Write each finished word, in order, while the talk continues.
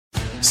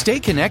Stay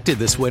connected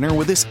this winter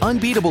with this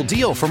unbeatable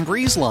deal from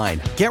BreezeLine.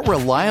 Get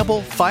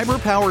reliable,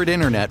 fiber-powered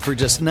internet for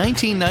just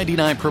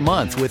 $19.99 per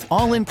month with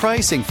all-in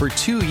pricing for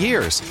 2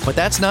 years. But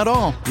that's not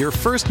all. Your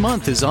first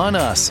month is on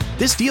us.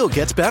 This deal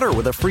gets better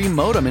with a free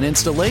modem and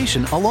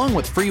installation, along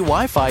with free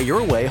Wi-Fi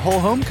your way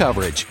whole home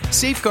coverage.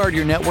 Safeguard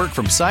your network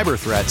from cyber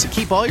threats and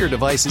keep all your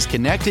devices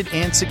connected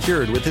and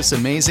secured with this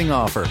amazing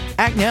offer.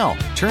 Act now.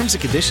 Terms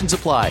and conditions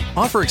apply.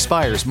 Offer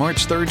expires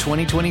March 3rd,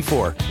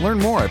 2024. Learn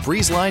more at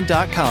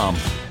breezeline.com.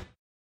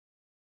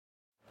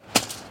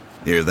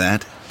 Hear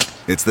that?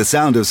 It's the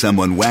sound of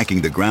someone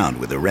whacking the ground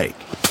with a rake.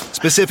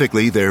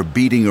 Specifically, they're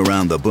beating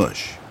around the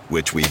bush,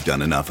 which we've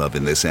done enough of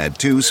in this ad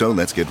too, so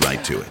let's get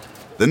right to it.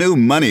 The new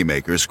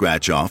Moneymaker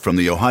scratch-off from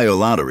the Ohio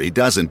Lottery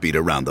doesn't beat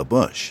around the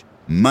bush.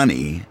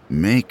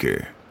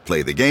 Moneymaker.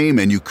 Play the game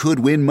and you could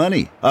win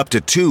money, up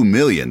to $2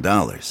 million.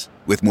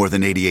 With more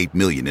than $88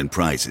 million in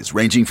prizes,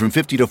 ranging from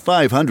 $50 to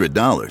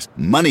 $500,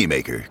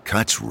 Moneymaker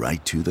cuts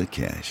right to the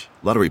cash.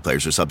 Lottery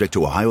players are subject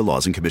to Ohio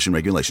laws and commission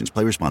regulations.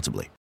 Play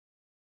responsibly.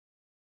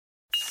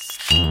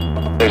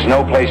 There's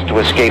no place to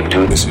escape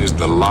to. This is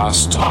the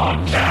last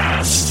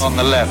podcast. On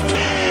the left.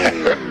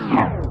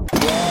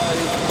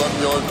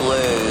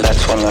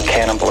 That's when the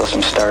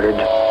cannibalism started.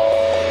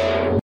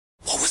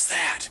 What was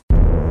that?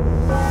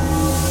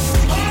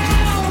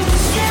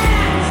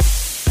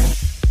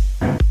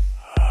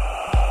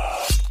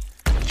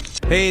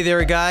 Hey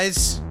there,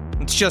 guys.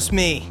 It's just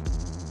me.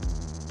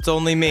 It's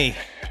only me.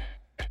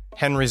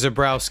 Henry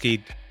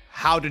Zebrowski.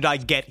 How did I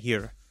get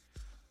here?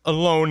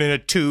 Alone in a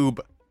tube.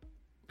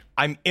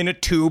 I'm in a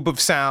tube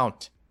of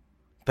sound.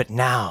 But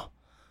now,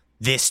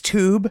 this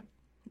tube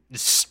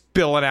is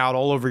spilling out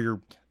all over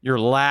your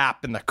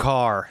lap in the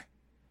car.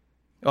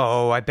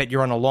 Oh, I bet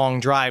you're on a long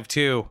drive,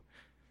 too.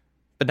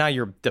 But now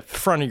the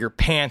front of your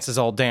pants is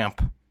all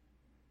damp.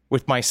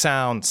 With my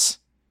sounds.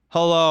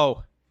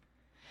 Hello.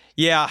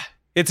 Yeah,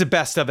 it's a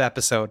best of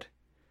episode.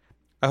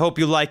 I hope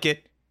you like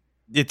it.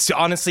 It's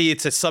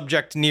a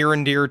subject near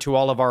and dear to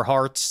all of our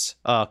hearts.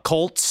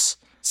 Cults.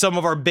 Some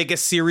of our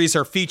biggest series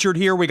are featured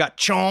here. We got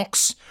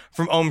Chonks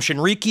from Om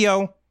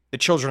Shinrikyo, the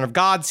Children of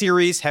God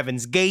series,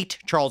 Heaven's Gate,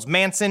 Charles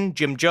Manson,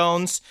 Jim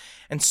Jones,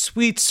 and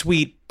sweet,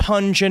 sweet,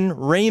 pungent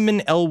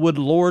Raymond Elwood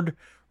Lord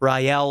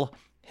Rael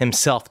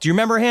himself. Do you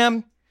remember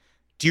him?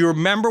 Do you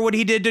remember what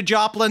he did to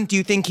Joplin? Do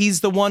you think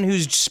he's the one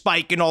who's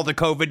spiking all the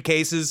COVID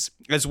cases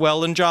as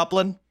well in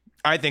Joplin?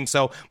 I think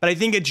so, but I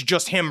think it's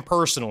just him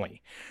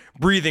personally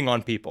breathing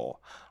on people.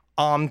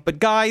 But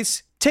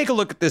guys, take a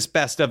look at this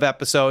best of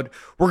episode.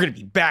 We're going to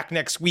be back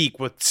next week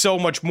with so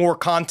much more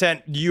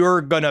content. You're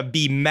going to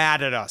be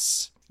mad at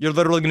us. You're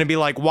literally going to be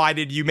like, why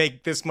did you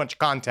make this much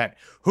content?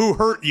 Who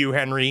hurt you,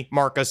 Henry,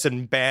 Marcus,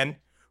 and Ben?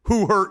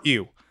 Who hurt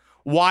you?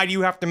 Why do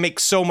you have to make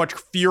so much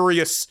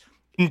furious,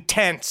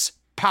 intense,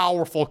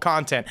 powerful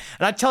content?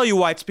 And I tell you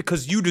why, it's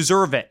because you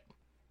deserve it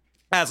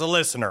as a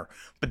listener.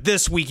 But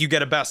this week you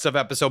get a best of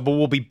episode, but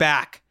we'll be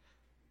back.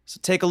 So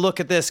take a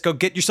look at this. Go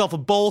get yourself a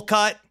bowl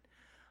cut.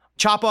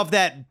 Chop off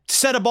that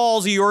set of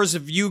balls of yours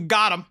if you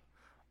got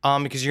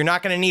them, because you're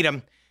not going to need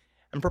them.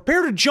 And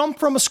prepare to jump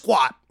from a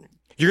squat.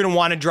 You're going to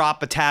want to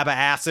drop a tab of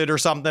acid or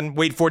something.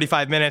 Wait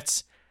 45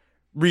 minutes.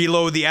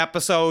 Reload the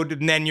episode.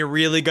 And then you're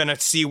really going to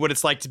see what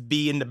it's like to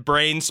be in the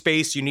brain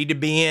space you need to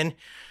be in.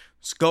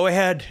 So go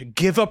ahead,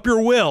 give up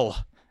your will,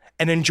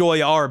 and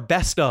enjoy our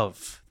best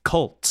of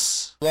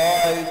Cults.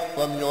 Live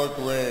from your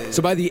grave.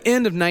 So by the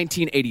end of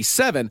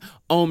 1987,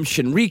 Om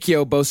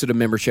Shinrikyo boasted a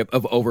membership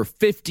of over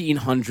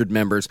 1,500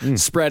 members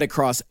spread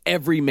across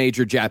every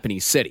major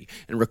Japanese city.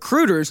 And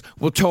recruiters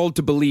were told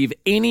to believe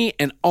any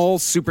and all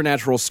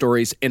supernatural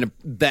stories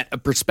that a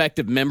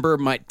prospective member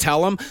might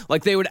tell them.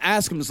 Like they would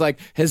ask them, it's like,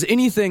 has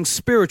anything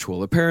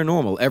spiritual or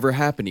paranormal ever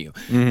happened to you?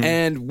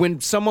 And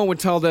when someone would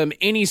tell them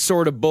any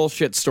sort of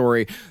bullshit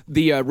story,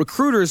 the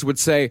recruiters would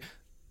say,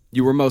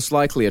 you were most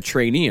likely a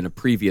trainee in a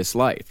previous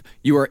life.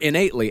 You are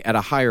innately at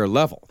a higher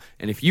level.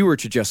 And if you were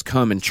to just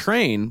come and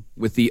train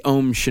with the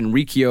Om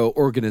Shinrikyo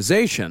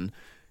organization,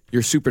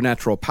 your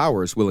supernatural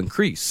powers will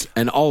increase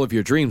and all of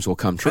your dreams will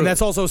come true. And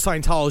that's also a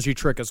Scientology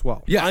trick as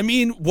well. Yeah, I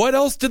mean, what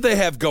else did they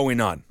have going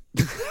on?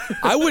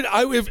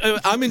 If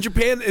I'm in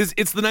Japan,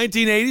 it's the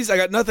 1980s, I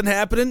got nothing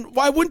happening.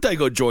 Why wouldn't I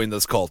go join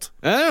this cult?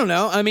 I don't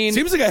know. I mean,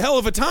 seems like a hell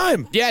of a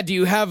time. Yeah, do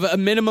you have a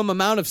minimum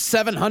amount of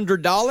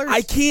 $700?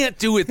 I can't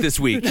do it this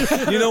week.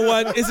 You know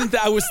what?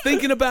 I was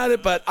thinking about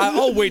it, but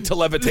I'll wait to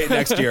levitate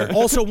next year.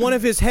 Also, one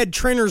of his head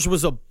trainers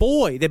was a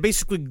boy that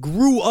basically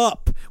grew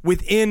up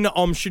within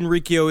Om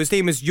Shinrikyo. His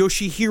name is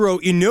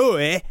Yoshihiro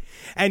Inoue.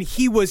 And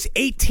he was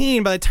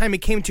 18 by the time he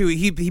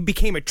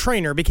became a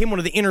trainer, became one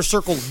of the inner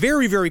circle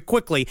very, very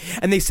quickly.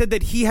 And they said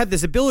that he had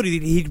this ability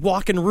that he'd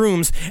walk in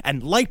rooms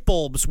and light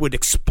bulbs would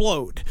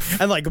explode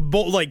and like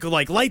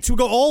lights would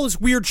go, all this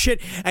weird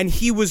shit. And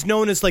he was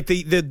known as like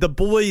the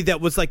boy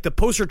that was like the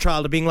poster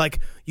child of being like,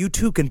 you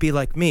too can be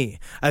like me.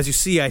 As you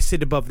see, I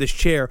sit above this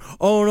chair.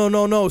 Oh,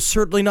 no,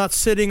 certainly not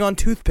sitting on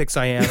toothpicks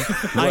I am.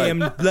 Right. I am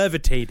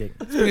levitating.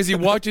 It's because he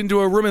walked into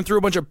a room and threw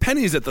a bunch of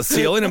pennies at the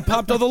ceiling and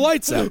popped all the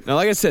lights out. Now,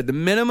 like I said, the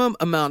minimum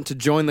amount to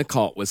join the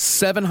cult was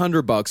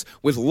 $700,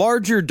 with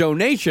larger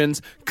donations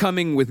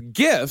coming with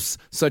gifts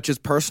such as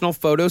personal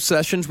photo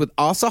sessions with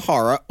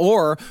Asahara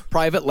or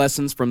private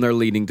lessons from their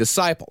leading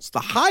disciples. The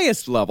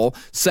highest level,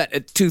 set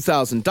at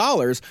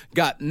 $2,000,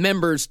 got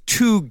members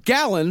 2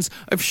 gallons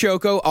of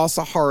Shoko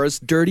Asahara's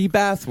dirty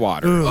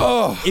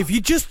bathwater. If you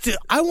just,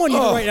 I want you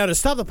to right now to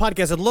stop the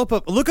podcast and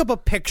look up a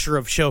picture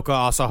of Shoko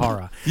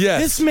Asahara.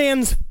 Yes. This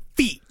man's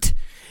feet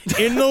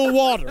in the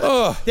water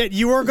that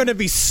you are going to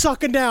be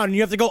sucking down, and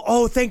you have to go,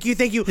 oh, thank you.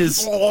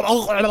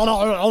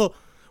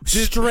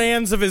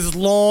 Strands of his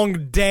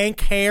long,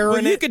 dank hair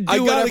in You it. could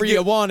do whatever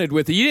you wanted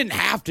with it. You didn't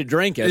have to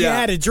drink it. You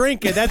had to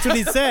drink it. That's what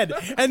he said.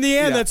 In the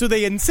end, that's what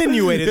they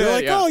insinuated. They're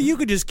like, oh, you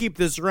could just keep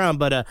this around,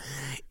 but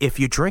if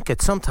you drink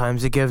it,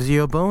 sometimes it gives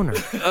you a boner.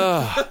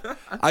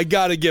 I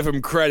gotta give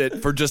him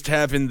credit for just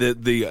having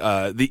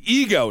the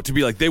ego to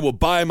be like, they will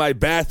buy my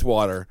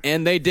bathwater,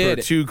 and they did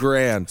for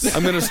 $2,000.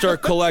 I'm gonna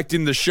start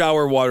collecting the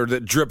shower water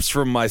that drips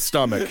from my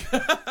stomach.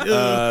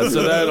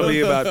 So that'll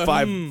be about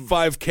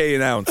 $5K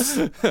an ounce.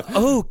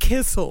 Oh,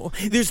 Kissel,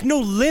 there's no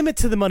limit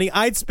to the money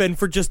I'd spend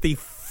for just the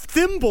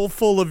thimble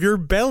full of your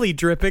belly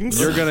drippings.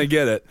 You're gonna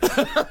get it.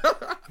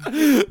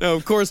 Now,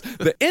 of course,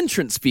 the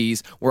entrance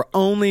fees were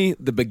only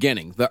the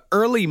beginning. The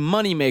early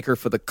moneymaker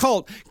for the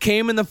cult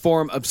came in the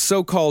form of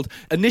so-called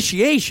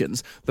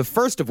initiations, the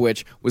first of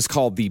which was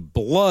called the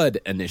blood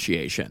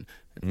initiation,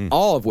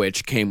 all of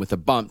which came with a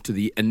bump to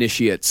the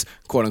initiate's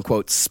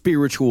quote-unquote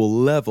spiritual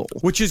level.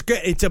 Which is good.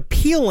 It's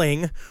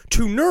appealing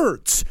to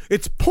nerds.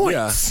 It's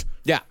points.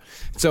 Yeah.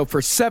 So for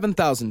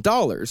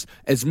 $7,000,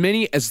 as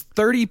many as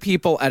 30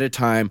 people at a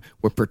time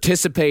would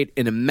participate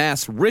in a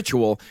mass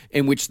ritual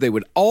in which they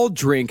would all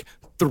drink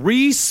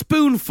 3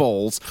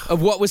 spoonfuls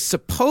of what was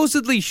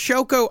supposedly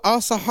Shoko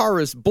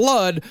Asahara's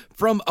blood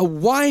from a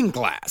wine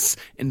glass.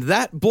 And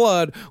that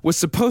blood was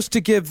supposed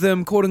to give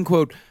them,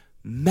 quote-unquote,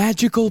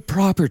 magical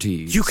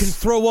properties. You can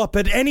throw up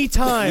at any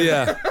time.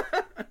 Yeah.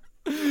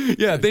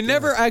 Yeah, they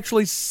never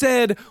actually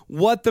said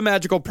what the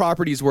magical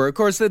properties were. Of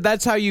course,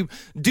 that's how you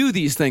do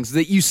these things,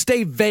 that you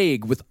stay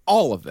vague with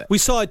all of it. We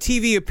saw a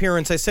TV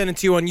appearance, I sent it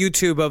to you on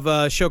YouTube, of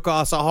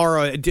Shoko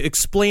Asahara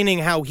explaining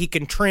how he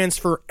can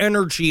transfer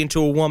energy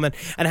into a woman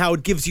and how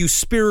it gives you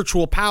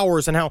spiritual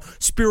powers and how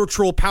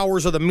spiritual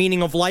powers are the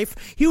meaning of life.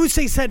 He would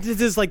say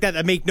sentences like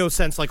that make no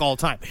sense like all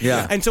the time.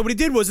 Yeah. And so what he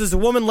did was this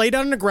woman lay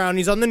down on the ground,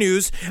 he's on the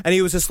news, and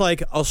he was just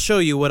like, I'll show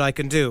you what I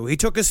can do. He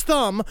took his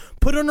thumb,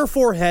 put it on her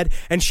forehead,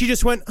 and she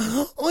just went,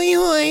 oi,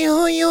 oi,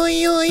 oi,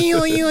 oi, oi,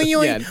 oi,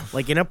 oi, Yeah.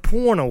 like in a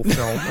porno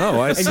film. Oh,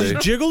 I And see.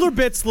 just jiggled her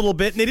bits a little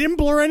bit, and they didn't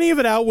blur any of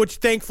it out, which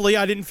thankfully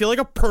I didn't feel like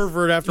a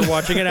pervert after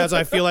watching it, as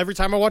I feel every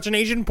time I watch an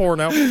Asian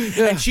porno.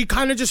 And she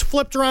kind of just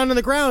flipped around on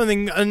the ground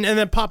and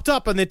then popped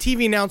up, and the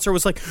TV announcer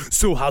was like,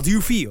 so how do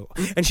you feel?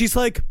 And she's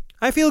like,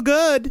 I feel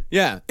good.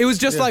 Yeah, it was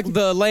just like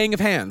the laying of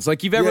hands.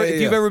 Like if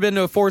you've ever been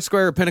to a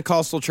Foursquare or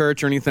Pentecostal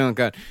church or anything like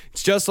that,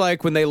 it's just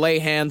like when they lay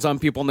hands on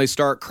people and they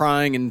start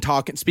crying and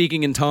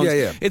speaking in tongues.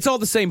 Yeah. It's all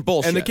the same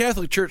bullshit. And the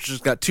Catholic Church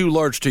just got too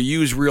large to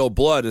use real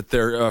blood at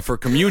their for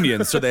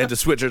communion, so they had to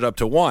switch it up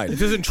to wine. It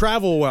doesn't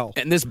travel well.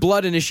 And this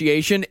blood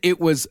initiation,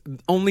 it was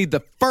only the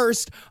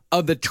first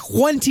of the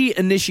 20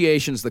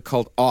 initiations the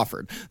cult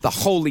offered. The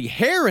holy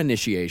hair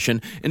initiation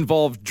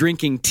involved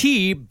drinking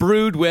tea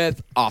brewed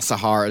with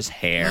Asahara's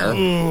hair.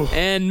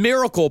 And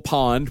Miracle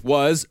Pond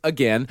was,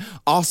 again,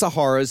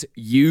 Asahara's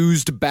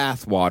used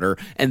bathwater,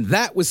 and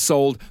that was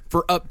sold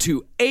for up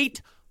to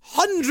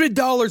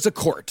 $800 a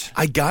quart.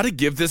 I gotta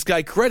give this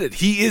guy credit.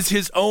 He is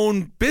his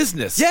own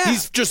business. Yeah.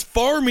 He's just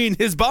farming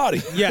his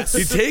body. Yes.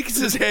 He takes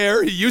his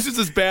hair, he uses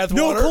his bathwater.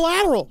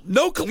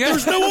 No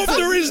collateral.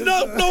 There is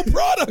no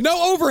product.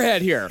 No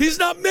overhead here. He's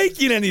not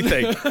making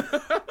anything.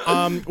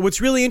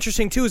 What's really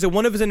interesting too is that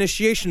one of his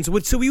initiations,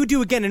 so we would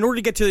do again in order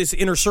to get to this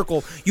inner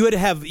circle, you had to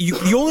have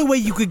the only way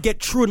you could get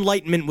true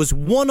enlightenment was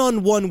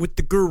one-on-one with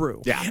the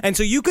guru. Yeah. And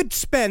so you could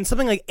spend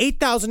something like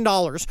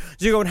 $8,000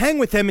 to go and hang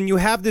with him, and you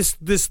have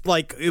this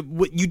like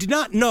what you did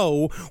not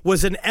know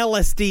was an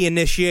LSD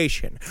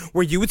initiation,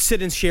 where you would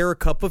sit and share a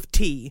cup of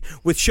tea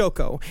with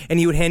Shoko, and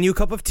he would hand you a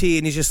cup of tea,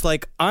 and he's just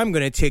like, I'm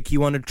going to take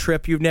you on a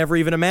trip you've never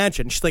even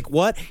imagined. She's like,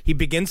 what? He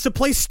begins to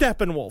play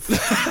Steppenwolf.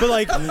 But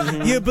like,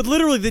 yeah, but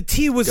literally the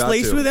tea was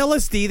laced with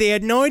LSD. They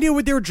had no idea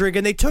what they were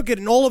drinking. They took it,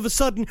 and all of a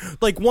sudden,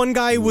 like one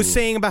guy was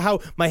saying about how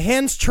my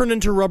hands turned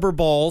into rubber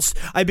balls.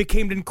 I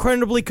became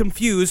incredibly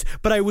confused,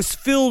 but I was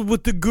filled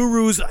with the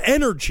guru's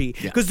energy,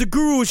 because the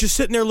guru was just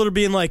sitting there literally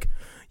being like,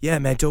 yeah,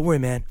 man, don't worry,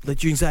 man.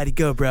 Let your anxiety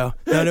go, bro.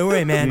 No, don't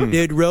worry, man.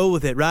 Dude, roll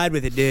with it. Ride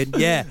with it, dude.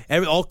 Yeah,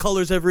 all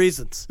colors have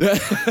reasons.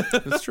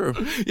 That's true.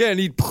 Yeah, and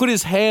he'd put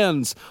his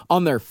hands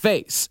on their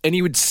face, and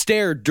he would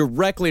stare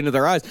directly into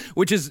their eyes,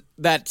 which is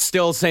that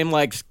still same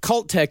like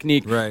cult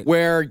technique, Right.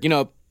 where, you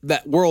know,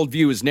 that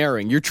worldview is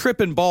narrowing. You're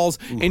tripping balls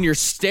and you're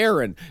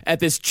staring at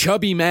this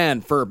chubby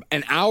man for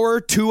an hour,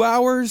 2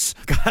 hours.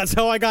 That's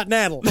how I got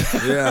Naddle.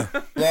 Yeah.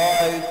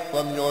 Rise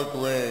from your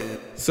grave.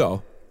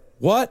 So,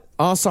 what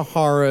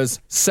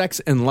Asahara's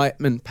sex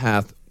enlightenment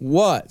path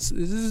was,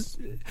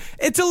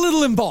 it's a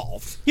little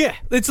involved. Yeah.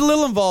 It's a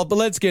little involved, but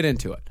let's get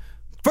into it.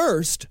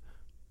 First,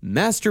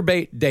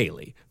 masturbate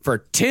daily for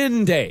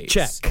 10 days.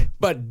 Check.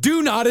 But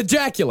do not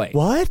ejaculate.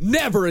 What?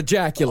 Never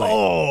ejaculate.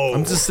 Oh.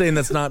 I'm just saying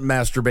that's not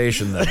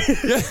masturbation then.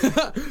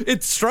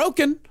 It's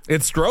stroking.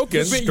 It's stroking.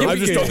 I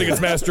just don't think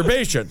it's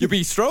masturbation. You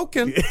be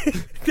stroking.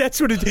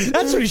 That's what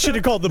he should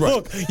have called the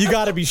book. You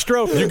got to be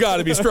stroking. You got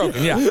to be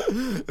stroking, yeah.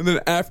 And then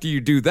after you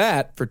do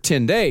that for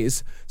 10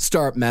 days,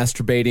 start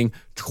masturbating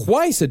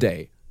twice a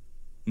day.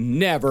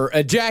 Never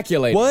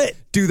ejaculate. What?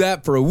 Do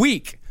that for a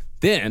week.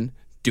 Then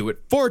do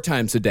it 4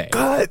 times a day.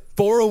 God.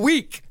 For a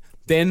week.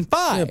 Then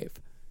 5. Yep.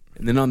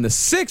 And then on the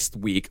 6th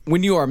week,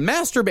 when you are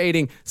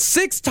masturbating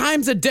 6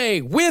 times a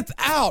day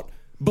without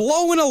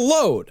blowing a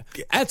load,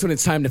 that's when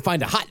it's time to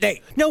find a hot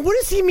date. Now, what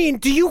does he mean?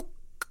 Do you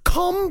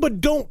come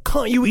but don't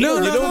come? You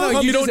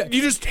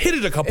just hit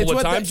it a couple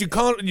of times. You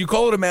call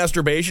it a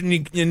masturbation,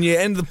 and you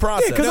end the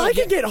process. Yeah, because I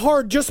can get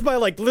hard just by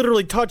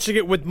literally touching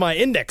it with my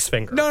index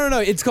finger. No.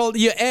 It's called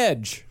you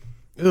edge.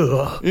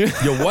 Ugh. You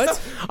what?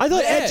 I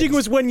thought edging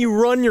was when you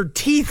run your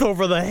teeth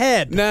over the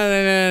head.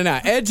 No.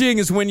 Edging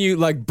is when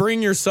you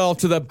bring yourself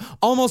to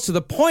almost to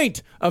the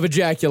point of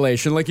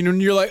ejaculation. Like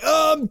you're like,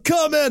 oh, I'm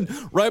coming.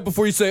 Right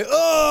before you say,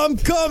 oh, I'm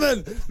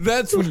coming.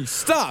 That's when you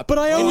stop. But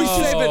I always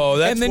say that. Oh,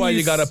 that's why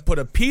you got to put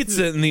a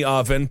pizza in the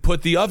oven,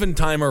 put the oven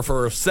timer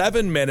for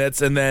 7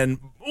 minutes, and then.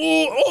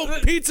 Oh,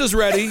 pizza's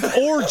ready.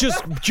 Or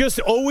just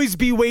always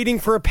be waiting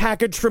for a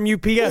package from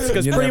UPS,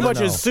 because pretty much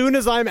as soon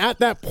as I'm at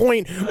that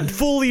point,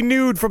 fully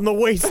nude from the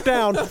waist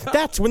down,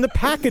 that's when the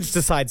package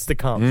decides to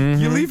come.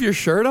 Mm-hmm. You leave your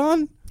shirt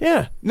on?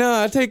 Yeah. No,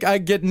 I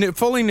get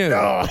fully nude.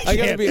 Oh, I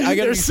gotta be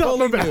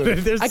fully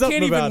nude.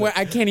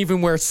 I can't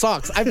even wear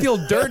socks. I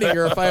feel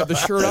dirtier if I have the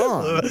shirt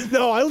on.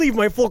 No, I leave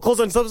my full clothes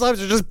on. Sometimes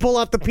I just pull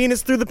out the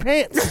penis through the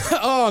pants.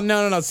 Oh,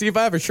 no. See, if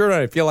I have a shirt on,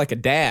 I feel like a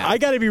dad. I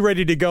gotta be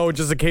ready to go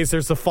just in case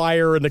there's a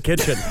fire in the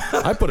kitchen.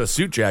 I put a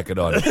suit jacket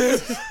on.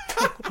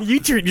 You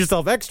treat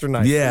yourself extra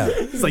nice. Yeah.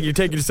 It's like you're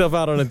taking yourself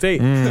out on a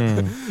date.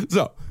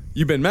 So,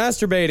 you've been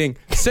masturbating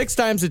 6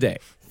 times a day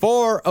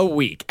for a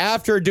week.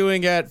 After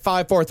doing it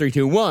 5, 4, 3,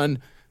 2,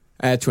 1,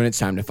 that's when it's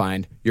time to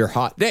find your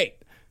hot date.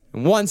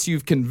 And once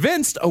you've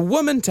convinced a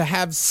woman to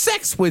have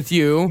sex with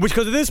you... Which,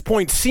 because at this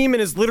point,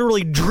 semen is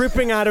literally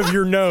dripping out of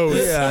your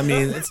nose. Yeah, I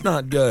mean, it's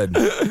not good.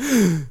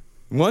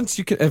 Once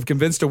you have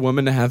convinced a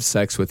woman to have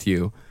sex with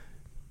you,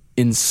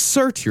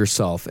 insert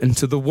yourself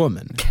into the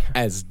woman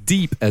as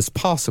deep as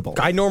possible.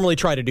 I normally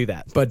try to do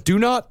that. But do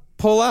not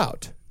pull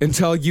out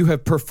until you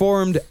have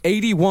performed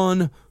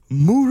 81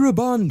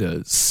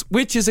 Murabandhas,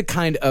 which is a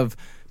kind of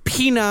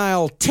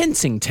penile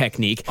tensing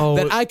technique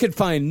that I could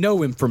find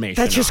no information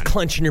That's just on.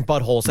 clenching your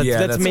buttholes.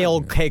 That's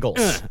male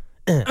kegels.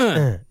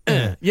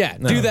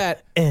 Do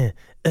that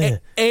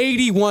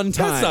 81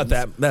 times.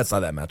 That's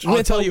not that much.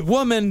 With a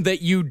woman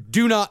that you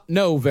do not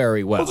know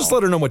very well. Well, just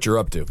let her know what you're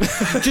up to.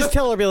 Just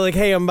tell her, be like,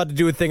 hey, I'm about to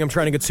do a thing. I'm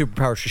trying to get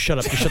superpowers. Just shut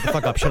up. Just shut the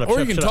fuck up. Shut up. Or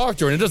you can talk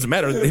to her, and it doesn't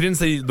matter. He didn't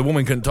say the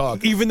woman couldn't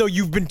talk. Even though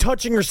you've been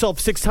touching yourself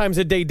 6 times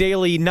a day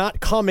daily,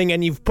 not coming,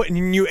 and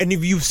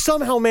if you've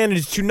somehow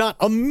managed to not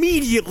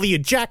immediately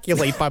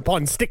ejaculate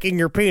upon sticking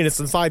your penis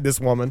inside this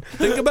woman.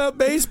 Think about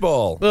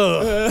baseball.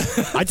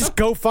 I just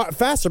go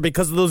faster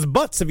because of those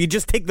butts. If you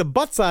just take the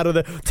butts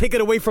take it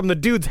away from the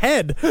dude's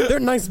head, they're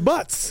nice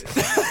butts.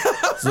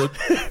 So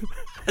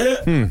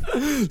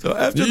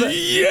after the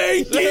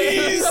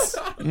Yankees!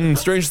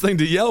 Strange thing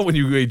to yell when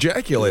you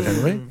ejaculate,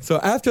 Henry. So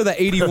after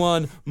the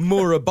 81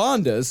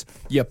 Murabandhas,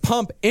 you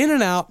pump in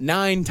and out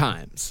 9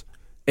 times.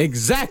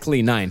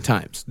 Exactly 9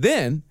 times.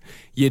 Then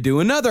you do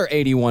another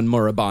 81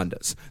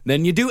 Murabandhas.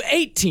 Then you do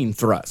 18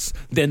 thrusts.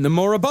 Then the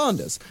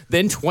Murabandhas.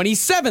 Then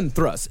 27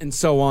 thrusts, and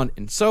so on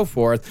and so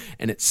forth.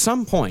 And at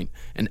some point,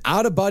 an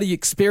out-of-body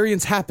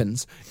experience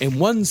happens, and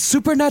one's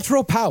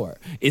supernatural power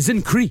is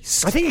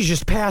increased. I think you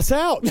just pass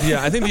out.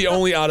 Yeah, I think the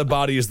only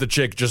out-of-body is the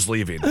chick just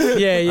leaving.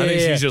 Yeah. I think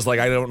she's just like,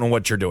 I don't know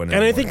what you're doing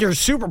anymore. And I think your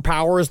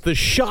superpower is the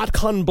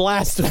shotgun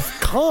blast of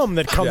cum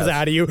that comes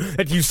out of you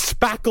that you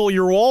spackle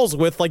your walls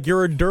with like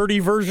you're a dirty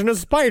version of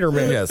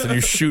Spider-Man. Yes, and you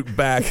shoot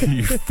back and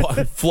you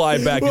fly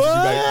back and you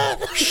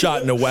get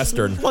shot in a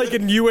Western. Like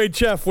in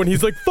UHF when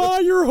he's like,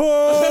 fire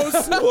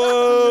hose!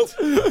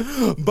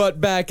 Whoa.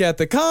 But back at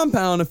the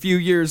compound a few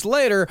years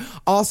later,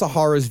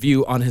 Asahara's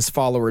view on his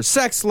followers'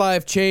 sex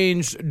life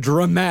changed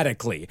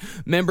dramatically.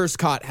 Members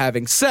caught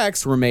having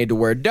sex were made to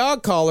wear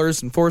dog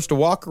collars and forced to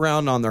walk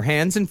around on their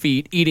hands and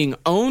feet, eating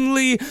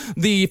only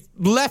the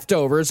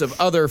leftovers of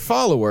other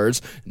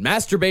followers.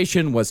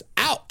 Masturbation was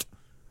out,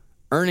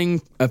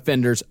 earning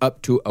offenders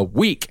up to a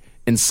week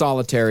in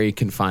solitary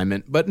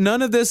confinement. But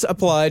none of this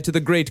applied to the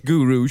great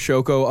guru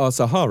Shoko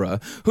Asahara,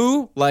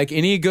 who, like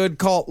any good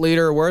cult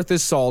leader worth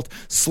his salt,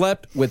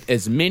 slept with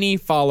as many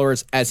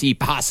followers as he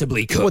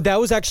possibly could. Well,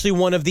 that was actually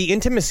one of the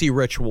intimacy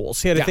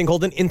rituals. He had a thing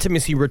called an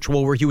intimacy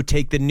ritual where he would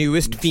take the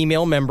newest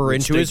female member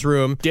into his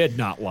room. Did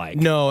not like.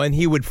 No, and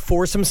he would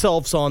force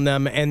himself on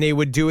them, and they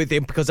would do it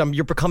because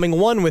you're becoming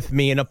one with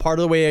me, and a part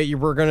of the way you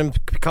were going to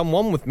become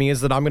one with me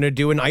is that I'm going to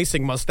do an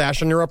icing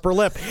mustache on your upper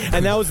lip.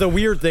 And that was the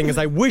weird thing, is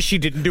I wish he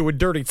didn't do a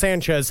Dirty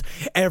Sanchez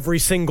every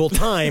single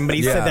time, but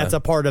he said that's a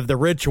part of the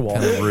ritual.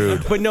 Kind of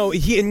rude. But no,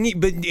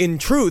 but in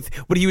truth,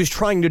 what he was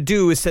trying to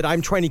do is said,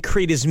 I'm trying to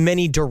create as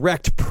many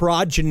direct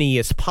progeny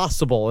as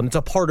possible, and it's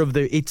a part of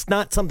it's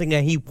not something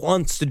that he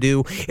wants to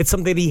do, it's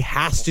something that he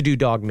has to do,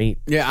 Dog Meat.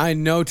 Yeah, I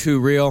know Too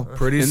Real.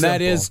 Pretty and simple.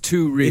 that is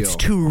too real. It's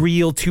too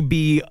real to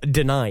be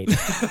denied.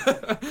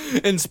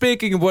 And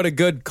speaking of what a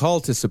good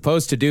cult is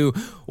supposed to do,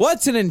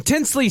 what's an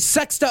intensely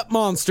sexed up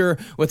monster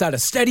without a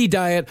steady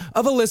diet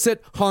of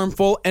illicit,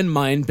 harmful, and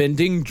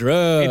mind-bending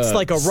drugs? It's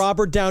like a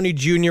Robert Downey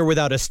Jr.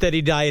 without a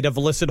steady diet of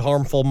illicit,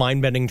 harmful,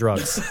 mind-bending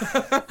drugs.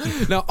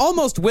 Now,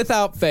 almost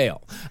without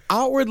fail,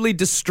 outwardly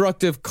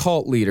destructive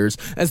cult leaders,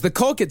 as the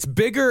cult gets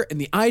bigger and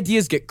the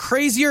ideas get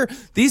crazier,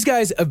 these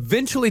guys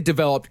eventually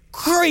developed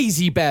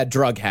crazy bad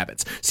drug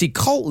habits. See,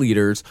 cult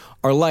leaders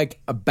are like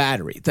a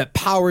battery that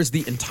powers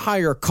the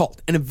entire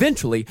cult, and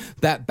eventually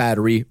that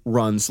battery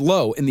runs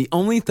low. And the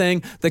only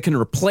thing that can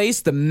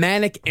replace the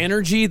manic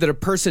energy that a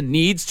person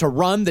needs to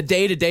run the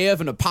day-to-day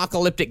of an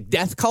apocalyptic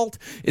death cult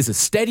is a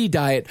steady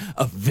diet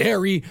of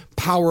very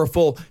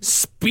powerful,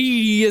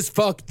 speedy as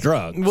fuck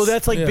drugs. Well,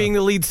 that's like being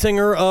the lead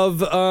singer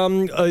of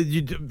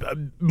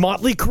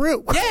Motley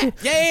Crue.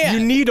 Yeah. You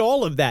need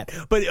all of that.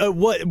 But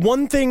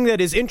one thing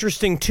that is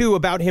interesting, too,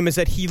 about him is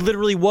that he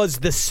literally was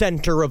the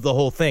center of the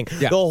whole thing.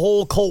 Yeah. The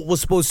whole cult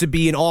was supposed to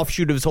be an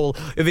offshoot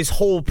of his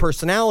whole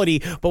personality.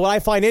 But what I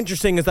find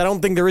interesting is I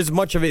don't think there is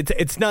much of it.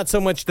 It's not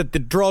so much that the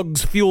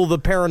drugs fuel the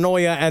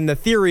paranoia and the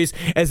theories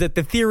as that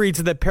the theories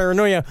of the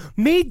paranoia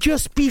may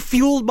just be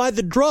fueled by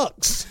the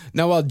drugs.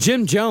 Now, while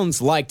Jim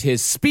Jones liked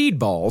his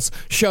speedballs,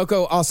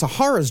 Shoko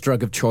Asahara's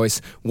drug of choice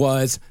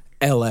was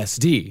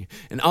LSD.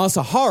 And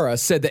Asahara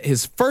said that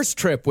his first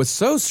trip was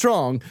so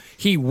strong,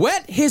 he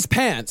wet his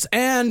pants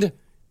and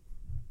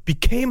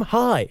became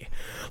high.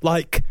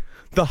 Like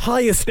the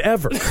highest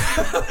ever.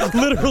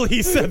 Literally,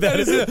 he said that. That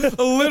is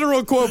a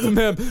literal quote from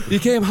him.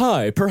 Became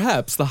high,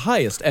 perhaps the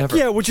highest ever.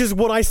 Yeah, which is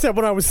what I said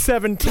when I was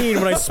 17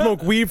 when I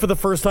smoked weed for the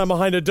first time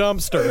behind a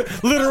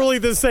dumpster. Literally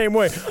the same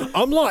way.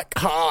 I'm like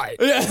high.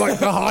 Like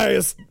the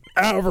highest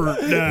ever,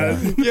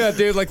 Dad. Yeah,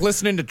 dude, like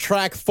listening to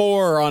track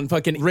 4 on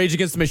fucking Rage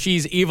Against the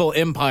Machine's Evil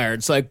Empire.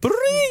 It's like, bree.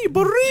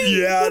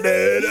 Yeah,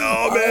 dude.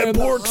 Oh, man,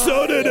 pork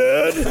soda,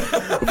 dude.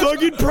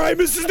 Fucking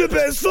Primus is the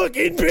best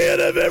fucking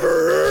band I've ever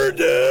heard,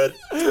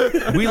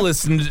 dude. We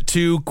listened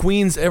to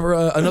Queen's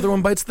Another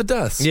One Bites the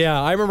Dust.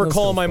 Yeah, I remember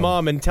calling my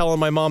mom and telling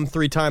my mom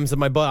 3 times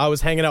that I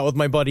was hanging out with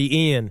my buddy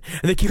Ian.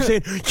 And they keep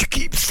saying, you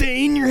keep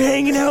saying you're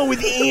hanging out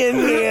with Ian,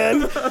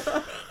 man.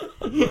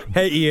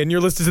 Hey, Ian,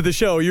 you're listening to the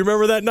show. You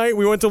remember that night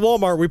we went to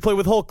Walmart, we played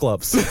with Hulk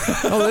gloves.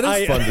 Oh,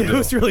 that is fun to do. It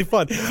was really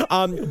fun.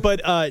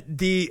 But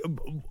the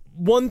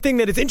one thing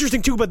that is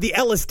interesting, too, about the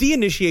LSD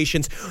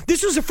initiations,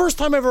 this was the first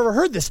time I've ever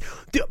heard this.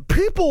 The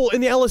people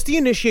in the LSD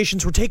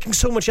initiations were taking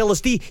so much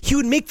LSD, he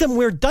would make them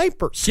wear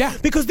diapers. Yeah.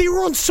 Because they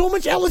were on so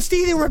much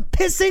LSD, they were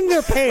pissing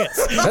their pants.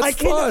 That's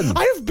fun.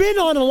 I've been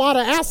on a lot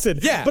of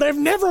acid, but I've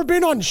never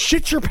been on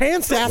shit your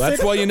pants acid.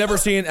 That's why you never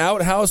see an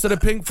outhouse at a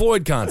Pink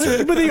Floyd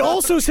concert. But they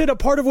also said a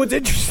part of what's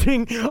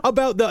interesting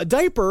about the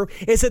diaper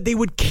is that they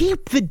would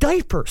keep the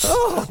diapers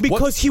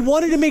because he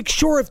wanted to make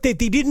sure if they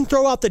didn't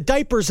throw out the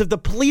diapers, if the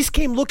police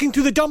came looking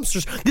through the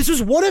dumpsters, this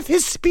was one of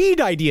his speed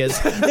ideas,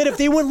 that if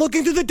they went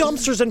looking through the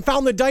dumpsters and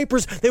found the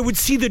diapers, they would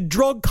see the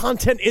drug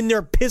content in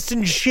their piss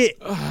and shit.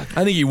 I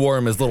think he wore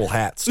them as little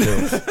hats,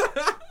 too.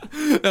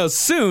 Now,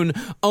 soon,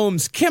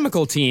 Ohm's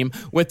chemical team,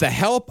 with the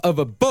help of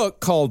a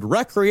book called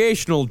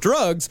Recreational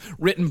Drugs,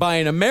 written by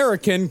an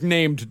American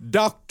named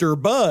Dr.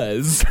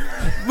 Buzz,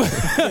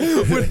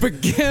 would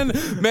begin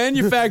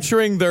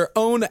manufacturing their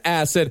own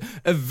acid,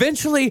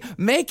 eventually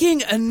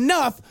making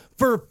enough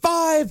for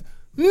 5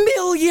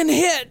 million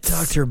hits.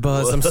 Dr.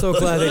 Buzz, I'm so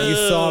glad that you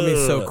saw me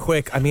so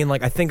quick. I mean,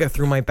 like, I think I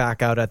threw my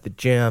back out at the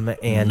gym,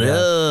 and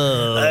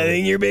I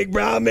think your big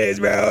problem is,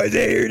 bro, is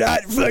that you're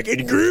not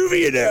fucking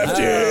groovy enough,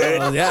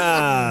 dude.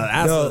 Yeah,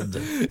 acid.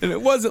 And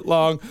it wasn't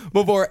long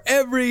before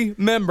every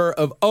member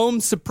of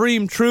Ohm's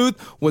Supreme Truth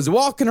was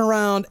walking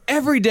around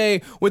every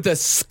day with a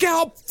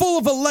scalp full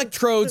of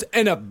electrodes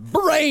and a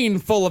brain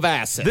full of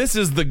acid. This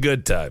is the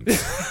good times.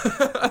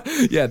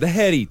 Yeah, the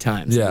heady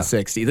times Yeah. in the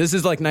 60s. This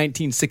is like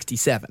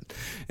 1967.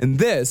 And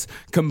this,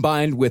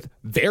 combined with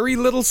very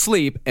little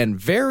sleep and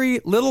very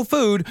little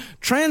food,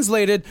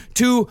 translated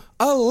to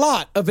a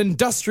lot of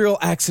industrial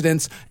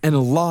accidents and a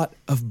lot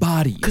of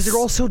bodies. Because they're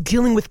also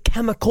dealing with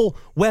chemical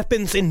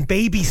weapons in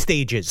baby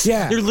stages.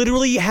 Yeah. They're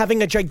literally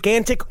having a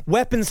gigantic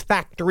weapons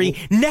factory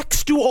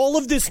next to all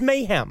of this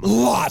mayhem.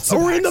 Lots of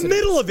Or in the accidents.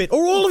 middle of it,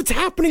 or all of it's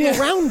happening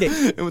around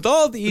it. And with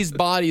all these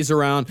bodies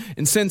around,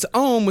 and since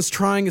Ohm was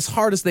trying as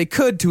hard as they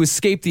could to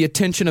escape the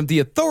attention of the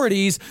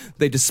authorities,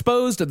 they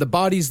disposed of the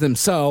bodies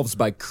themselves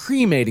by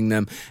cremating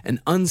them and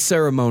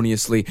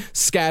unceremoniously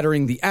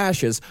scattering the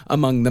ashes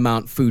among the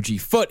Mount Fuji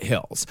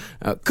foothills.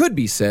 It could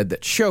be said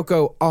that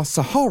Shoko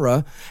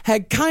Asahara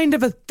had kind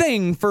of a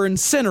thing for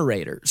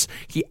incinerators.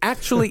 He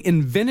actually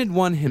invented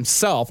one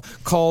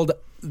himself called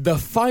the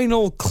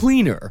Final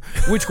Cleaner,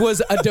 which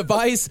was a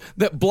device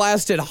that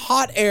blasted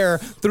hot air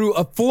through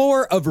a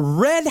floor of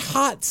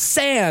red-hot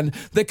sand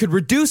that could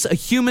reduce a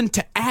human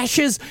to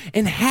ashes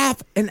in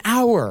half an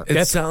hour.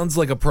 It sounds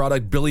like a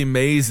product Billy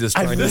Mays is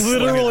trying to sell.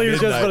 Literally,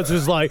 it's just what it's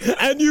just like.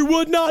 And you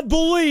would not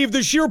believe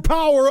the sheer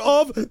power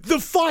of the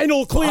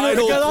Final Cleaner.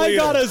 Because I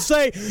gotta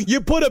say,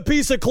 you put a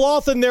piece of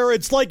cloth in there,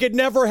 it's like it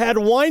never had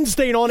wine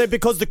stain on it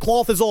because the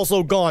cloth is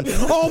also gone.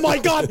 Oh my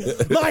God,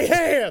 my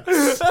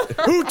hands!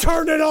 Who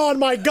turned it on?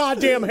 My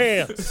goddamn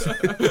hands!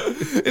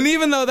 And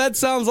even though that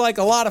sounds like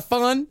a lot of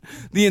fun,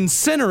 the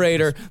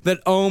incinerator that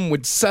Ohm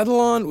would settle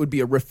on would be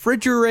a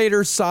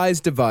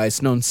refrigerator-sized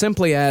device known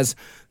simply as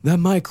the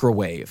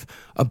microwave.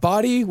 A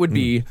body would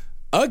be,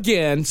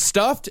 again,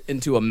 stuffed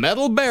into a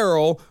metal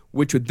barrel,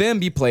 which would then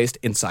be placed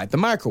inside the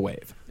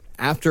microwave.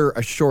 After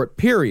a short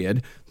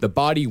period, the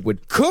body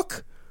would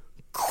cook,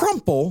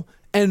 crumple,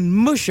 and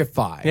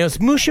mushify. Now, is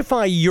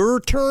mushify your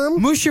term?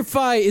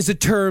 Mushify is a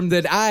term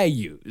that I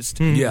used.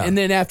 Yeah. And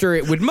then after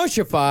it would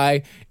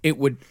mushify, it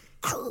would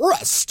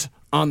crust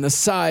on the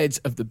sides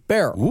of the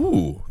barrel.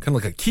 Ooh, kind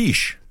of like a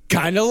quiche.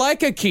 Kind of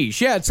like a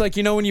quiche. Yeah, it's like,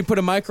 you know, when you put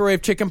a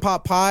microwave chicken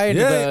pot pie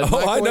into the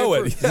microwave. I know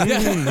it.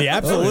 Yeah,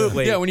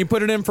 absolutely. Yeah, when you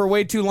put it in for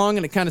way too long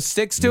and it kind of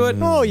sticks to it.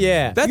 Oh,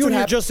 yeah. That's you what and you're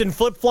happened. just in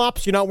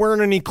flip-flops, you're not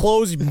wearing any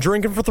clothes, you've been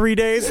drinking for 3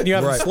 days, and you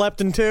haven't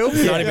slept in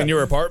 2. Not even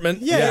your apartment.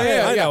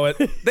 Yeah, I know it.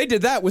 They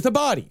did that with a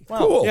body.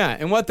 Cool. Yeah,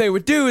 and what they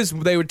would do is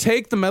they would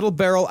take the metal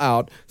barrel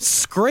out,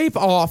 scrape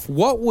off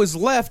what was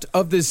left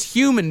of this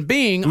human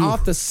being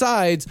off the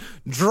sides,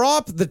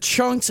 drop the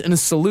chunks in a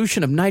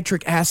solution of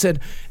nitric acid,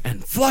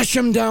 and flush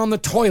them down the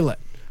toilet.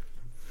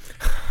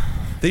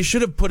 They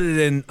should have put it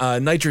in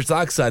nitrous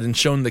oxide and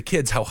shown the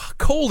kids how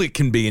cold it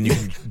can be, and you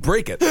can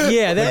break it.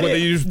 Yeah, Like when they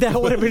use- that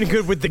would have been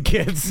good with the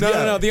kids.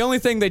 No. The only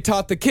thing they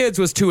taught the kids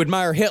was to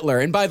admire Hitler.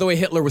 And by the way,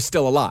 Hitler was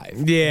still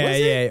alive.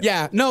 Yeah.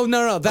 Yeah, no.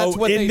 That's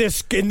what in they...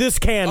 this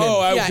canon.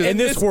 In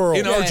this world.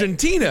 In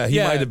Argentina, he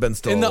might have been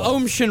still in the alive.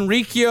 Ohm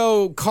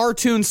Shinrikyo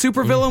cartoon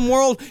supervillain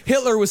world,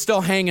 Hitler was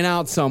still hanging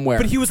out somewhere.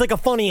 But he was like a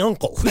funny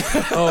uncle.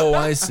 Oh,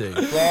 I see.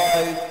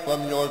 Rise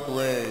from your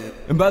grave.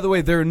 And by the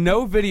way, there are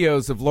no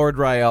videos of Lord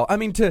Rael. I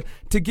mean,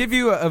 to give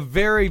you a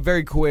very,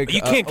 very quick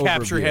You can't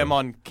capture overview. him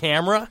on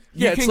camera.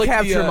 You it's can like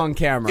capture the, him on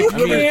camera. You I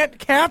mean, can't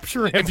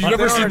capture him. If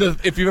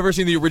you've ever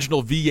seen the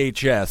original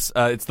VHS,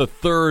 it's the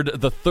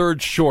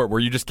third short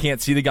where you just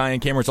can't see the guy on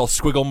camera. It's all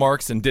squiggle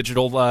marks and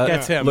digital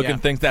That's him, looking yeah.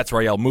 things. That's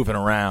Rael moving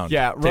around,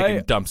 Yeah, taking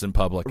right. dumps in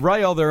public.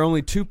 Rael, there are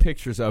only 2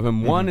 pictures of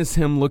him. One is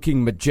him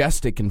looking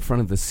majestic in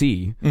front of the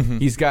sea.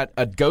 He's got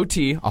a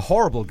goatee, a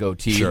horrible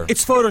goatee. Sure.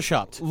 It's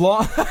photoshopped.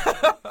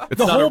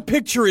 The whole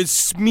picture is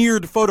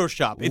smeared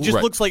Photoshop. It just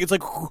Right. looks like it's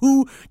like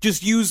who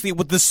just used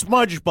with the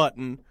smudge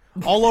button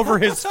all over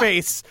his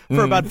face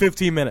for about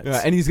 15 minutes.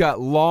 And he's got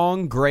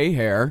long gray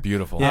hair.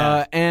 Beautiful.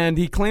 And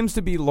he claims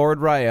to be Lord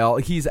Rael.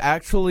 He's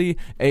actually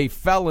a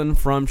felon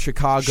from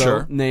Chicago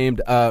Sure.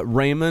 named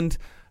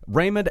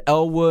Raymond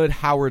Elwood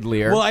Howard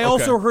Lear. Well, I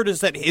also heard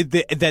is that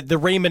that the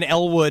Raymond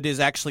Elwood is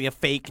actually a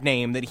fake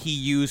name that he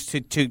used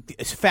to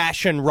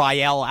fashion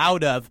Rael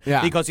out of,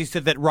 because he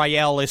said that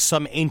Rael is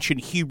some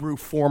ancient Hebrew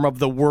form of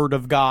the Word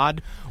of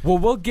God. Well,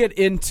 we'll get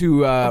into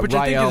which I think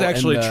Rael is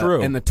actually and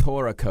true. and the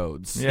Torah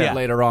codes Yeah.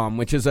 later on,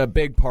 which is a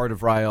big part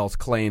of Rael's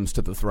claims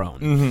to the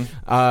throne.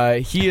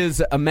 He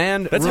is a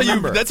man. That's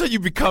remember, how you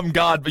become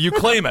God, but you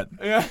claim it.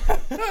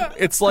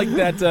 It's like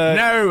that.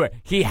 No,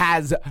 he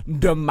has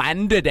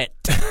demanded it.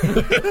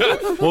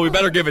 Well, we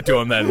better give it to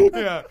him then.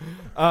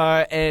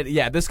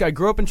 This guy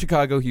grew up in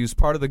Chicago. He was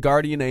part of the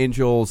Guardian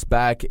Angels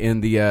back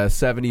in the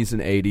 70s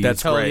and 80s.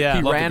 That's Hell great. yeah.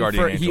 He Love the ran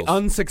Guardian for. He Angels.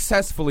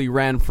 unsuccessfully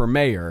ran for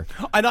mayor.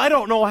 And I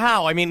don't know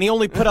how. I mean, he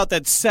only put out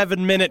that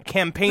 7-minute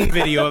campaign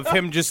video of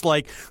him just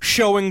like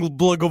showing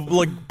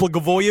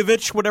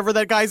Blagojevich, whatever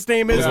that guy's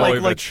name is.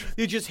 Like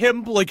it's just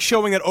him like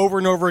showing it over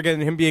and over again,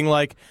 and him being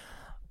like,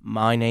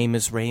 "My name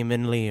is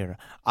Raymond Lear.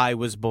 I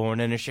was born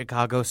in a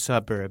Chicago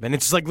suburb," and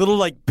it's just like little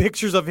like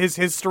pictures of his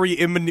history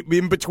in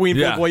between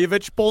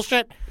Blagojevich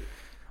bullshit.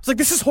 It's like,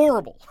 this is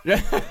horrible.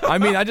 I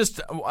mean,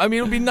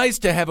 it would be nice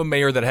to have a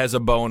mayor that has a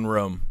bone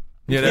room.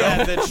 You know?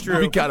 Yeah, that's true.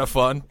 It'd be kind of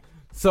fun.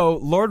 So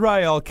Lord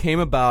Rael came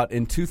about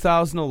in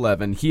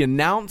 2011. He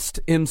announced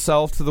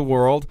himself to the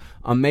world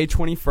on May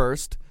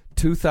 21st,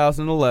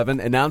 2011.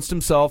 Announced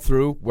himself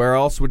through, where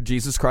else would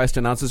Jesus Christ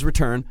announce his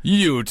return?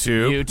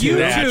 YouTube. YouTube,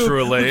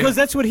 Naturally. because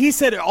that's what he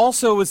said.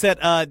 Also, was that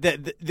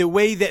the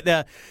way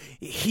that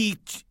he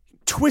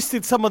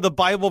twisted some of the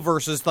Bible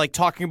verses, like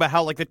talking about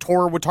how like the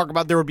Torah would talk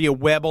about there would be a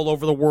web all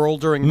over the world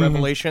during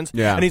Revelations.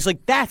 Yeah. And he's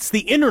like, that's the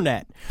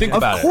internet. Think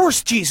about it. Of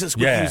course Jesus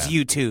would Yeah. use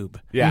YouTube.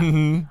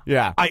 Yeah.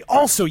 Yeah. I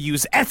also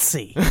use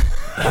Etsy.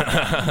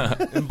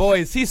 And boy,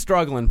 is he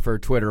struggling for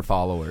Twitter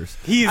followers.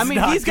 He's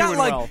not he's got doing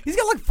like well. he's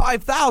got like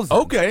 5,000.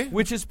 Okay.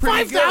 Which is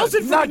pretty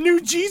 5,000 good. for a new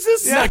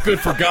Jesus? It's not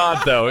good for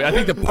God, though. I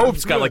think the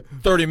Pope's got like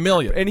 30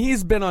 million. And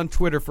he's been on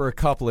Twitter for a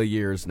couple of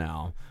years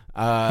now.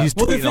 He's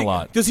Well, the tweeting a thing-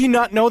 lot. Does he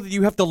not know that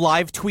you have to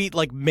live tweet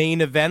like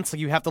main events? Like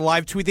you have to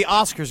live tweet the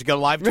Oscars, you got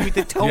to live tweet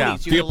the Tonys. Yeah, you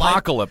the gotta live-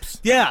 apocalypse.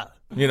 Yeah.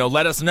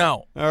 Let us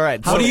know. All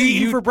right. What are you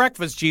eating for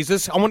breakfast,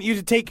 Jesus? I want you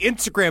to take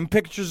Instagram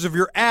pictures of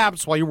your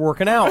abs while you're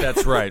working out.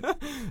 That's right.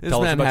 This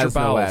Tell us man about has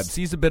your no bowels. abs.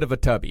 He's a bit of a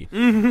tubby.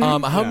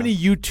 How many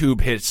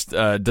YouTube hits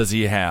does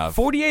he have?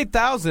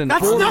 48,000.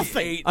 That's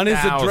nothing. On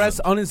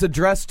his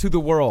address to the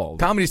world.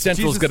 Comedy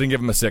Central's Jesus- going to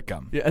give him a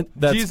sitcom. Yeah,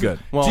 That's Jesus, good.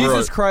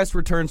 Jesus Christ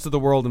returns to the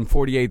world and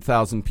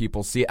 48,000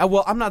 people see it.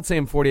 Well, I'm not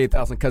saying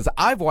 48,000 because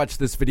I've watched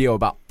this video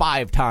about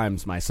 5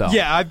 times myself.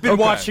 Yeah, I've been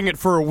watching it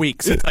for a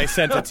week since I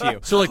sent it to you.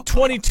 So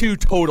 22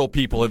 total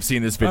people have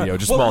seen this video,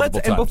 just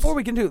multiple times. And before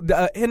we can do,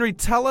 Henry,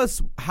 tell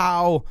us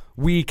how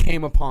we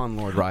came upon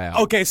Lord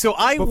Rael. Okay, so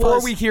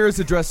before we hear his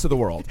address to the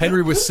world.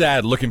 Henry was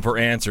sad, looking for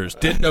answers,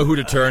 didn't know who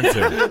to turn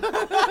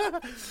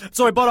to.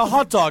 So I bought a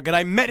hot dog, and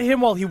I met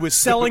him while he was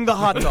selling the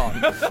hot dog.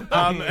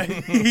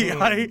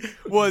 I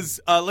was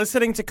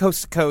listening to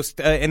Coast to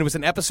Coast, and it was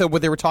an episode where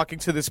they were talking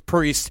to this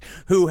priest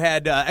who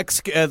had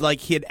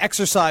he had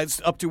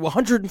exorcised up to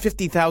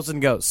 150,000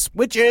 ghosts,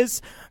 which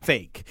is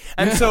fake.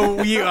 And so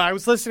I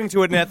was listening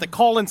to it, and at the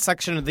call-in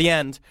section at the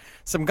end,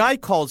 some guy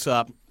calls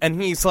up,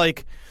 and he's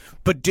like,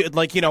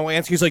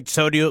 answer. He's like,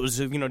 so do you? It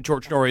was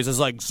George Norris is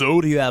like,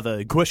 so do you have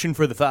a question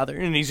for the Father?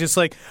 And he's just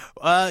like,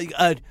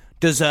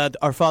 does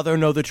our Father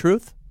know the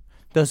truth?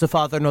 Does the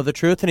Father know the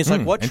truth? And he's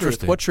like, what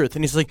truth? What truth?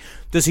 And he's like,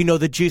 does he know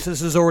that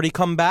Jesus has already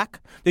come back?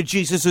 That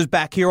Jesus is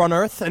back here on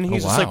earth? And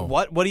he's just like,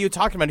 what? What are you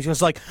talking about? He's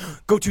just like,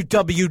 go to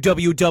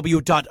www.ra-el.org,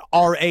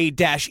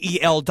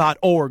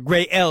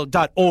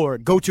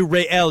 rael.org. Go to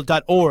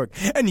rael.org,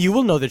 and you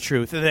will know the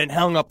truth. And then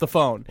hung up the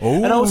phone.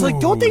 And I was like,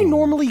 don't they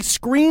normally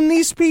screen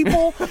these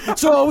people?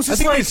 So I was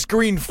just they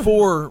screen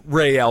for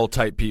Rael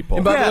type people.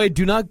 And by the way,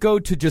 do not go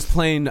to just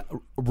plain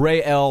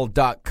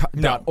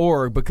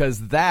rael.org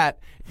because that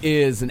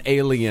is an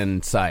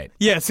alien site.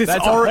 Yes, it's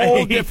that's a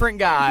whole different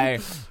guy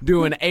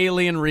doing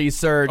alien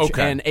research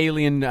and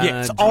alien.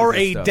 It's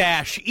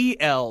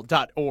ra-el.org.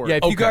 Yeah,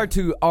 if you go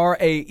to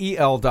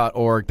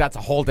rael.org, that's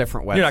a whole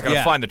different website. You're not going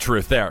to find the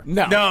truth there.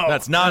 No,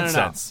 that's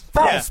nonsense.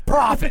 False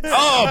prophets.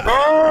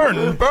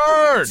 Oh,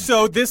 burn!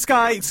 So this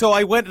guy. So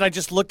I went and I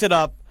just looked it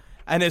up,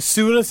 and as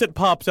soon as it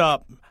popped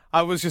up,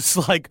 I was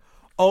just like,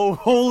 oh,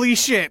 holy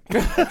shit.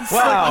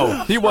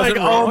 Wow. He wasn't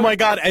wrong. Oh, my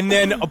God. And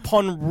then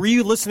upon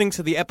re-listening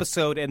to the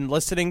episode and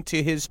listening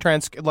to his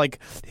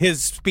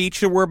his speech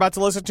that we're about to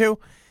listen to,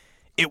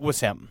 it was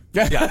him.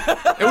 Yeah.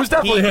 It was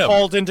definitely him. He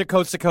called into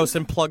Coast to Coast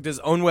and plugged his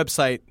own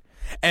website.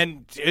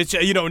 And it's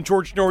and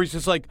George Norris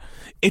is like,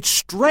 it's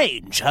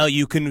strange how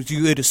you can.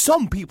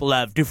 Some people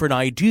have different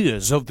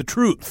ideas of the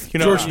truth.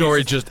 George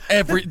Norris just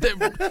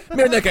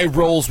that guy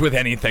rolls with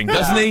anything,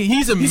 doesn't he?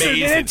 He's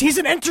amazing. He's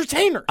an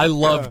entertainer. I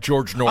love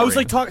George Norris. I was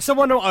like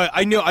someone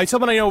I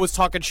know was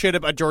talking shit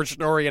about George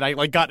Norris, and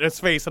I got in his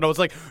face, and I was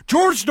like,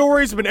 George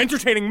Norris has been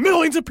entertaining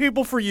millions of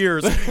people for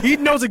years. He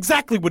knows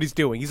exactly what he's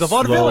doing. He's a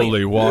vaudevillian.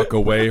 Slowly walk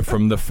away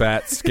from the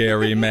fat,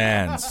 scary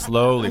man.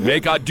 Slowly.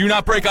 Do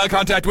not break eye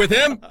contact with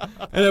him.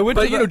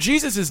 But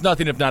Jesus is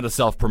nothing if not a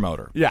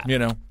self-promoter. Yeah.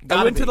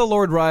 I went to the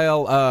Lord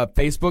Rael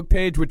Facebook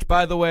page, which,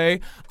 by the way,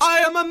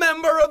 I am a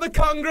member of the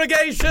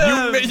congregation.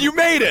 You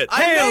made it.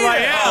 Hey,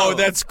 Rael. Oh,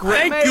 that's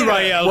great. Thank you,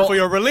 Rael, for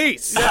your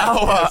release.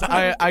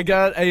 I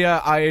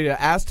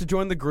asked to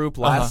join the group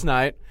last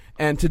night.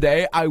 And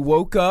today I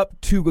woke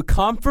up to a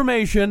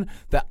confirmation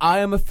that I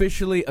am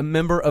officially a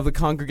member of the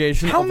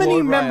congregation. How of many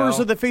Lord members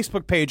Rael. of the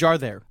Facebook page are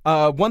there?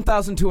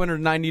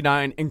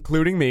 1,299,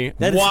 including me.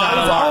 That is I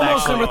was not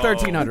almost actually. over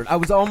 1,300. I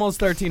was almost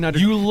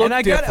 1,300. You look and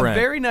I got a different.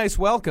 very nice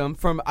welcome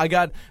from. I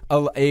got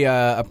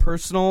a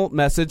personal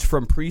message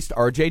from Priest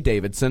R.J.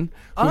 Davidson,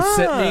 who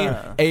sent me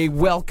a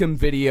welcome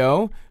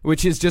video,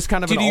 which is just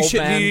kind of an old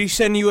man. Did he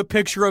send you a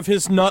picture of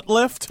his nut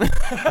lift?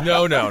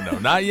 No,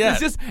 not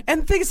yet.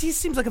 And the thing is, he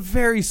seems like a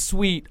very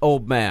sweet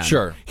old man.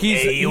 Sure.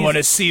 You want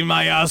to see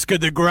my Oscar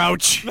the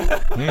Grouch?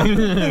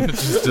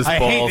 Just I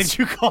hate balls. that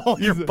you call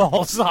your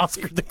balls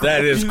Oscar the Grouch.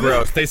 That is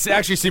gross. They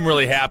actually seem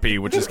really happy,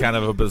 which is kind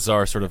of a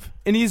bizarre sort of.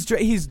 And he's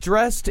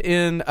dressed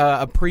in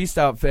a priest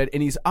outfit,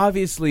 and he's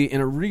obviously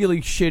in a really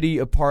shitty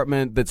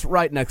apartment that's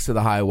right next to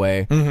the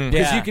highway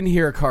because you can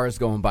hear cars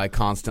going by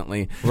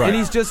constantly. Right. And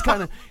he's just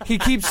kind of he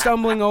keeps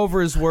stumbling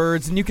over his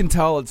words, and you can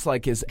tell it's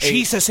like his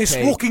Jesus is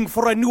 8K. looking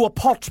for a new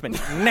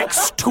apartment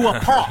next to a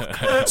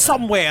park,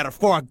 somewhere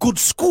for a good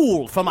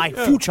school for my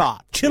future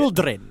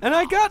children. And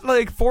I got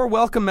like 4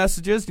 welcome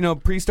messages.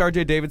 Priest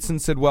R.J. Davidson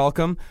said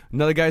welcome.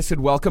 Another guy said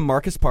welcome,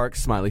 Marcus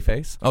Parks, smiley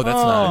face. Oh, that's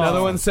nice.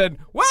 Another one said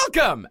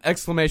welcome,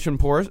 exclamation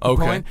point.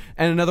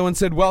 And another one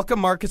said welcome,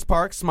 Marcus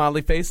Parks,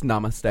 smiley face,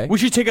 namaste. We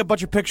should take a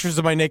bunch of pictures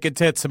of my naked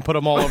tits and put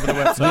them all over the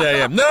website.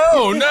 Yeah.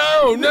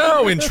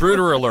 No.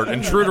 Intruder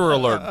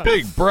alert.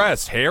 Big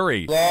breasts,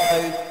 hairy.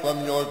 Rise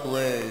from your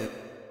grave.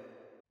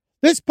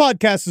 This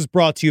podcast is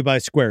brought to you by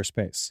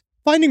Squarespace.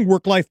 Finding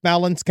work-life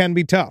balance can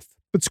be tough,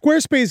 but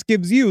Squarespace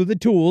gives you the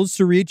tools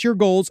to reach your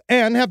goals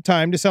and have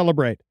time to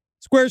celebrate.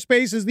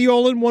 Squarespace is the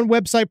all-in-one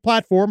website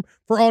platform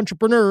for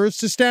entrepreneurs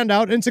to stand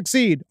out and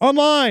succeed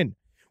online.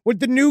 With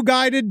the new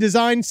guided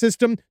design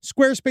system,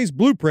 Squarespace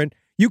Blueprint,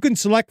 You can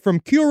select from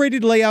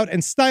curated layout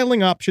and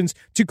styling options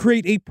to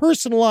create a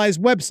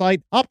personalized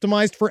website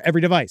optimized for every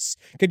device.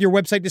 Get your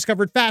website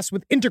discovered fast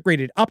with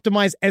integrated,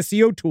 optimized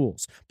SEO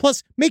tools.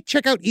 Plus, make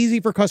checkout easy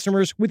for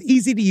customers with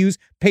easy-to-use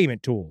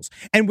payment tools.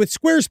 And with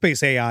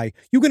Squarespace AI,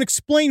 you can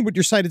explain what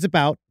your site is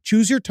about,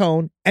 choose your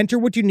tone, enter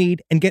what you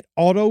need, and get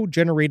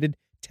auto-generated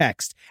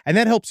text. And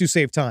that helps you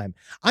save time.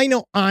 I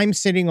know I'm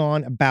sitting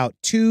on about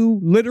 2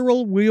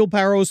 literal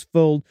wheelbarrows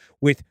filled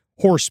with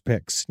horse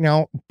pics.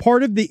 Now,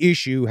 part of the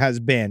issue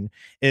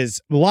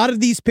is a lot of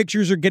these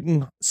pictures are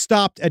getting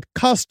stopped at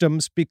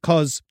customs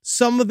because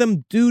some of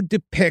them do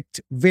depict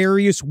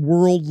various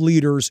world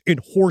leaders in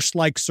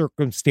horse-like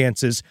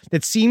circumstances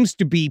that seems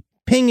to be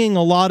pinging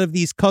a lot of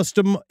these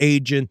custom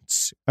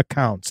agents'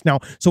 accounts. Now,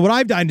 so what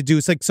I've done to do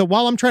is so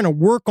while I'm trying to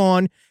work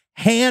on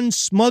hand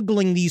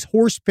smuggling these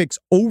horse pics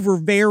over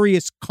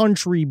various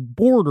country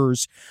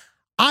borders,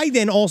 I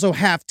then also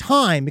have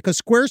time, because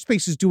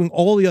Squarespace is doing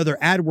all the other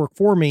ad work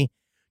for me,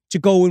 to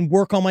go and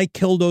work on my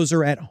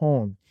Killdozer at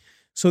home.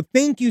 So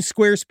thank you,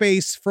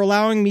 Squarespace, for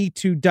allowing me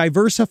to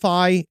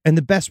diversify in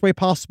the best way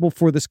possible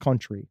for this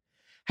country.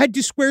 Head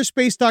to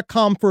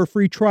squarespace.com for a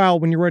free trial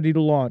when you're ready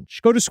to launch.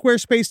 Go to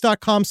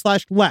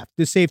squarespace.com/left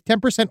to save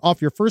 10%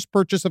 off your first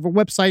purchase of a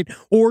website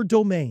or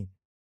domain.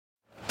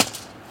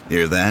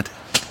 Hear that?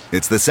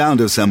 It's the sound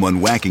of someone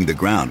whacking the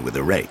ground with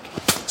a rake.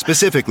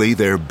 Specifically,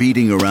 they're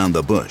beating around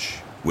the bush,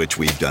 which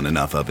we've done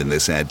enough of in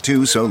this ad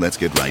too, so let's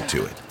get right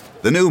to it.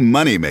 The new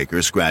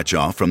Moneymaker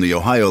scratch-off from the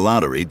Ohio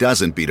Lottery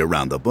doesn't beat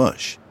around the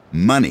bush.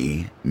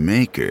 Money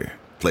Maker.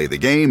 Play the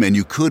game and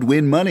you could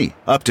win money,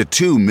 up to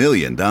 $2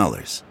 million.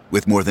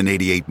 With more than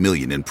 $88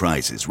 million in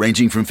prizes,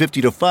 ranging from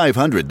 $50 to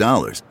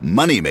 $500,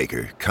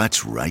 Moneymaker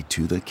cuts right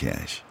to the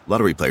cash.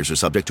 Lottery players are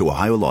subject to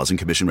Ohio laws and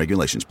commission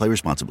regulations. Play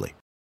responsibly.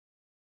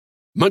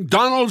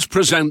 McDonald's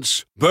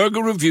presents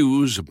Burger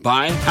Reviews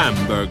by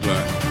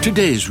Hamburglar.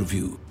 Today's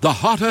review: the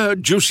hotter,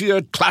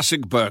 juicier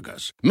classic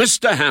burgers.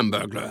 Mr.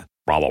 Hamburglar.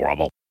 Robble,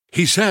 robble.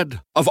 He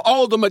said, "Of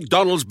all the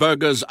McDonald's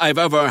burgers I've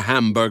ever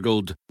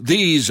hamburgled,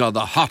 these are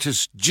the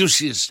hottest,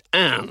 juiciest,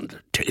 and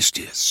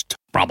tastiest."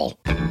 Robble.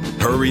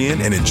 Hurry in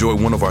and enjoy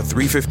one of our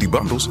 $3.50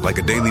 bundles, like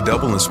a daily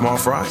double and small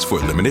fries, for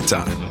a limited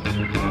time.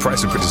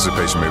 Price and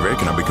participation may vary,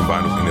 cannot be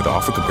combined with any other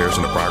offer,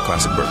 comparison to prior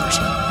classic burgers.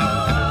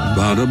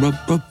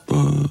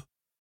 Ba-da-ba-ba-ba.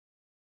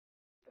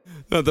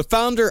 The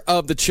founder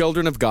of the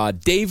Children of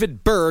God,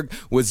 David Berg,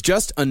 was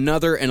just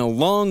another in a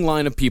long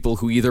line of people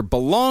who either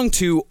belonged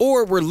to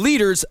or were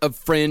leaders of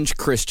fringe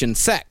Christian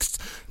sects.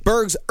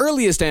 Berg's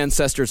earliest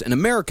ancestors in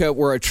America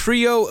were a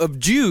trio of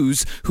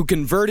Jews who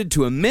converted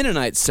to a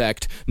Mennonite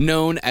sect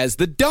known as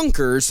the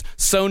Dunkers,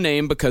 so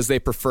named because they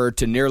preferred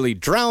to nearly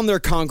drown their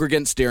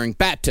congregants during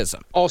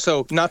baptism.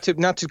 Also, not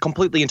to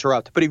completely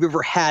interrupt, but have you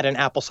ever had an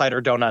apple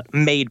cider donut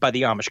made by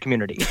the Amish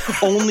community?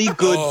 Only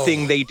good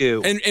thing they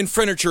do. And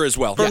furniture as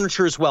well.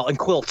 Furniture as well, and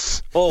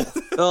quilts.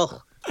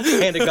 Oh.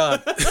 Hand of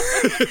God.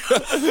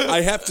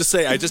 I have to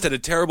say, I just had a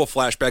terrible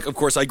flashback. Of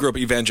course, I grew up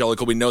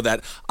evangelical. We know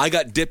that. I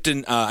got dipped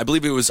in, I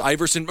believe it was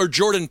Iverson or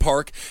Jordan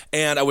Park,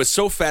 and I was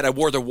so fat I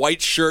wore the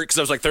white shirt because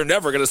I was like, they're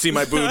never going to see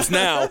my boobs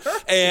now.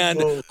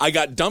 And I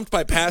got dumped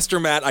by Pastor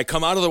Matt. I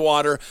come out of the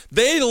water.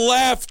 They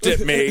laughed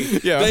at me.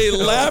 They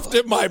laughed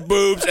at my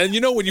boobs. And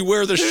you know when you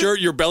wear the shirt,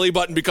 your belly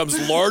button becomes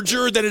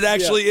larger than it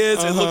actually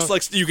is. It looks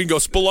like you can go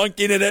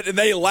spelunking in it, and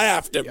they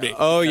laughed at me.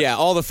 Oh, yeah.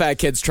 All the fat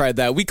kids tried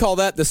that. We call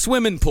that the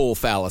swimming pool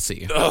fallacy.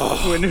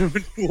 Swimming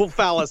pool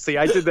fallacy.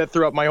 I did that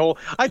throughout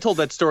I told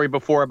that story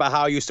before about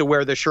how I used to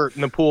wear the shirt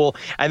in the pool,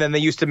 and then they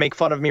used to make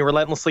fun of me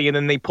relentlessly, and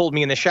then they pulled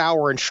me in the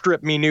shower and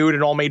stripped me nude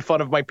and all made fun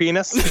of my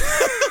penis.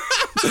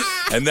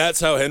 And that's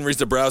how Henry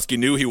Zabrowski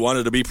knew he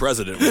wanted to be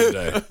president one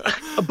day.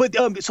 But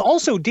so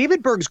also,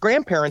 David Berg's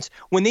grandparents,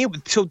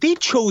 they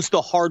chose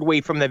the hard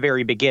way from the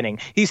very beginning.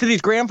 He said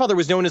his grandfather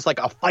was known as like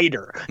a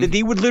fighter, that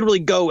they would literally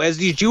go as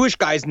these Jewish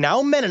guys,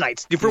 now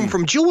Mennonites,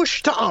 from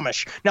Jewish to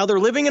Amish. Now they're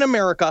living in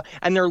America,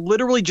 and they're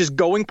literally just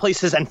going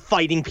places and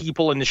fighting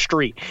people in the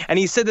street. And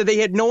he said that they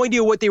had no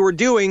idea what they were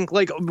doing,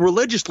 like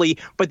religiously,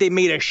 but they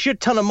made a shit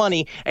ton of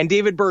money. And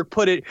David Berg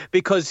put it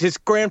because his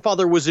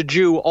grandfather was a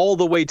Jew all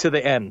the way to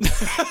the end.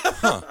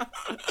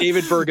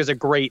 David Berg is a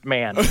great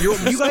man.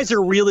 You guys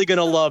are really going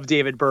to love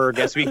David Berg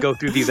as we go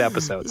through these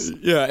episodes.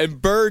 Yeah,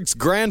 and Berg's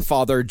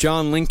grandfather,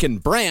 John Lincoln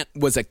Brandt,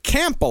 was a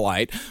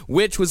Campbellite,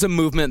 which was a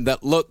movement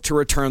that looked to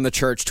return the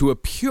church to a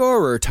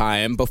purer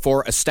time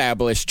before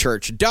established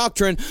church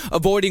doctrine,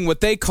 avoiding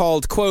what they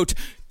called, quote,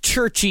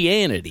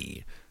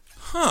 churchianity.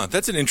 Huh,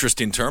 that's an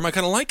interesting term. I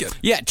kind of like it.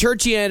 Yeah,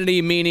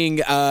 churchianity meaning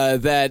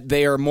that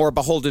they are more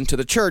beholden to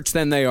the church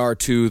than they are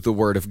to the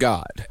Word of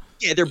God.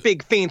 Yeah, their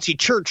big fancy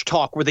church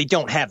talk where they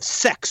don't have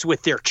sex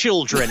with their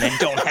children and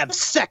don't have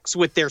sex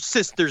with their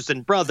sisters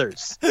and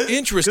brothers.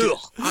 Interesting.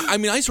 I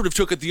mean, I sort of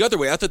took it the other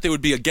way. I thought they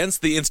would be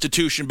against the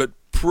institution, but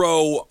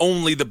pro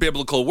only the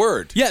biblical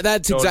word. Yeah,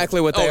 that's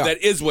exactly what they are. Oh,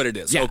 that is what it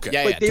is. Yeah,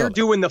 okay. But they're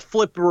doing the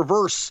flip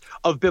reverse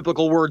of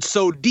biblical words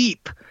so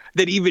deep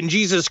that even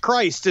Jesus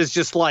Christ is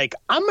just like,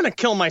 I'm going to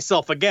kill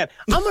myself again.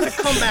 I'm going to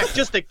come back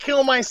just to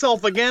kill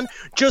myself again,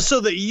 just so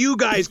that you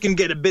guys can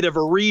get a bit of a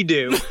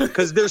redo,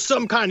 because there's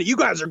some kind of, you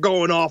guys are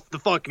going off the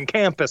fucking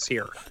campus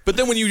here. But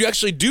then when you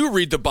actually do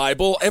read the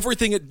Bible,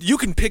 everything, you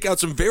can pick out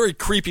some very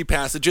creepy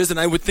passages, and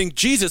I would think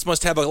Jesus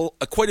must have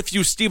quite a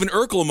few Stephen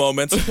Urkel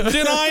moments.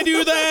 Did I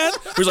do that?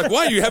 He was like,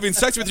 why are you having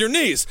sex with your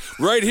niece?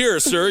 Right here,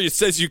 sir. It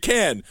says you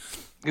can.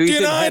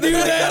 Did I do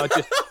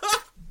that?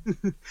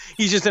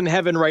 He's just in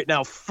heaven right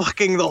now,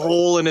 fucking the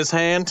hole in his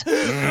hand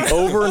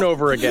over and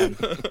over again.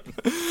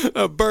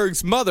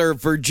 Berg's mother,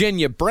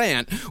 Virginia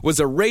Brandt,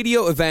 was a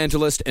radio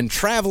evangelist and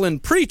traveling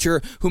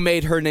preacher who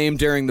made her name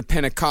during the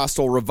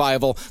Pentecostal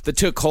revival that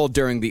took hold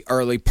during the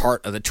early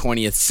part of the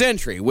 20th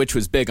century, which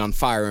was big on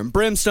fire and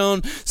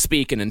brimstone,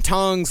 speaking in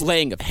tongues,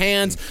 laying of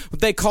hands,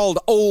 what they called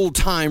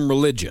old-time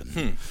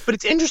religion. But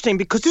it's interesting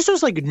because this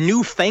was like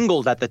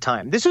newfangled at the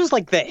time. This was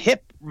like the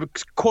hip,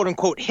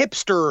 quote-unquote,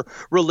 hipster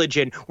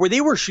religion, where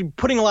they were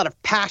putting a lot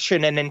of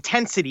passion and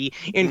intensity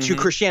into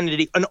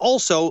Christianity, and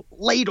also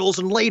ladles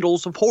and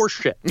ladles of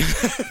horseshit.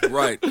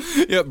 Right.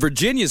 Yeah,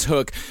 Virginia's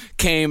hook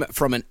came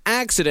from an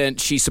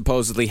accident she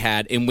supposedly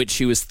had in which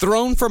she was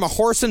thrown from a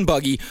horse and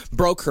buggy,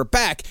 broke her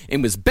back,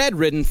 and was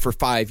bedridden for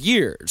 5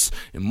 years.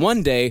 And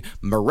one day,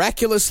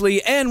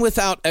 miraculously and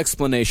without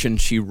explanation,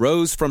 she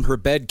rose from her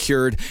bed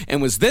cured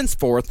and was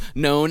thenceforth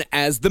known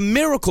as the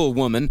Miracle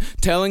Woman,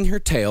 telling her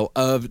tale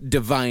of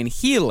divine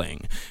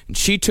healing. And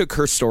she took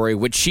her story,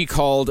 which she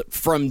called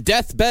From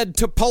Deathbed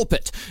to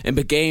Pulpit, and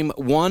became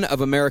one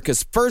of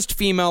America's first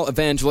female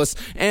evangelists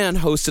and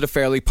hosted a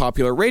fairly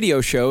popular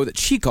radio show that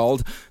she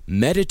called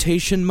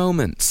Meditation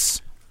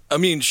Moments. I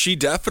mean, she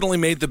definitely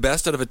made the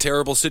best out of a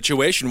terrible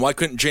situation. Why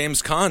couldn't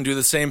James Caan do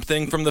the same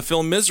thing from the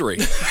film Misery?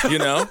 You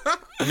know?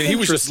 I mean, he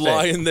was just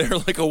lying there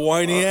like a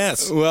whiny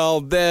ass.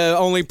 Well, the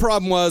only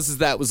problem was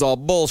that was all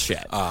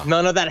bullshit.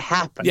 None of that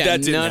happened. Yeah,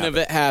 none of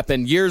it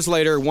happened. Years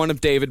later, one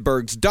of David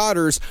Berg's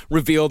daughters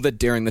revealed that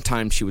during the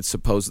time she was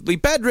supposedly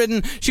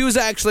bedridden, she was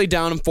actually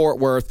down in Fort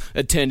Worth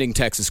attending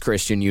Texas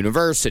Christian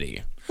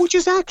University. Which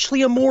is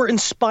actually a more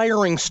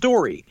inspiring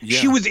story. Yeah.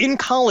 She was in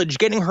college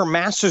getting her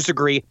master's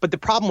degree, but the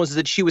problem was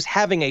that she was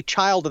having a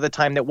child at the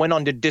time that went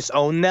on to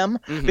disown them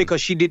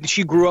because she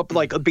grew up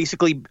like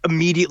basically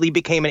immediately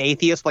became an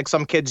atheist like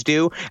some kids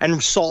do,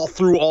 and saw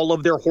through all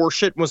of their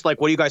horseshit and was like,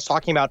 what are you guys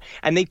talking about?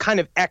 And they kind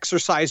of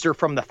exorcised her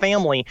from the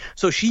family.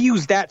 So she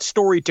used that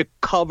story to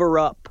cover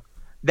up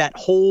that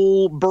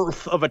whole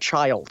birth of a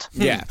child.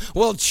 Yeah.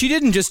 Well, she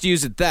didn't just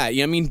use it that.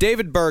 I mean,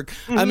 David Berg,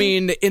 I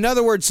mean, in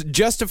other words,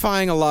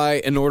 justifying a lie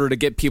in order to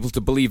get people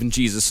to believe in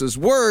Jesus'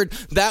 word,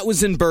 that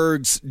was in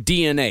Berg's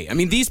DNA. I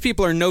mean, these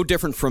people are no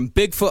different from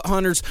Bigfoot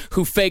hunters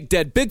who fake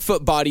dead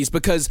Bigfoot bodies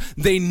because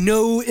they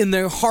know in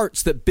their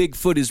hearts that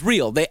Bigfoot is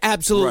real. They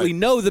absolutely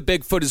know that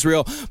Bigfoot is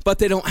real, but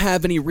they don't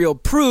have any real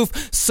proof,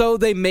 so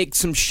they make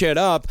some shit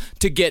up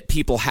to get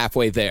people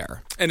halfway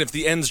there. And if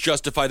the ends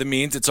justify the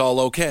means, it's all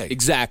okay.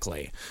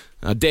 Exactly.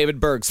 David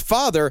Berg's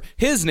father,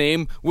 his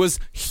name was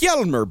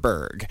Hjalmar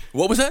Berg.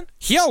 What was that?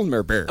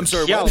 Hjalmar Berg. I'm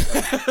sorry, what?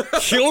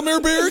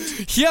 Hjalmar Berg?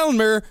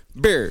 Hjalmar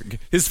Berg.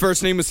 His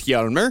first name was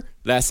Hjalmar,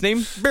 last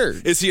name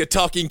Berg. Is he a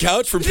talking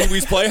couch from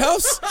Pee-wee's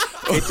Playhouse?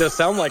 It does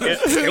sound like it.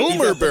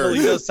 Hjalmar Berg.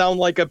 It does sound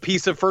like a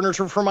piece of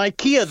furniture from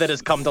IKEA that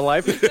has come to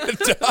life. It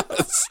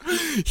does.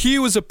 He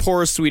was a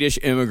poor Swedish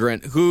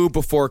immigrant who,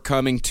 before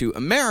coming to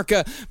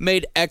America,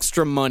 made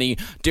extra money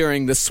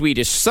during the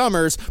Swedish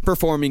summers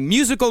performing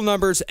musical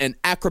numbers and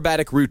acrobatic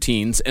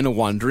routines in a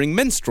wandering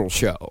minstrel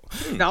show.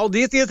 Now,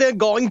 this is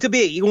going to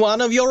be one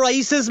of your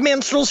racist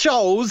minstrel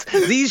shows.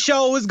 This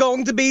show is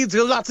going to be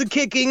lots of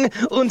kicking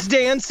and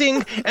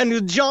dancing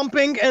and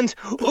jumping and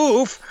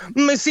oof,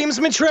 it seems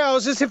my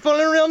trousers have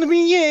fallen around my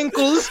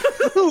ankles.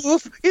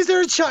 Oof, is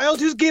there a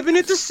child who's giving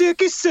it the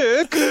sicky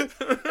sick?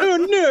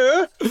 Oh,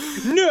 no.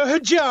 No,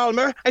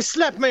 Hjalmar. I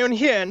slapped my own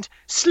hand.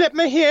 Slapped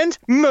my hand?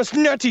 Most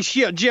nutty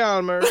shit,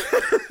 Hjalmar.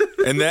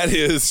 And that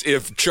is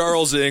if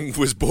Charles Ng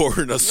was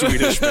born a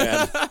Swedish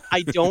man.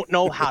 I don't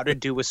know how to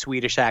do a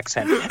Swedish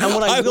accent. And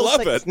what I will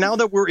love say is now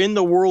that we're in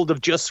the world of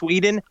just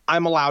Sweden,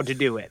 I'm allowed to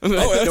do it.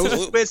 No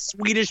Swiss,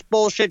 Swedish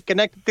bullshit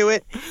connected to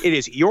it. It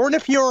is Jorn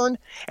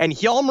and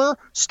Hjalmar,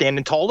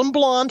 standing tall and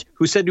blonde,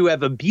 who said to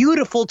have a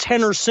beautiful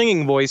tenor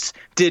singing voice,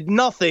 did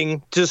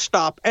nothing to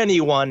stop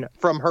anyone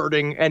from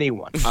hurting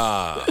anyone.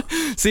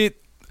 See,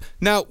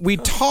 now, we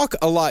talk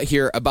a lot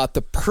here about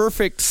the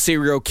perfect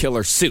serial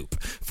killer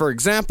soup. For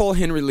example,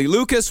 Henry Lee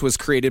Lucas was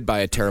created by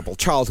a terrible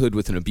childhood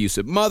with an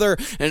abusive mother,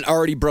 an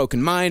already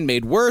broken mind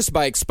made worse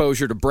by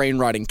exposure to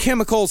brain-rotting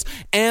chemicals,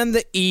 and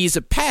the ease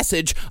of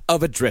passage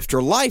of a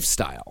drifter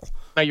lifestyle.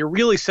 Now, you're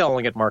really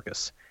selling it,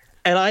 Marcus.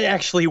 And I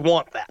actually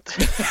want that.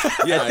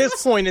 Yeah, at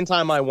this point in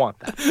time, I want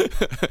that.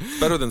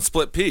 Better than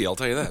split pea, I'll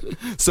tell you that.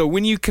 So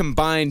when you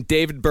combine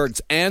David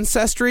Berg's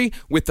ancestry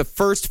with the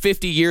first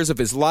 50 years of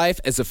his life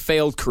as a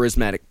failed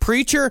charismatic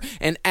preacher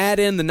and add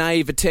in the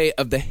naivete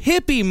of the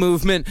hippie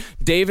movement,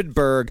 David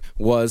Berg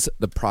was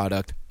the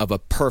product of a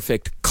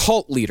perfect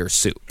cult leader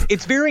soup.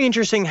 It's very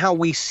interesting how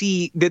we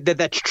see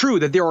that's true,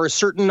 that there are a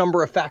certain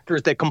number of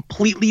factors that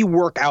completely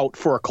work out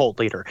for a cult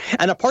leader.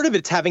 And a part of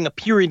it's having a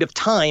period of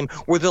time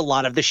where there's a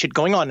lot of this shit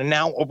going on. And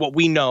now what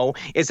we know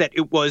is that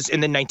it was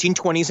in the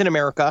 1920s in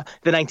America,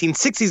 the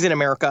 1960s in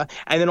America,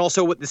 and then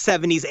also with the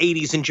 70s,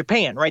 80s in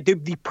Japan, right?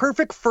 The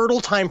perfect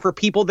fertile time for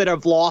people that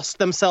have lost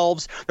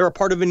themselves. They're a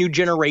part of a new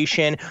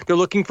generation. They're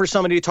looking for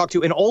somebody to talk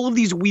to. And all of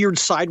these weird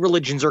side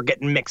religions are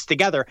getting mixed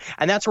together.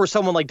 And that's where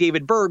someone like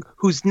David Berg,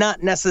 who's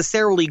not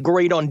necessarily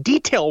great on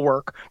detail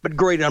work, but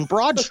great on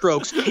broad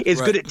strokes,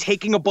 is good at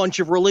taking a bunch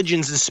of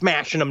religions and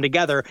smashing them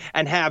together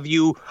and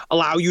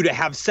allow you to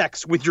have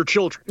sex with your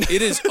children.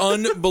 It is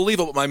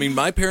unbelievable. I mean,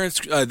 my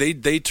parents,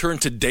 they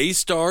turned to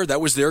Daystar.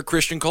 That was their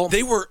Christian cult.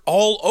 They were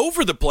all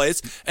over the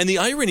place. And the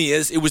irony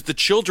is, it was the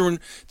children,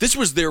 this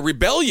was their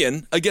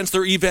rebellion against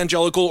their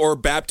evangelical or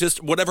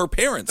Baptist, whatever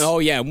parents. Oh,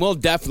 yeah, and we'll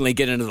definitely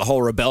get into the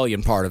whole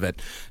rebellion part of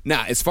it.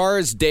 Now, as far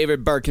as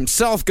David Berg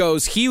himself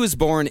goes, he was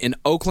born in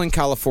Oakland,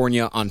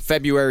 California on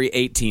February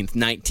 18th,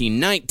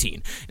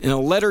 1919. In a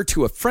letter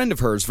to a friend of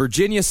hers,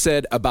 Virginia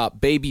said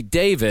about baby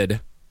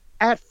David,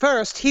 "At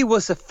first, he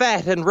was a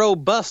fat and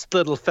robust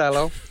little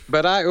fellow,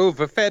 but I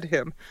overfed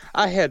him.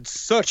 I had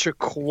such a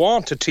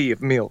quantity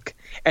of milk,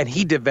 and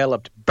he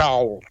developed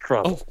bowel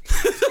trouble."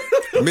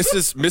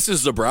 Mrs.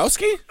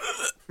 Zabrowski?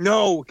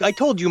 No, I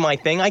told you my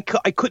thing. I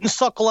couldn't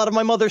suckle out of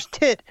my mother's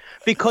tit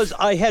because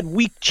I had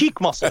weak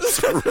cheek muscles.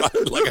 That's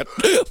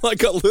right,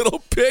 like a little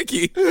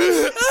piggy.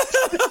 I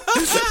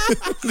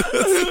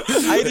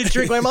had to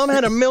drink. My mom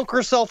had to milk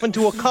herself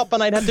into a cup,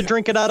 and I'd have to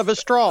drink it out of a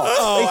straw.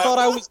 They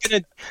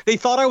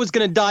thought I was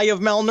gonna die of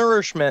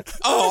malnourishment.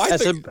 Oh, I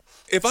think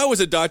if I was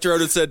a doctor, I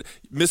would have said,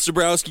 "Miss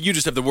Zabrowski, you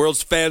just have the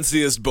world's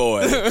fanciest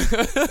boy.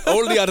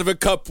 Only out of a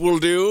cup will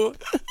do."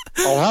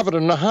 "I'll have it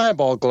in a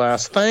highball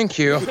glass, thank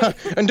you.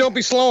 And don't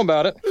be slow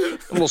about it.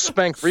 A little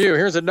spank for you.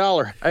 Here's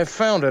 $1. I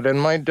found it in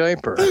my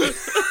diaper."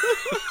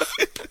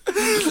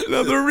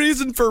 Now, the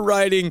reason for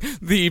writing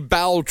the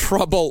bowel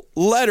trouble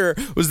letter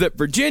was that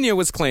Virginia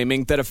was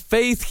claiming that a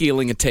faith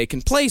healing had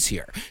taken place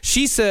here.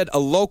 She said a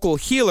local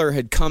healer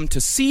had come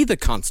to see the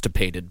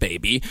constipated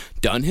baby,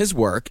 done his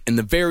work, and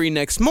the very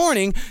next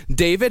morning,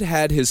 David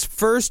had his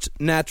first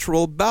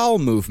natural bowel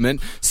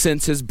movement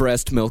since his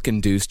breast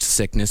milk-induced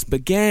sickness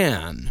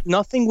began.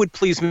 Nothing would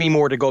please me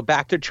more to go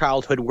back to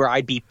childhood where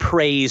I'd be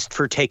praised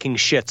for taking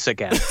shits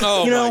again.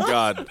 Oh, my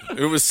God.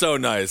 It was so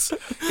nice.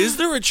 Is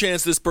there a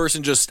chance this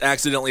person just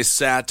accidentally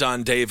sat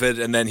on David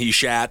and then he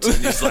shat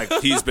and he's like,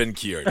 he's been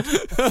cured?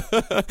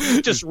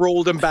 Just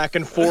rolled him back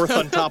and forth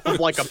on top of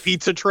like a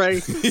pizza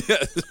tray.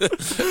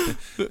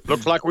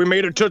 Looks like we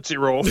made a Tootsie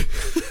Roll.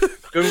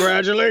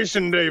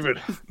 Congratulations,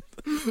 David.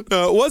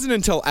 It wasn't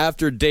until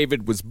after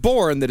David was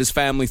born that his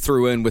family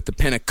threw in with the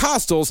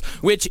Pentecostals,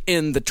 which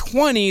in the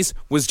 20s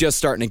was just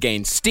starting to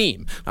gain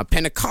steam. Now,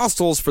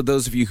 Pentecostals, for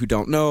those of you who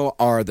don't know,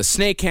 are the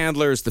snake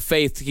handlers, the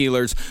faith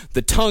healers,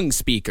 the tongue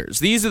speakers.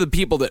 These are the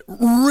people that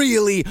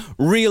really,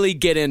 really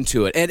get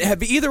into it. And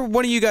have either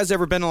one of you guys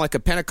ever been to like a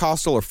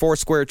Pentecostal or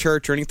Foursquare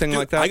church or anything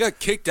like that? I got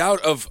kicked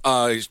out of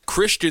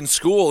Christian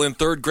school in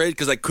 3rd grade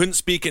because I couldn't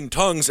speak in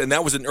tongues, and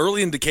that was an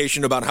early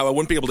indication about how I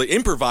wouldn't be able to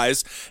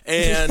improvise,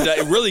 and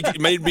it really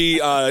made me,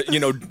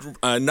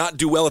 not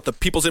do well at the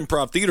People's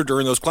Improv Theater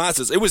during those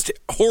classes. It was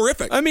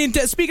horrific. I mean,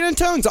 speaking in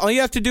tongues, all you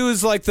have to do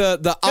is like the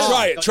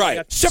Try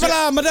it.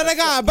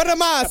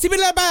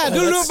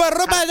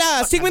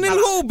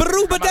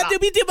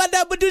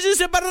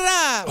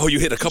 Oh, you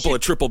hit a couple of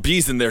triple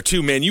B's in there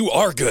too, man. You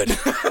are good.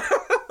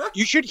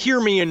 You should hear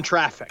me in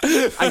traffic.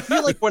 I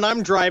feel like when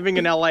I'm driving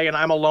in LA and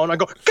I'm alone, I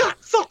go, God,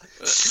 fuck,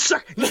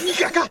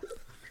 God.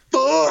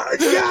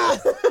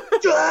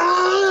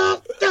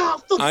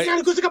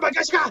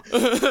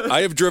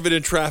 I have driven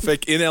in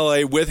traffic in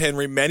LA with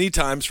Henry many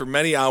times for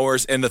many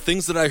hours, and the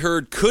things that I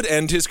heard could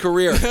end his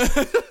career.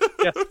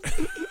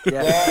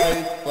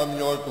 Rise from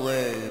your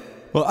grave.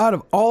 Well, out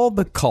of all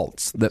the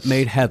cults that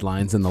made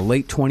headlines in the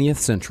late 20th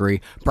century,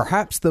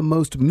 perhaps the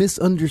most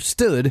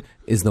misunderstood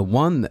is the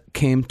one that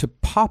came to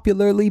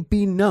popularly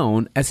be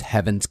known as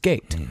Heaven's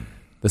Gate.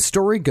 The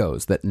story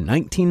goes that in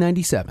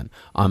 1997,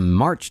 on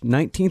March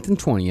 19th and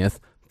 20th,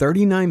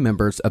 39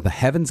 members of the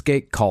Heaven's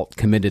Gate cult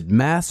committed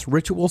mass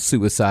ritual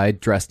suicide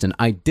dressed in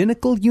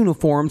identical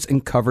uniforms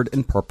and covered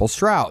in purple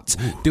shrouds,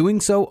 doing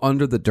so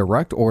under the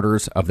direct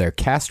orders of their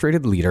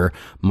castrated leader,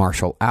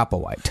 Marshall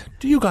Applewhite.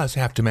 Do you guys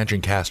have to mention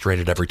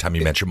castrated every time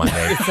you mention my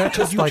name? Is that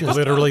just like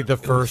literally the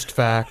first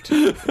fact?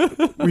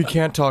 We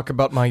can't talk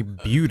about my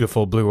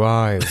beautiful blue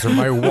eyes or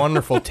my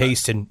wonderful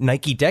taste in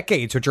Nike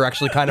Decades, which are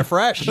actually kind of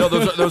fresh. No,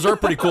 those are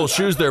pretty cool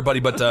shoes there,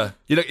 buddy, but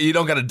you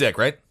don't got a dick,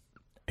 right?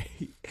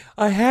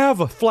 I have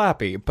a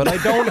flappy, but I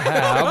don't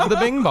have the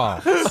bing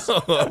bong.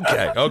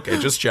 Okay,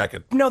 just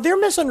checking. No, they're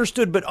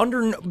misunderstood, but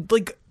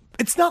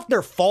it's not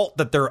their fault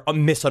that they're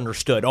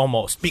misunderstood,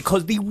 almost,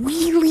 because they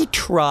really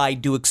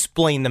tried to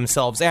explain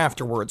themselves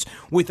afterwards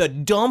with a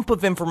dump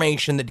of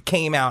information that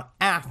came out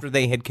after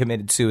they had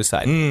committed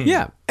suicide.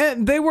 Yeah,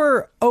 and they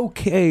were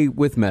okay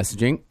with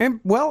messaging. And,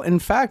 well, in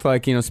fact,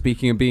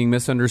 speaking of being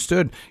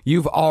misunderstood,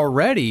 you've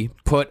already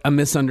put a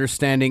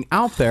misunderstanding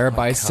out there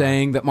by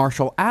saying that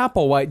Marshall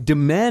Applewhite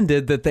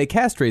demanded that they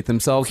castrate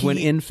themselves when,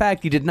 in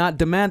fact, he did not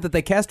demand that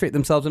they castrate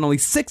themselves, and only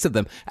 6 of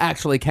them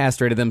actually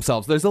castrated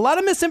themselves. There's a lot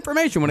of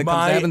misinformation when it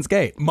comes to Heaven's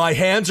Gate. My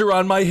hands are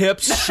on my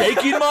hips,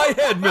 shaking my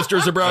head,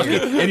 Mr.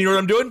 Zabrowski. And you know what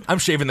I'm doing? I'm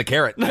shaving the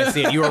carrot. I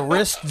see it. Your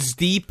wrists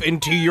deep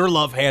into your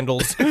love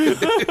handles.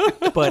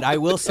 But I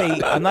will say,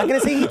 I'm not going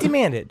to say he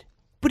demanded,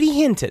 but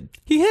he hinted.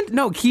 He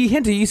hinted.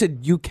 He said,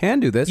 you can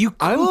do this. You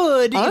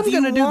could if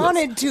you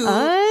wanted to.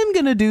 I'm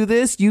going to do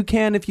this. You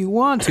can if you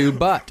want to.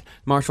 But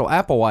Marshall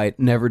Applewhite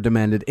never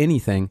demanded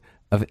anything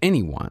of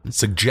anyone.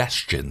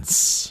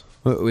 Suggestions.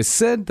 Well, it was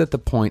said that the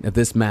point of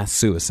this mass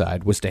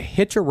suicide was to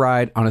hitch a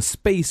ride on a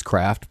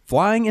spacecraft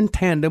flying in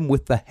tandem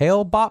with the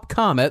Hale-Bopp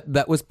comet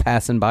that was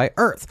passing by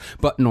Earth.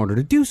 But in order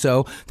to do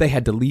so, they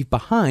had to leave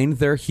behind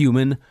their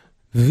human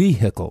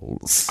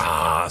vehicles.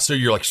 So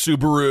you're like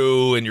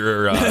Subaru and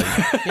your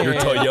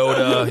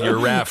Toyota, your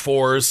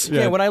RAV4s.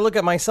 Yeah, when I look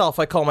at myself,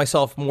 I call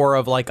myself more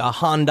of like a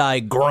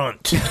Hyundai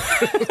grunt.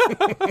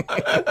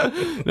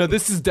 No,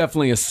 this is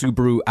definitely a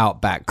Subaru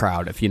Outback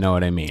crowd, if you know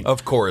what I mean.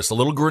 Of course, a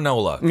little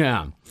granola.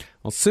 Yeah.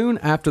 Well, soon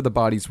after the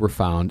bodies were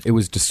found, it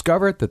was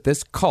discovered that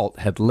this cult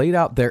had laid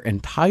out their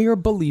entire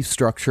belief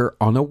structure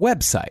on a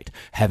website,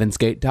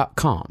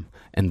 heavensgate.com,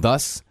 and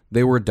thus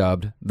they were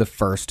dubbed the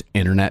first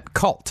internet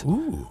cult.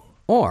 Ooh.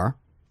 Or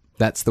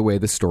that's the way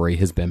the story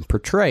has been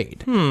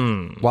portrayed.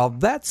 While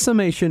that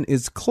summation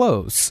is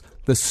close,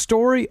 the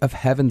story of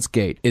Heaven's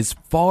Gate is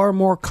far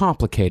more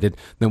complicated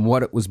than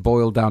what it was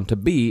boiled down to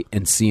be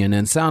in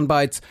CNN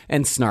soundbites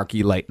and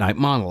snarky late-night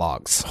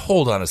monologues.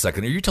 Hold on a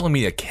second. Are you telling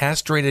me a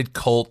castrated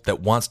cult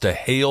that wants to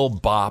hail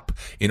Bopp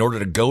in order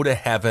to go to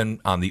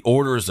heaven on the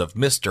orders of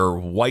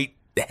Mr.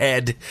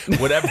 Whitehead,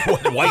 whatever,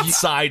 white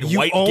side,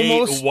 white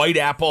gate, white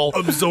apple,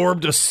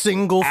 absorbed a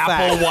single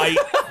apple fact.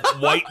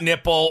 white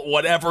nipple,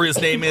 whatever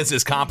his name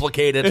is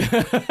complicated.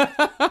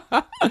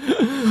 But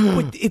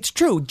it's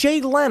true.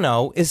 Jay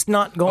Leno is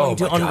not going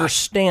to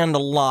understand a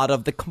lot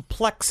of the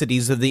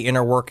complexities of the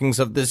inner workings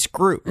of this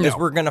group, as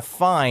we're going to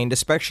find,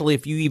 especially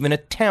if you even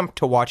attempt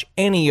to watch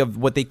any of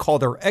what they call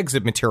their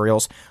exit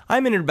materials.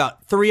 I'm in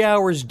about 3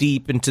 hours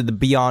deep into the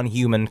Beyond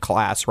Human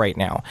class right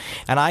now.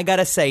 And I got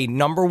to say,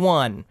 number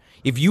one,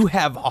 if you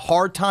have a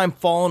hard time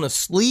falling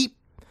asleep,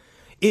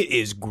 it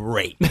is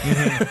great.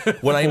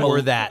 When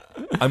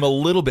I'm a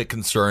little bit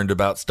concerned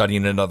about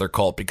studying another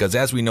cult because,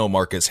 as we know,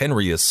 Marcus,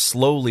 Henry is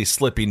slowly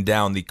slipping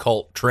down the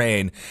cult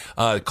train,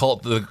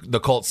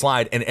 the cult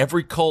slide, and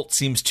every cult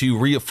seems to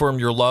reaffirm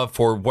your love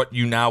for what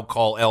you now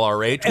call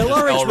LRH.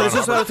 LRH, this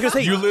is what I was going to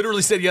say. You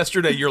literally said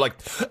yesterday, you're like,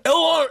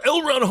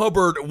 L. Ron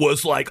Hubbard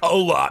was like a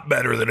lot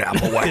better than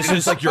Applewhite. It's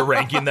just like you're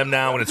ranking them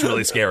now, and it's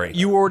really scary.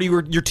 You're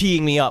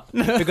teeing me up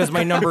because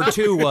my number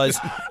 2 was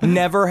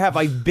never have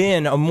I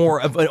been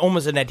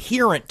almost an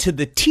adherent to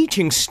the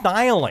teaching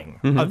styling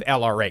of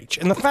LRH.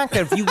 And the fact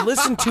that if you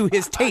listen to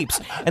his tapes,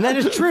 and that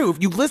is true,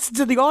 if you listen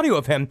to the audio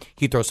of him,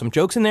 he throws some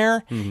jokes in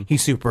there.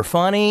 He's super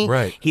funny.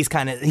 Right. He's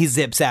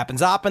zip zapping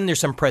zopping. There's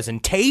some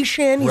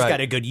presentation. He's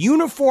got a good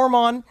uniform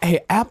on.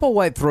 Hey,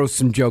 Applewhite throws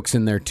some jokes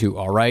in there too,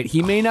 all right?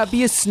 He may not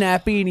be as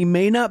snappy and he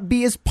may not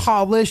be as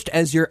polished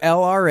as your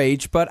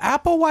LRH, but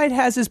Applewhite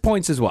has his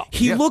points as well.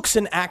 He looks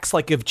and acts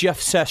like if Jeff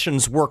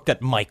Sessions worked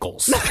at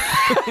Michael's.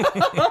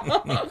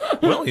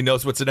 Well, he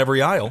knows what's in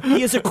every aisle. He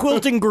has a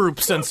quilting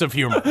group sense of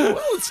humor. Well,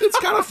 it's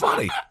kind of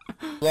funny.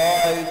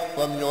 Rise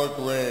from your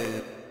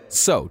grave.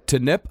 So, to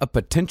nip a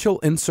potential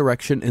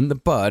insurrection in the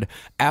bud,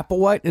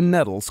 Applewhite and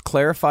Nettles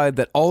clarified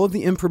that all of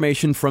the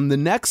information from the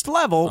next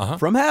level,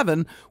 from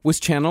heaven, was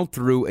channeled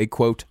through a,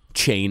 quote,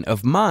 chain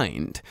of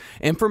mind.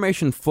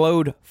 Information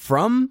flowed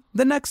from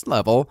the next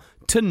level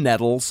to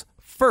Nettles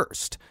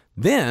first.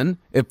 Then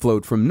it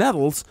flowed from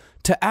Nettles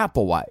to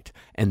Applewhite.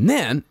 And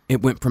then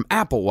it went from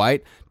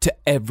Applewhite to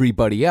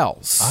everybody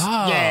else.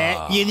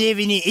 Yeah, you're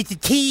living in it. It's a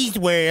teased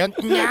world.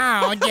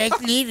 No,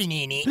 just living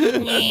in it.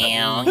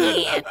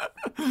 Yeah.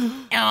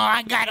 Oh,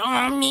 I got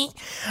on me.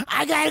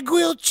 I got a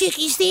grilled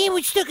chicken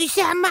sandwich stuck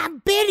inside my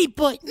belly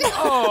button.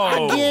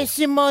 I guess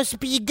it must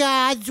be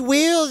God's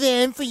will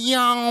then for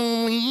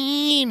young.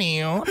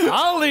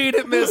 I'll eat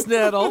it, Miss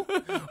Nettle.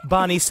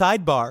 Bonnie,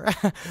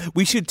 sidebar.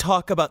 We should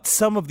talk about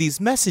some of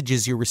these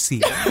messages you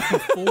received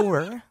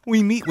before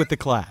we meet with the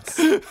class.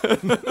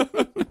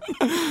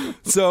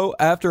 So,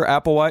 after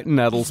Applewhite and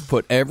Nettles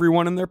put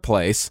everyone in their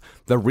place,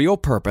 the real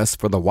purpose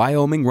for the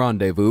Wyoming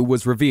rendezvous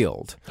was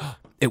revealed.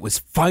 It was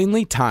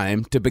finally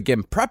time to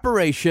begin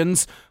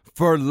preparations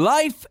for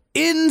life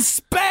in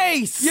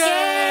space! Yay!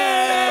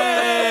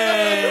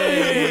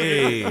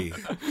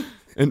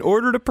 In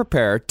order to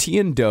prepare,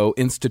 Tian Do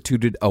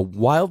instituted a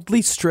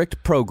wildly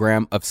strict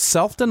program of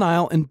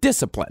self-denial and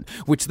discipline,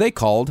 which they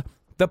called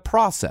the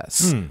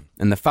process.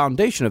 And the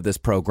foundation of this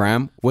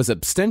program was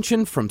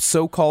abstention from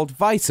so-called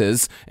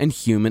vices and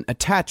human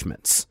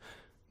attachments.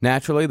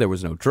 Naturally, there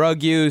was no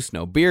drug use,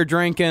 no beer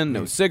drinking,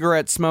 no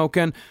cigarette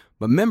smoking,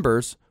 but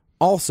members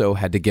also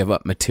had to give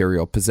up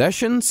material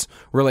possessions,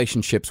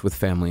 relationships with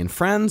family and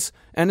friends,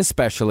 and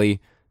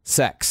especially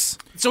sex.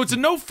 So it's a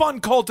no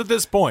fun cult at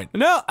this point.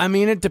 No, I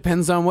mean, it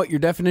depends on what your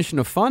definition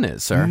of fun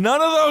is, sir.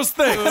 None of those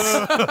things.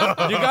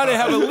 You got to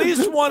have at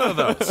least one of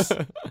those.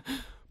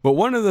 But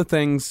one of the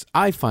things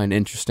I find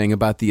interesting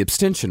about the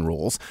abstention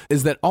rules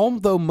is that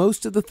although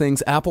most of the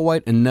things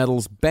Applewhite and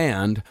Nettles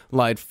banned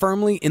lied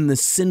firmly in the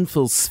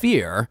sinful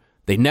sphere,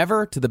 they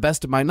never, to the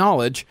best of my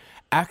knowledge,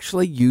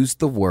 actually used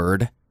the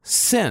word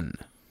sin.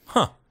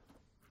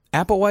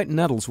 Applewhite and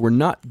Nettles were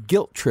not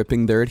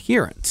guilt-tripping their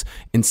adherents.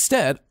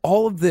 Instead,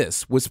 all of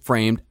this was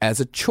framed as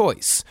a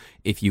choice.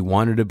 If you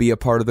wanted to be a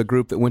part of the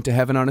group that went to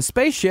heaven on a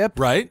spaceship,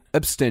 right,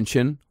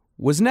 abstention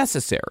was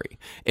necessary.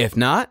 If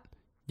not,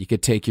 you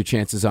could take your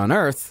chances on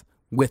Earth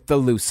with the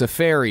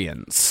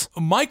Luciferians.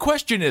 My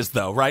question is,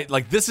 though, right,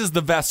 like this is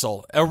the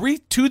vessel. Are we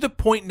to the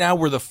point now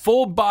where the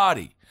full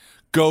body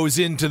goes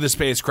into the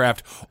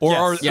spacecraft,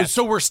 or Yes.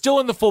 so we're still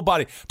in the full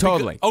body?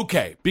 Totally.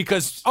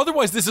 Because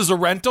otherwise this is a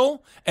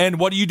rental, and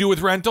what do you do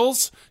with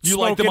rentals? You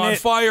light them Smoking on it.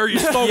 fire, you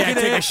smoke Yeah, in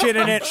take it, a shit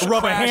in it,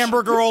 rub a crash.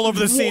 hamburger all over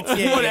the seats.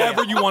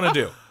 Whatever you want to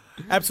do.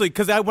 Absolutely,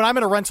 because when I'm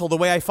in a rental, the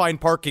way I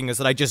find parking is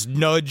that I just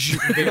nudge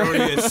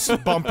various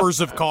bumpers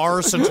of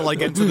cars until I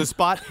get to the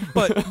spot.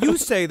 But you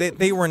say that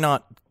they were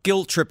not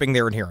guilt-tripping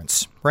their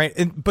adherents, right?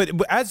 But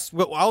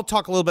I'll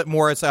talk a little bit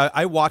more as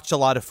I watched a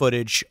lot of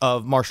footage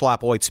of Marshall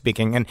Applewhite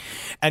speaking,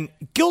 and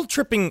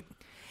guilt-tripping,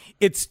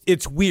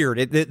 it's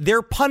weird.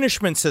 Their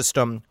punishment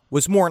system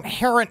was more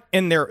inherent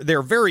in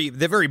the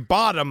very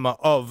bottom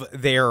of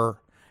their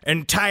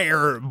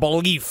entire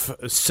belief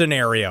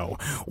scenario,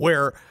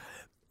 where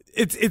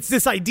it's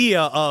this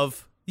idea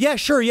of,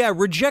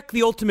 reject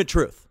the ultimate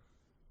truth,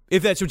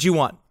 if that's what you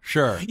want.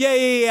 Sure.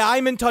 Yeah.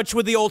 I'm in touch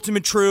with the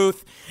ultimate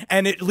truth,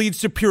 and it leads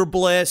to pure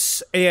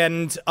bliss.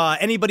 And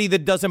anybody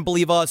that doesn't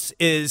believe us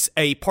is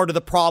a part of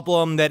the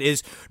problem that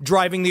is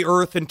driving the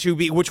Earth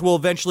which will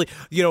eventually,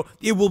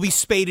 it will be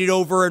spaded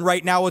over. And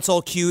right now, it's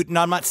all cute. And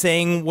I'm not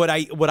saying what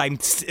I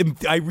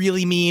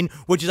really mean,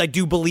 which is I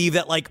do believe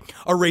that like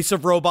a race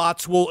of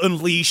robots will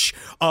unleash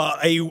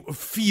a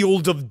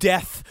field of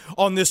death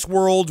on this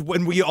world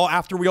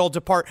after we all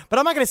depart. But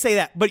I'm not going to say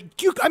that. But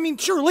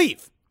sure,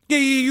 leave. Yeah,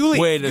 you leave.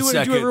 Wait a do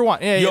second. Do whatever you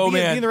want. Yo, be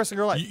man. the rest of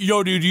your life.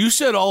 Yo, dude, you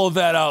said all of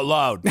that out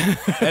loud.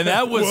 And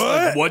that was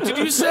what did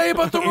you say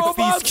about the robots?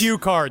 It's these cue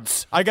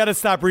cards. I got to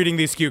stop reading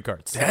these cue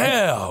cards.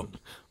 Damn.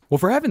 Well,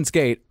 for Heaven's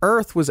Gate,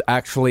 Earth was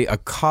actually a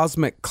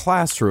cosmic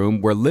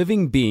classroom where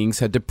living beings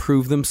had to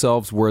prove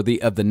themselves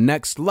worthy of the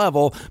next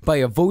level by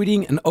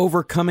avoiding and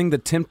overcoming the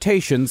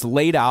temptations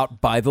laid out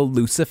by the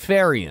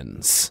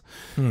Luciferians.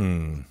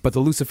 But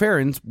the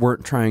Luciferians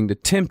weren't trying to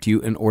tempt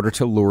you in order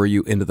to lure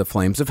you into the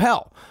flames of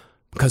hell.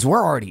 Because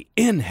we're already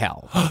in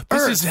hell.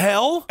 This is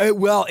hell?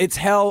 Well, it's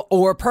hell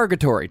or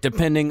purgatory,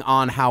 depending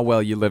on how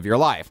well you live your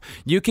life.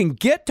 You can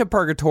get to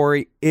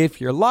purgatory if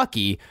you're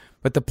lucky,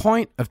 but the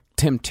point of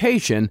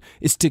temptation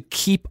is to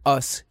keep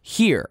us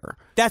here.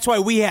 That's why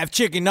we have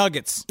chicken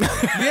nuggets.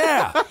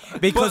 Yeah.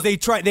 Because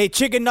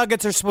chicken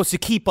nuggets are supposed to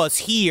keep us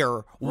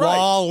here,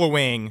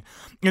 wallowing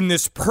in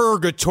this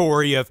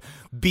purgatory of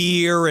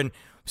beer and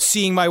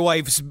seeing my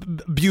wife's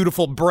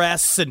beautiful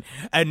breasts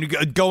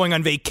and going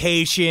on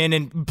vacation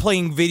and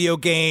playing video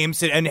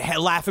games and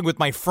laughing with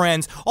my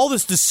friends. All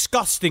this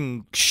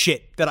disgusting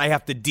shit that I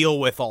have to deal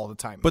with all the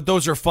time. But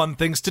those are fun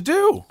things to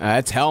do.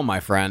 That's hell, my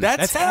friend.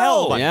 That's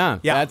hell. Yeah,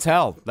 that's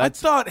hell. I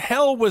thought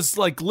hell was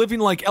like living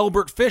like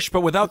Albert Fish,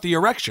 but without the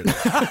erection.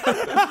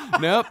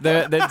 Nope,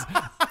 that's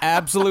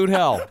absolute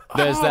hell.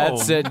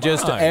 That's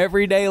just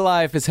everyday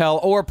life is hell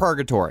or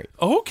purgatory.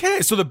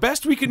 Okay, so the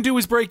best we can do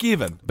is break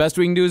even. Best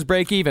we can do is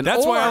break even.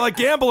 That's why I like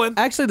gambling.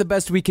 Actually, the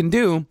best we can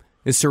do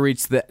is to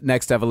reach the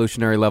next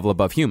evolutionary level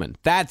above human.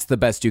 That's the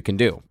best you can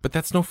do. But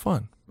that's no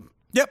fun.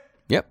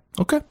 Yep.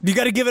 Okay. You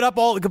got to give it up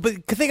all.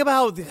 But think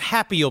about how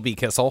happy you'll be,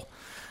 Kissel.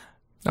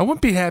 I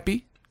wouldn't be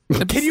happy.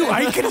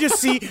 I could just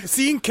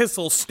seeing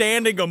Kissel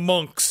standing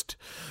amongst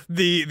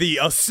the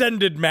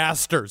ascended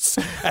masters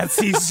as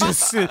he's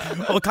just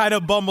will kind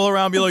of bumble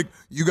around, be like,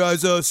 "You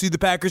guys see the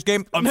Packers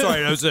game? I'm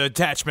sorry, that was an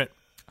attachment."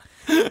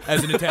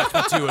 As an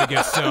attachment to, I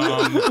guess.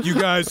 You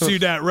guys see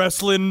that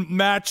wrestling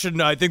match,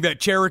 and I think that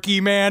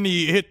Cherokee man,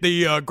 he hit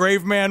the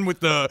grave man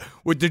with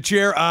the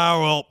chair.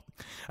 Well,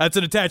 that's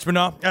an attachment,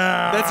 huh?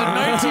 That's a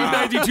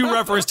 1992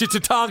 reference to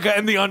Tatanka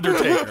and The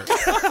Undertaker.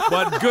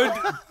 But good.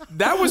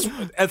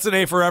 That's an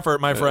A for effort,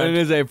 my friend. It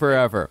is A for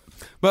effort.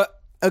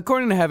 But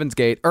according to Heaven's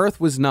Gate, Earth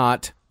was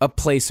not a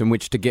place in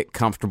which to get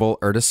comfortable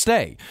or to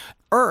stay.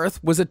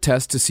 Earth was a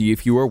test to see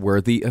if you were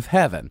worthy of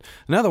heaven.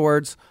 In other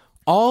words,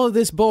 all of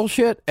this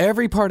bullshit,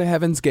 every part of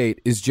Heaven's Gate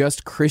is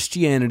just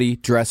Christianity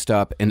dressed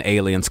up in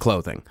aliens'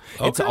 clothing.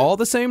 Okay. It's all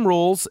the same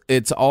rules.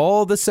 It's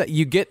all the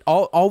you get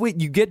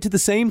to the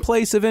same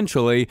place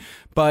eventually,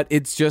 but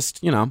it's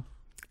just,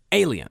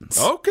 aliens.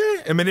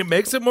 Okay. I mean, it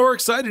makes it more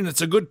exciting.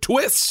 It's a good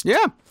twist.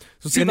 Yeah.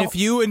 And if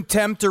you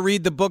attempt to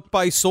read the book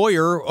by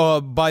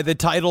Sawyer by the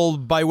title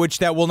by which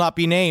that will not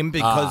be named,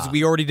 because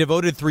we already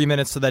devoted 3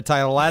 minutes to that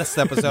title last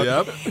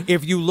episode.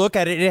 If you look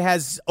at it, it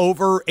has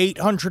over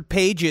 800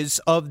 pages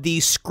of the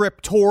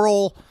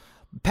scriptural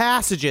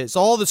passages,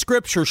 all the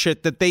scripture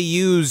shit that they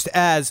used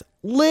as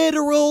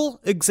literal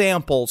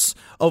examples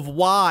of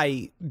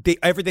why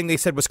everything they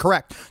said was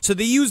correct. So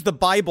they used the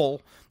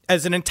Bible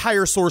as an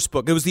entire source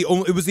book. It was the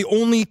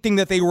only thing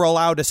that they were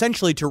allowed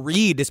essentially to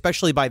read,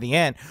 especially by the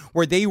end,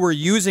 where they were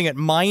using it,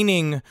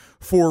 mining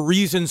for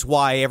reasons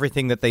why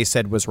everything that they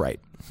said was right.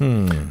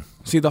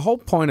 See, the whole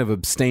point of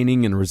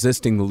abstaining and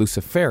resisting the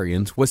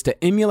Luciferians was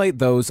to emulate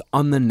those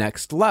on the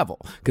next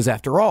level, because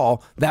after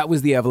all, that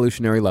was the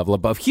evolutionary level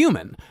above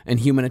human, and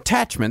human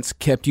attachments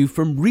kept you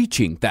from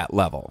reaching that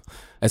level.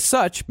 As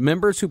such,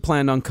 members who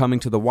planned on coming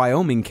to the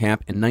Wyoming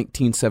camp in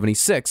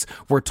 1976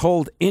 were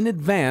told in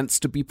advance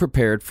to be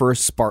prepared for a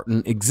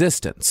Spartan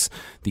existence.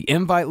 The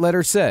invite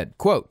letter said,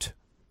 quote,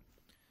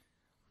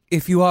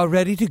 "If you are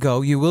ready to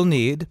go, you will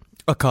need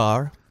a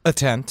car, a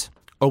tent,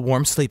 a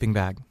warm sleeping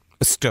bag,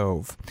 a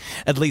stove,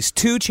 at least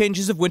 2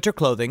 changes of winter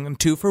clothing and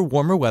 2 for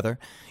warmer weather,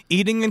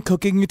 eating and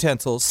cooking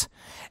utensils,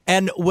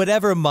 and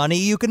whatever money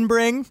you can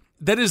bring."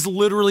 That is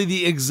literally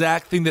the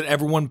exact thing that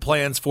everyone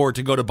plans for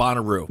to go to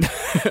Bonnaroo.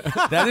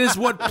 That's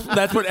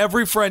what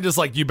every friend is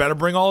like. You better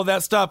bring all of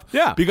that stuff.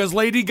 Yeah. Because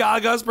Lady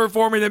Gaga's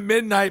performing at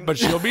midnight, but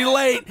she'll be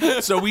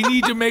late. So we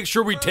need to make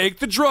sure we take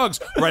the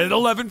drugs right at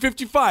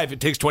 11:55. It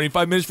takes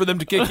 25 minutes for them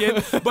to kick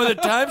in. By the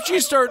time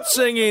she starts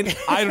singing,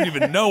 I don't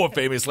even know a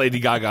famous Lady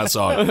Gaga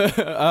song.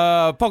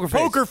 Poker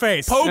Face. Poker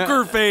Face.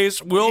 Poker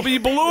Face will be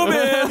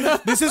blooming.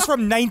 This is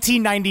from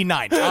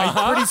 1999.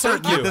 I'm pretty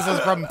certain this is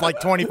from like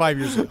 25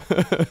 years ago.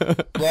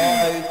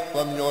 Rise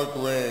from your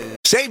grave.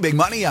 Save big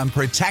money on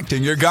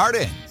protecting your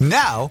garden.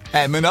 Now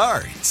at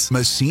Menards.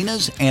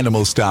 Messina's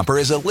Animal Stopper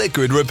is a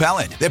liquid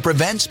repellent that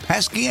prevents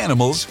pesky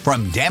animals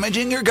from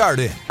damaging your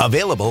garden.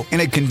 Available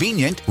in a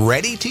convenient,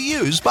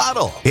 ready-to-use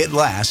bottle. It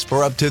lasts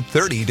for up to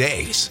 30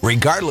 days,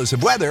 regardless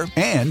of weather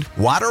and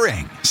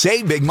watering.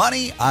 Save big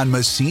money on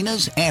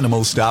Messina's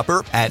Animal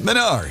Stopper at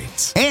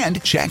Menards.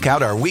 And check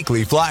out our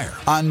weekly flyer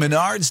on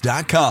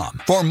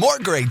Menards.com for more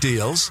great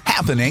deals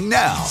happening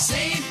now.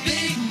 Save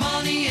big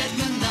money at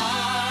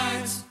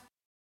Menards.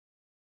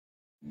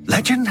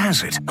 Legend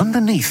has it,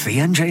 underneath the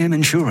NJM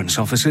insurance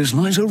offices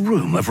lies a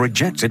room of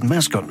rejected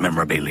mascot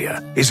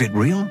memorabilia. Is it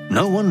real?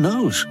 No one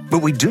knows.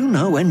 But we do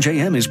know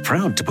NJM is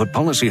proud to put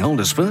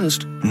policyholders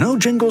first. No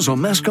jingles or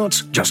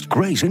mascots, just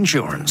great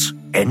insurance.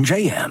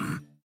 NJM.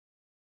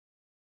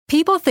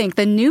 People think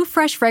the new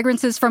fresh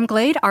fragrances from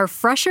Glade are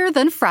fresher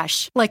than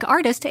fresh, like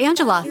artist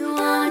Angela. You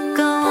wanna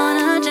go on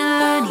a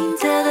journey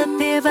to the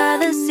pier by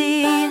the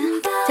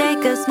sea.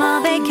 Take a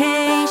small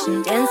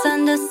vacation, dance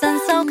under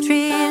sun-soaked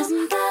trees.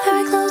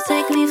 Hurry close,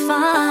 take me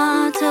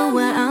far to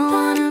where I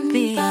wanna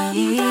be.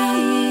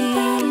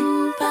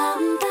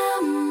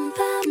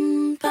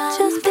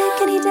 Just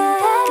pick any day,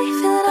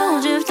 feel it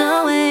all drift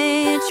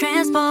away.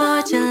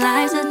 Transport your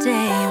lives a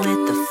day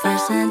with the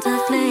first scent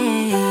of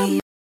Glade.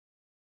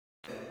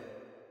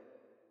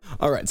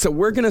 All right, so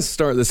we're going to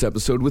start this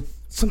episode with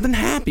something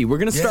happy. We're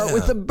going to start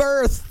with the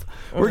birth.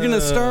 We're going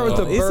to start with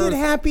the birth. Is it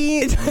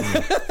happy?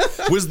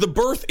 Was the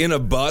birth in a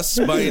bus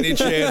by any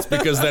chance?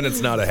 Because then it's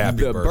not a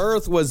happy birth. The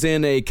birth was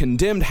in a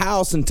condemned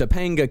house in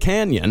Topanga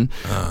Canyon.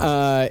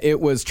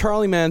 It was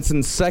Charlie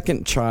Manson's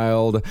second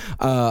child,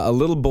 a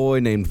little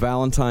boy named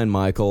Valentine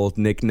Michael,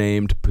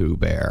 nicknamed Pooh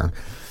Bear.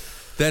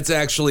 That's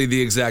actually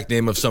the exact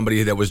name of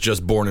somebody that was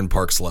just born in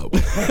Park Slope.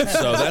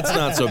 So that's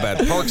not so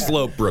bad. Park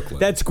Slope, Brooklyn.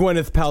 That's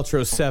Gwyneth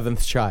Paltrow's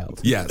 7th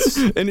child. Yes.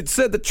 And it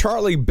said that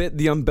Charlie bit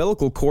the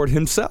umbilical cord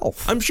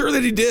himself. I'm sure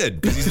that he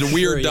did, because he's a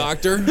weird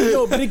doctor.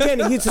 No, but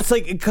again, he's just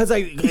like,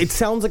 it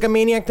sounds like a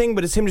maniac thing,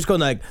 but it's him just going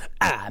like,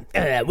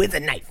 with a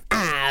knife.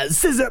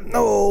 Scissor.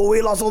 Oh,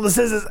 we lost all the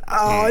scissors.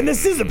 Oh, and the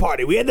scissor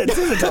party. We had that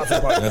scissor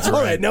tossing party. That's right.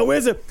 All right, now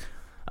where's it?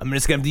 I'm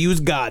just going to have to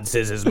use God's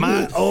scissors.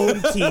 My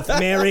own teeth,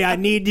 Mary. I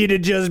need you to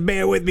just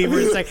bear with me for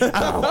a second.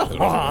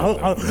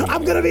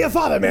 I'm going to be a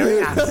father, Mary.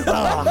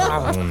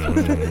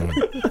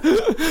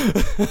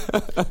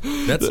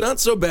 That's not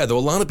so bad, though. A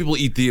lot of people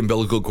eat the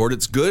umbilical cord.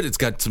 It's good. It's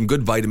got some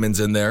good vitamins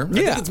in there. I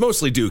think it's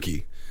mostly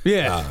Dookie.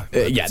 Yeah.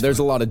 There's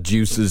a lot of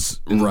juices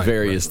and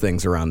various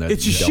things around there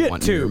it's that you a don't shit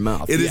want tube. in your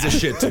mouth. It is a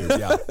shit tube,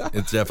 yeah.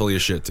 It's definitely a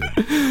shit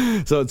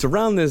tube. So it's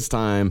around this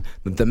time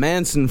that the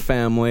Manson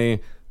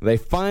family, they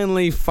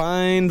finally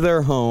find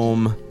their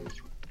home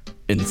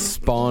in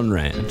Spawn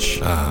Ranch.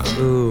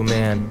 Ooh,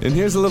 man. And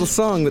here's a little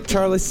song that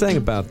Charlie sang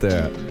about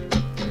there.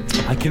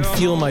 I can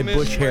feel my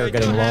bush hair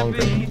getting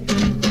longer.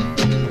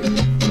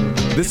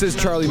 This is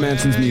Charlie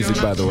Manson's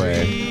music, by the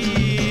way.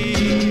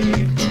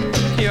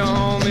 Your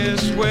home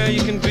is where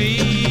you can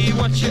be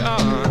what you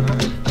are,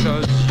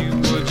 'cause you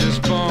were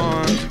just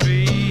born to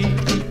be.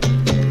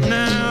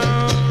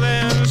 Now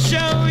they'll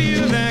show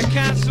you their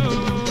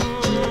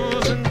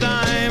castles and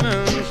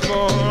diamonds for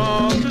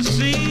all to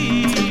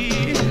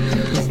see.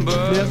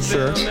 But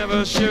they'll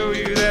never show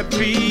you that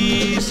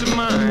peace of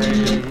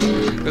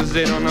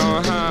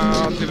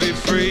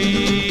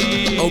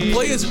Oh,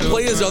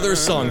 play his other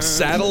song,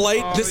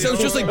 Satellite. This sounds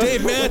just like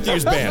Dave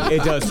Matthews Band.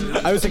 It does.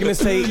 I was going to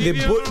say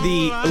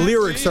the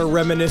lyrics are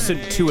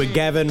reminiscent to a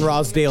Gavin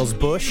Rossdale's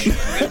Bush.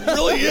 It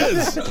really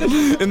is.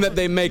 And that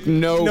they make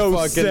no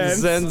fucking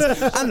sense.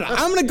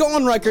 I'm going to go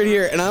on record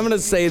here, and I'm going to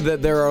say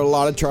that there are a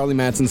lot of Charlie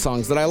Manson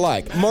songs that I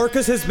like.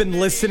 Marcus has been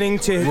listening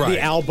to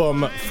the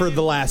album for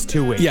the last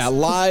 2 weeks. Yeah,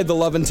 Lie, The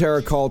Love and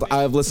Terror Cult.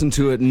 I've listened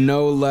to it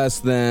no less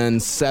than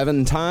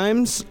 7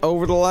 times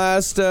over the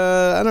last,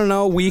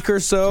 week or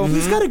so.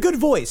 He's got a good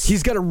voice.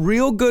 He's got a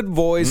real good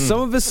voice.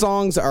 Some of his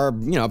songs are,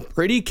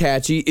 pretty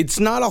catchy. It's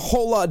not a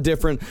whole lot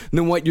different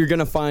than what you're going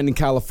to find in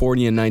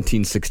California in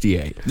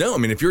 1968. No, I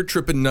mean, if you're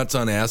tripping nuts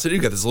on acid, you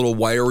got this little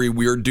wiry,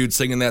 weird dude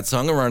singing that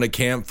song around a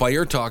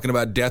campfire talking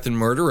about death and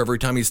murder every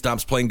time he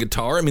stops playing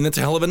guitar. I mean, that's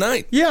a hell of a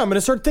night. Yeah, I'm going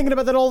to start thinking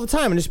about that all the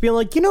time and just being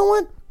like, you know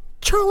what,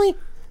 Charlie?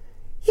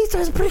 He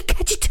has a pretty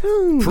catchy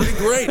tune. Pretty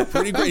great.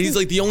 He's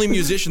like the only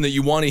musician that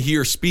you want to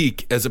hear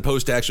speak as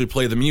opposed to actually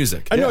play the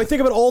music. I know. I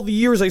think about all the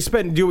years I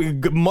spent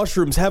doing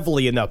mushrooms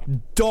heavily and the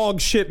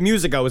dog shit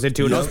music I was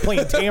into, and I was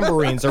playing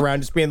tambourines around,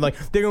 just being like,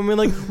 they're going to be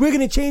like, we're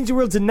going to change the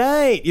world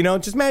tonight.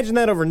 Just imagine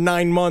that over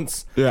 9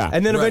 months. Yeah.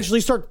 And then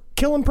eventually start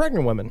killing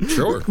pregnant women.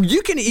 Sure.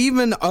 You can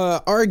even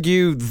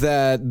argue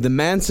that the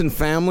Manson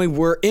family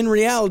were, in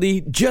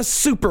reality, just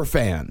super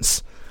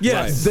fans.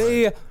 Yes.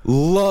 They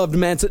loved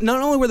Manson.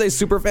 Not only were they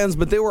super fans,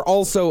 but they were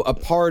also a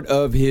part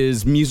of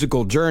his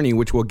musical journey,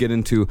 which we'll get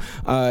into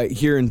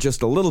here in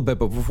just a little bit.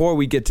 But before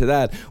we get to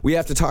that, we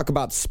have to talk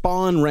about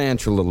Spahn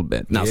Ranch a little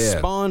bit. Now,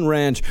 Spahn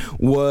Ranch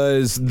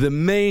was the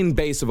main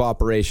base of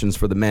operations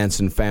for the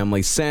Manson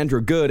family.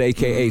 Sandra Good,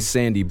 a.k.a.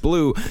 Sandy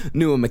Blue,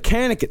 knew a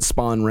mechanic at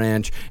Spahn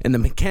Ranch, and the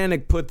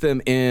mechanic put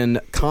them in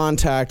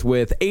contact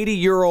with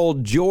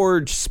 80-year-old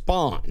George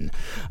Spahn.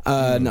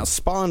 Now,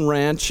 Spahn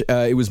Ranch,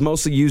 it was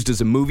mostly used as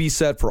a movie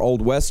set for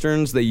old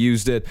westerns. They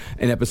used it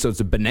in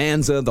episodes of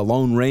Bonanza, The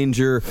Lone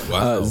Ranger,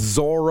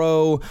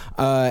 Zorro,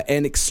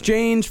 in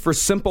exchange for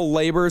simple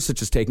labor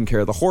such as taking care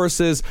of the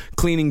horses,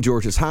 cleaning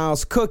George's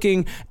house,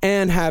 cooking,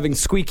 and having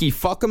Squeaky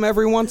fuck him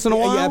every once in a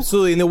while. Yeah,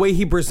 absolutely. And the way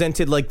he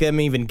presented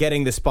them even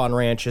getting the Spahn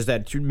Ranch is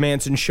that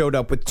Manson showed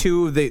up with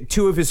two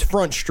of his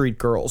Front Street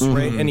girls,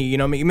 right? And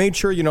he made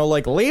sure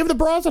leave the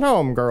bras at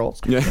home,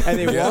 girls. Yeah. And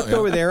they walked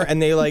over there and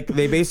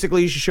they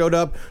basically showed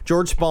up.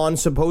 George Spahn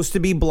supposed to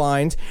be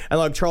blind,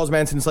 and Charles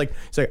Manson's like,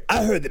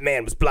 I heard the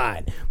man was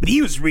blind, but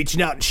he was reaching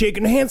out and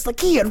shaking hands like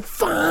he had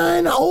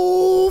fine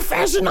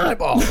old-fashioned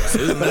eyeballs.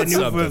 But I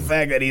knew for a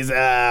fact that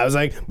I was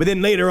like, but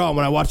then later on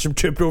when I watched him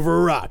trip over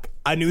a rock,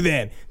 I knew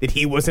then that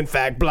he was in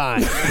fact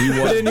blind. He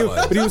was blind.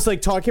 But he was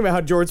talking about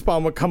how George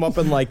Spahn would come up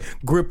and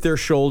grip their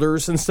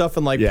shoulders and stuff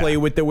and play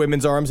with the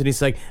women's arms, and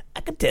he's like, I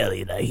could tell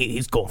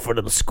he's going for a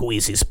little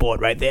squeezy sport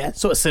right there.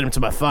 So I sent him to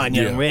my fine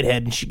young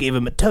redhead, and she gave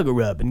him a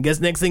tug-a-rub. And guess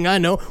next thing I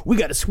know, we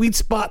got a sweet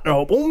spot in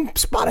our own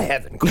spot of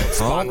heaven called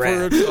Spahn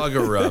Ranch. For a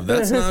tug-a-rub.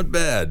 That's not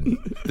bad.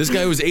 This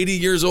guy was 80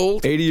 years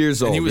old? 80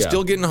 years old, and he was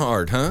still getting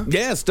hard, huh?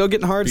 Yeah, still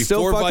getting hard. Before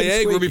still fucking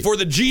Viagra, squeaky. before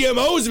the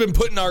GMOs have been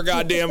put in our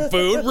goddamn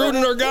food,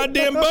 ruining our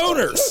goddamn boners.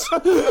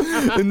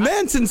 And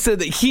Manson said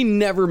that he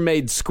never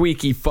made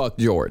Squeaky fuck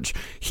George.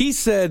 He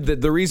said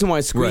that the reason why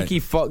Squeaky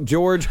fucked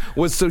George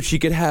was so she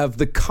could have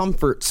the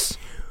comforts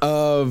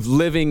of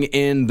living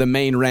in the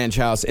main ranch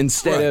house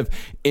instead of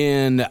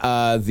in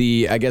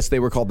I guess they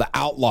were called the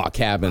outlaw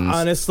cabins.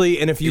 Honestly,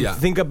 and if you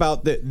think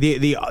about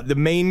the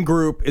main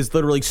group is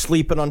literally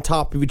sleeping on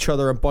top of each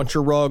other, a bunch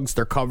of rugs,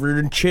 they're covered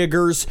in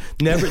chiggers.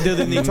 Never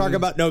they talk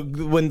about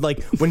when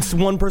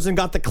one person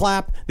got the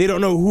clap, they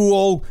don't know who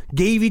all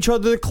gave each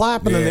other the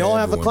clap, and then they all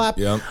have the clap.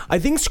 Yep. I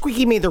think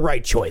Squeaky made the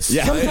right choice.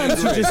 Yeah.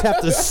 Sometimes you just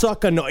have to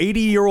suck an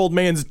 80-year-old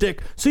man's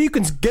dick so you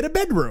can get a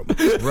bedroom.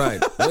 Right.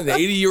 The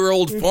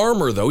 80-year-old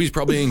farmer, though, he's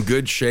probably in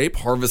good shape,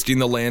 harvesting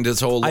the land his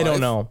whole life. I don't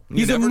know.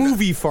 He's a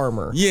movie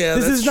farmer. Yeah,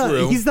 that's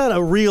true. He's not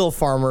a real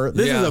farmer.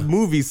 This is a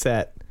movie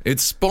set.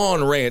 It's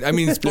Spahn Ranch. I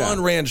mean,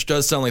 Spahn Ranch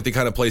does sound like the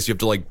kind of place you have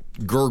to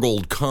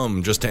gurgle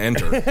cum just to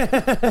enter.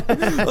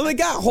 Well, they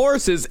got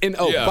horses, and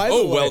by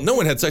the way, no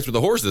one had sex with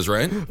the horses,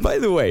 right? By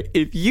the way,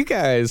 if you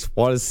guys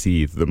want to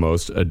see the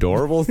most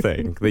adorable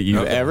thing that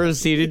you've ever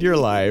seen in your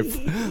life,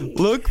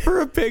 look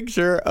for a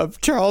picture of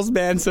Charles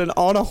Manson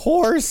on a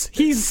horse.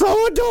 He's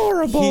so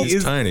adorable.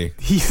 He's tiny.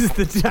 He's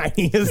the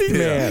tiniest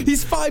man.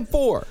 He's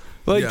 5'4".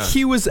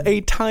 He was a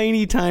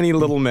tiny, tiny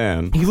little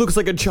man. He looks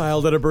like a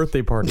child at a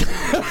birthday party.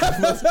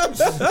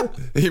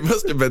 He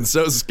must have been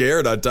so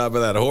scared on top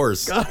of that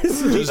horse.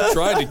 Just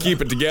trying to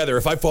keep it together.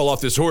 If I fall off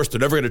this horse,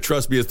 they're never going to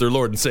trust me as their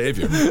Lord and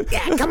Savior.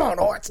 Yeah, come on,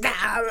 horse.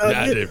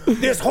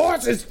 This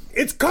horse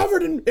it's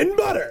covered in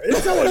butter.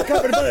 It's always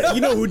covered in butter.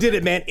 You know who did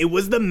it, man? It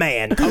was the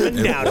man coming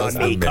down on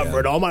me,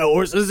 covering all my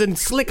horses in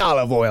slick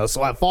olive oil,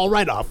 so I fall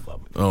right off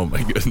them. Oh,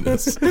 my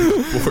goodness.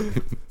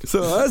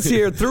 So us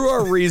here, through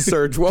our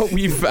research, what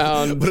we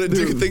found. But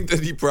do you think that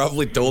he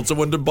probably told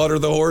someone to butter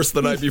the horse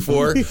the night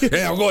before?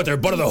 Hey, I'll go out there,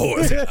 butter the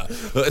horse. Yeah.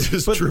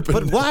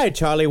 But why,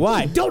 Charlie?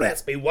 Why? Don't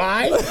ask me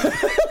why.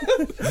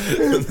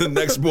 The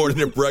next morning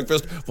at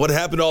breakfast, what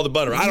happened to all the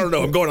butter? I don't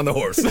know. I'm going on the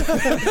horse.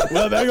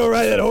 Well, I better go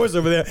ride that horse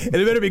over there, and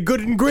it better be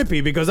good and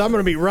grippy because I'm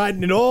going to be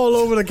riding it all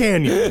over the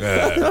canyon.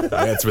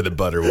 That's where the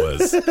butter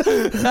was.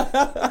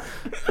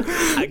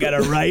 I got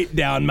to write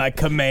down my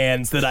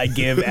commands that I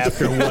give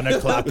after 1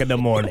 o'clock in the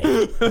morning. I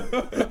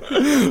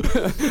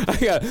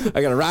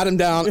gotta write him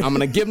down. I'm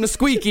gonna give him a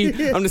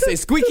squeaky. I'm gonna say,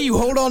 Squeaky, you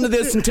hold on to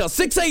this until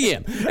 6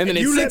 a.m. And then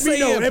you at 6 let me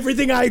know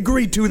everything I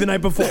agreed to the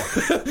night before.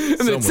 And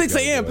then at 6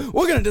 a.m.,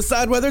 we're gonna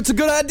decide whether it's a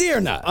good idea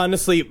or not.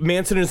 Honestly,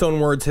 Manson, in his own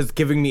words, has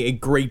given me a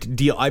great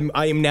deal.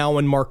 I am now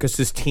on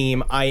Marcus's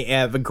team. I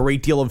have a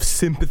great deal of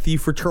sympathy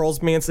for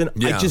Charles Manson.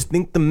 Yeah. I just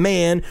think the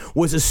man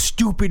was a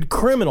stupid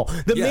criminal.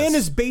 The man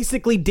is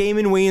basically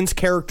Damon Wayans'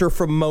 character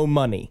from Mo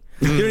Money.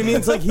 You know what I mean?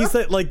 It's like he's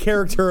that like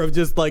character of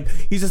just like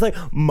he's just like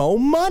Mo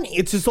Money.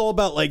 It's just all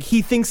about like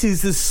he thinks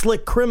he's this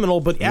slick criminal,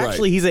 but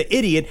actually he's an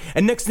idiot.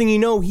 And next thing you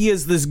know, he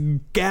has this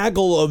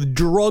gaggle of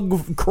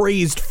drug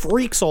crazed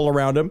freaks all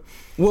around him.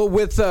 Well,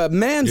 with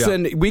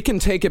Manson, we can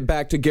take it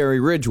back to Gary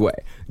Ridgway.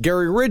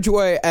 Gary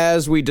Ridgway,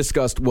 as we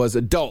discussed, was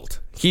adult.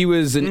 He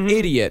was an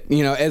idiot,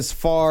 as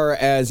far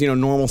as,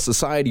 normal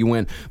society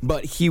went,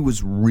 but he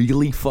was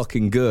really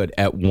fucking good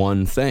at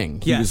one thing.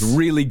 He was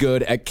really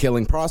good at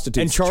killing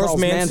prostitutes. And Charles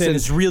Manson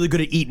is really good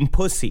at eating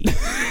pussy.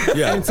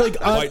 Yeah, and it's like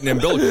white and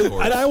umbilical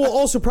cord. And I will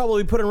also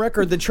probably put on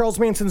record that Charles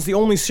Manson's the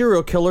only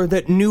serial killer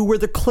that knew where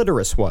the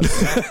clitoris was.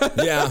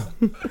 Yeah.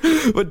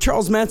 But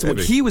Charles Manson,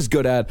 what he was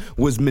good at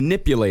was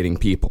manipulating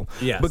people.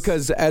 Yes.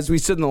 Because as we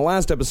said in the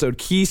last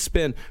episode, he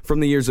spent from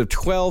the years of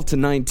 12 to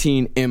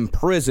 19 in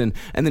prison,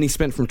 and then he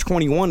spent from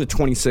 21 to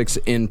 26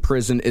 in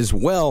prison as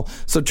well.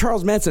 So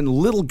Charles Manson,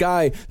 little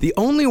guy, the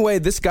only way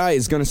this guy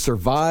is going to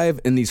survive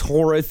in these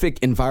horrific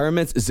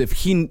environments is if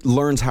he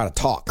learns how to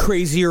talk.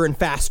 Crazier and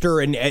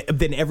faster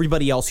than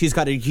everybody else. He's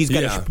got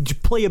to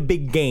play a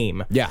big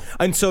game. Yeah.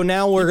 And so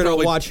now we're going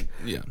to watch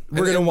Yeah.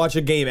 we're going to watch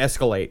a game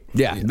escalate.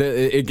 Yeah.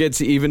 It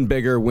gets even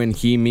bigger when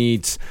he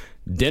meets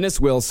Dennis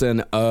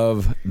Wilson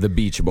of the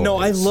Beach Boys. No,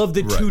 I love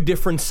the two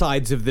different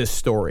sides of this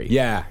story.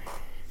 Yeah.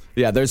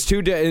 Yeah, there's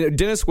two.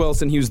 Dennis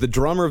Wilson, he was the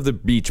drummer of the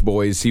Beach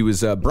Boys. He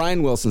was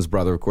Brian Wilson's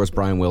brother, of course.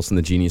 Brian Wilson,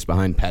 the genius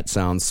behind Pet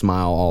Sounds,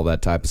 Smile, all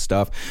that type of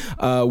stuff.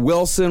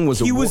 Wilson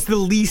was was the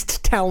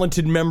least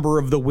talented member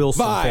of the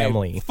Wilson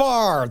family.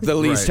 Far the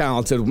least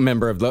talented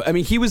member of the. I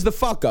mean, he was the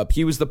fuck up.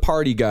 He was the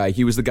party guy.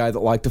 He was the guy that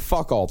liked to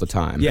fuck all the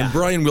time. Yeah, and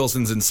Brian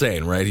Wilson's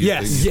insane, right?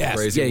 He's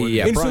crazy.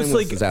 Yeah. And Brian so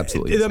Wilson's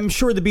absolutely insane. I'm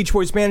sure the Beach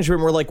Boys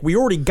management were like, we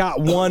already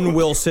got one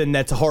Wilson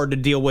that's hard to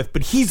deal with,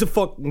 but he's a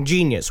fucking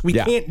genius. We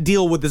can't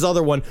deal with this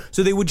other one.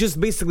 So they would just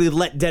basically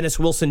let Dennis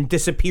Wilson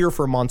disappear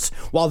for months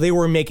while they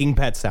were making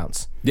Pet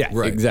Sounds. Yeah,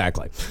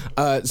 exactly.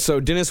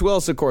 So Dennis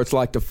Wilson, of course,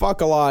 liked to fuck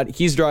a lot.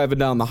 He's driving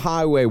down the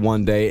highway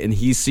one day, and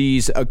he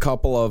sees a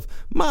couple of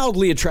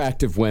mildly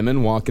attractive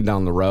women walking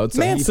down the road.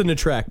 So Manson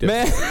attractive.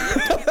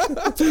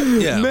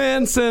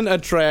 Manson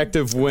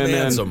attractive women.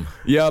 Manson.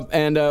 Yep,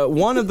 and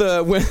one of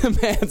the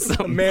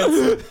women,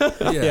 Manson.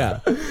 Yeah.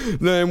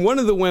 Then one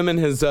of the women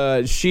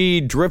has she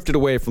drifted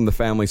away from the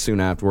family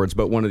soon afterwards,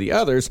 but one of the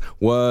others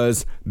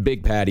was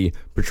Big Patty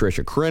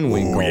Patricia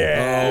Krenwinkel. Oh,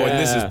 and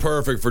this is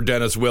perfect for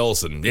Dennis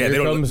Wilson. Yeah,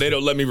 they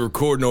don't let me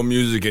record no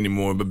music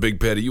anymore, but Big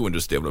Patty, you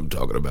understand what I'm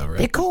talking about, right?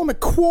 They call him a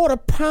quarter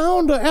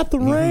pounder at the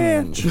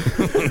ranch.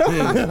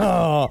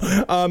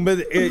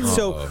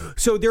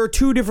 So there are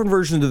two different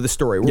versions of the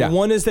story.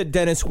 One is that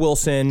Dennis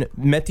Wilson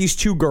met these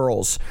two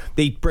girls.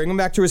 They bring him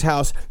back to his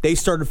house. They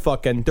started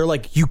fucking. They're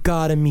like, you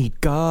gotta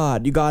meet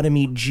God. You gotta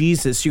meet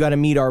Jesus. You gotta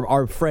meet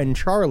our friend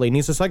Charlie. And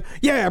he's just like,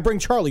 yeah, bring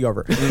Charlie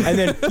over. And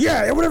then,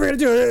 whatever you're gonna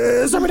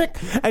do, suck my dick.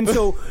 And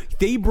so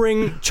they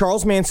bring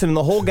Charles Manson and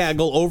the whole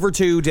gaggle over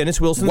to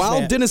Dennis Wilson's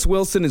while Dennis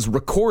Wilson is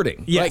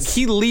recording. Yes. Like,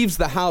 he leaves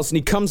the house and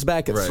he comes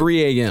back at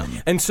 3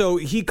 a.m. And so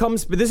he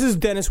comes, but this is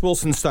Dennis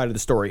Wilson's side of the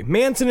story.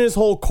 Manson and his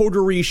whole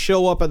coterie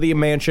show up at the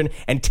mansion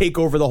and take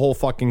over the whole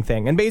fucking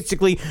thing. And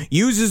basically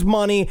use his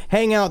money,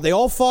 hang out. They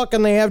all fuck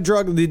and they have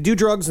they do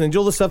drugs and they do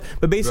all this stuff.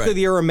 But basically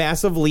they are a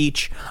massive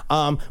leech.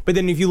 But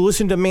then if you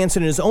listen to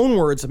Manson in his own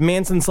words,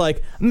 Manson's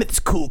like, I met this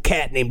cool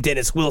cat named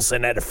Dennis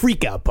Wilson at a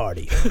freak out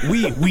party.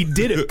 We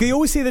did it. They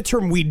always say the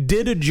term, we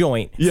did a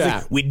joint. Yeah.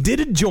 Like, we did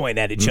a joint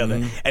at each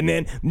other. And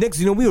then next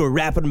thing you know, we were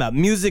rapping about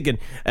music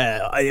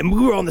and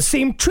we were on the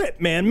same trip,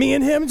 man. Me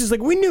and him, just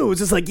like we knew. It was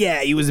just like,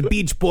 yeah, he was a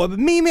beach boy. But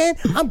me, man,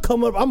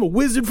 I'm a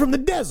wizard from the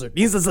desert.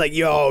 He's just like,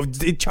 yo,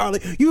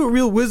 Charlie, you you a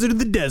real wizard of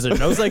the desert.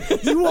 And I was like,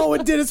 you all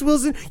with Dennis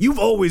Wilson? You've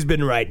always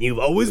been right. You've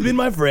always been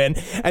my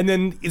friend. And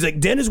then he's like,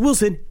 Dennis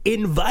Wilson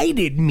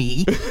invited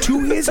me to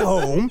his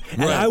home,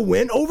 and I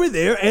went over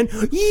there, and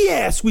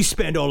yes, we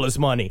spent all his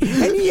money.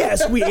 And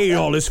yes, we ate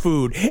all his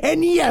food.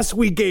 And yes,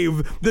 we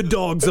gave the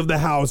dogs of the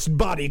house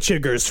body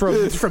chiggers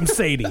from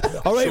Sadie.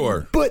 All right?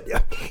 Sure. But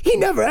he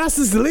never asked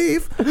us to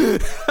leave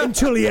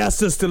until he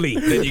asked us to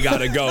leave. Then you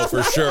gotta go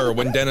for sure.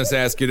 When Dennis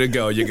asks you to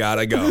go, you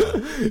gotta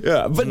go.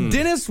 Yeah, but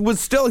Dennis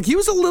was he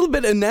was a little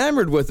bit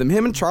enamored with him.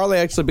 Him and Charlie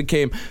actually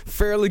became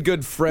fairly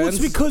good friends.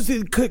 Well, it's because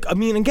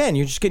again,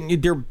 you're just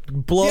getting their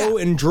blow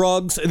and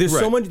drugs. There's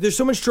so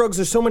much drugs.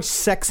 There's so much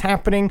sex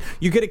happening.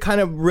 You get it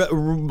kind of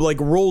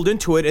rolled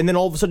into it, and then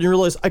all of a sudden you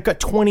realize I've got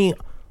 20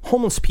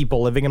 homeless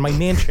people living in my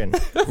mansion.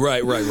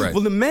 Right.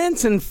 Well, the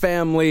Manson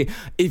family,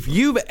 if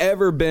you've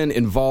ever been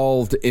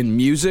involved in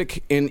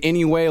music in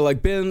any way,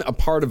 like been a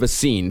part of a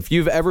scene, if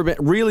you've ever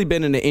really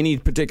been into any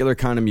particular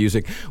kind of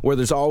music where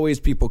there's always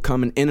people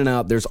coming in and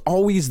out, there's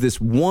always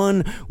this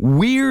one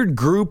weird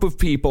group of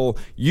people,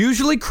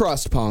 usually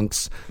crust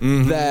punks,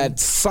 that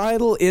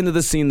sidle into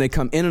the scene. They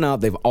come in and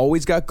out. They've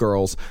always got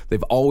girls.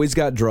 They've always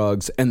got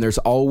drugs. And there's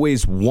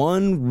always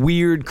one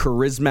weird,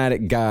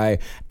 charismatic guy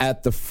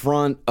at the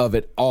front of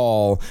it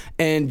all.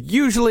 And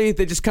usually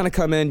they just kind of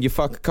come in, you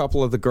fuck a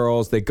couple of the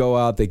girls, they go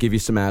out, they give you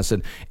some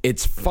acid,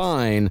 it's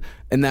fine.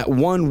 And that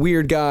one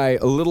weird guy,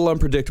 a little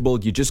unpredictable,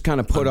 you just kind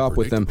of put up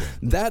with him.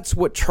 That's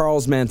what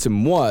Charles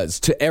Manson was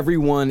to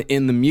everyone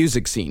in the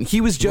music scene.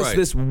 He was just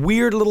this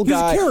weird little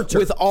guy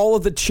with all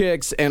of the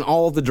chicks and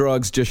all of the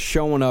drugs just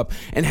showing up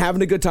and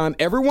having a good time.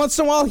 Every once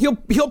in a while, he'll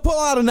pull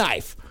out a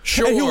knife.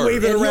 Sure. And he'll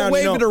wave it around.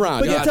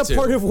 But Got that's a to.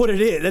 part of what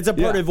it is. That's a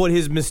part of what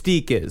his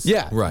mystique is.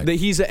 Yeah, right.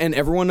 And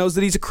everyone knows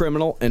that he's a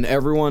criminal, and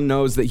everyone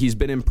knows that he's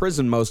been in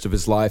prison most of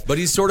his life. But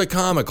he's sort of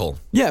comical.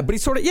 Yeah, but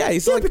he's sort of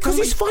he's like because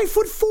he's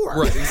 5'4".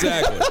 Right,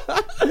 exactly.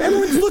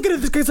 Everyone's looking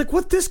at this guy. He's like,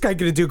 "What's this guy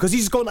gonna do?" Because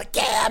he's going like,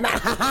 "Yeah, man,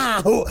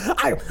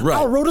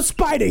 I rode a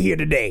spider here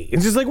today."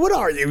 And she's like, "What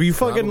are you? You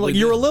fucking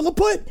you're a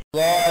Lilliput?"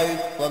 Rise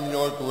from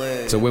your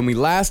grave. So when we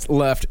last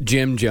left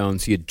Jim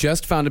Jones, he had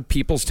just founded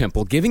People's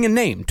Temple, giving a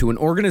name to an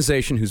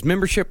organization whose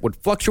membership would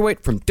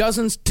fluctuate from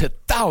dozens to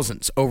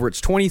thousands over its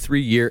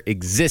 23-year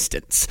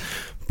existence.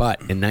 But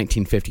in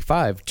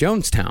 1955,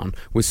 Jonestown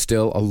was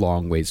still a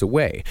long ways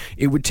away.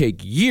 It would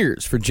take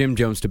years for Jim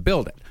Jones to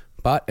build it.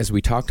 But as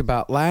we talked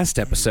about last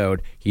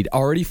episode, he'd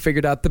already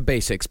figured out the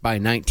basics by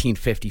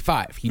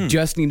 1955. He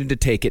just needed to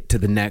take it to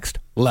the next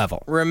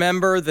level.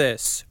 Remember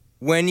this.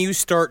 When you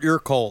start your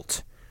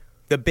cult,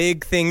 the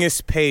big thing is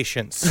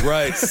patience.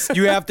 Right.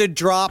 You have to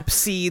drop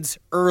seeds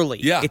early.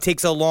 Yeah. It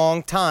takes a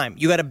long time.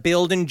 You got to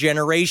build in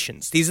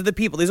generations. These are the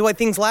people. This is why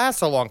things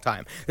last a long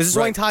time. This is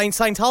why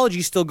Scientology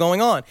is still going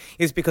on.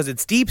 Is because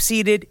it's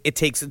deep-seated. It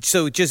takes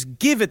so just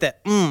give it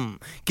that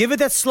give it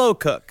that slow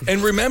cook.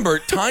 And remember,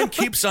 time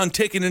keeps on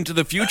ticking into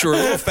the future a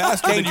little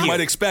faster than you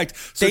might expect.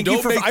 So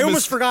I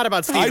almost forgot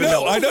about Steve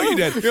Miller. I know you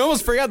did. You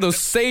almost forgot those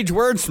sage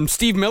words from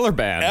Steve Miller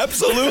Band.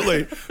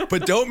 Absolutely.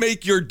 But don't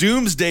make your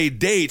doomsday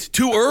date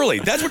too early.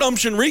 That's what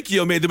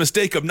Shinrikyo made the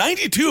mistake of.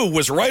 92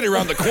 was right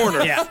around the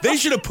corner. Yeah. They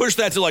should have pushed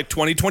that to like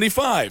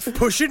 2025.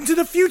 Push it into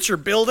the future,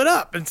 build it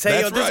up, and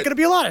say, there's going to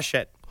be a lot of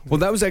shit. Well,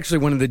 that was actually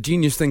one of the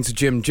genius things of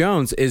Jim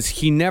Jones is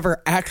he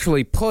never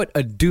actually put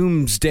a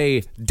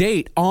doomsday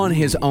date on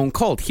his own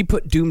cult. He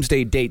put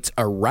doomsday dates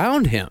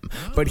around him,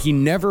 but he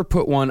never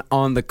put one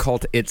on the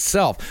cult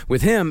itself.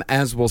 With him,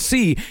 as we'll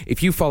see,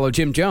 if you follow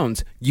Jim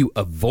Jones, you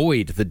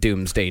avoid the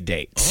doomsday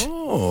dates.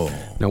 Oh.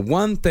 Now,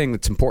 one thing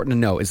that's important to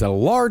know is that a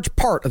large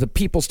part of the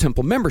People's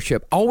Temple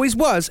membership always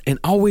was and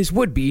always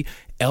would be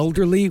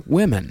elderly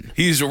women.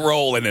 He's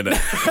rolling in it.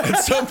 At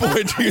some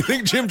point, do you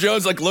think Jim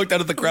Jones looked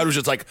out at the crowd and was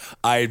just like,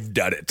 I've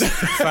done it.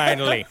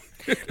 Finally.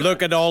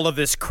 Look at all of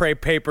this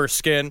crepe paper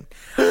skin.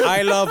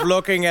 I love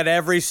looking at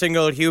every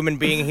single human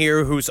being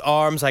here whose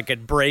arms I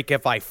could break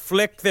if I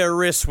flicked their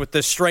wrists with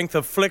the strength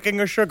of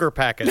flicking a sugar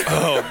packet.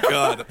 Oh,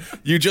 God.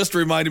 You just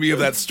reminded me of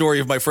that story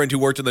of my friend who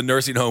worked in the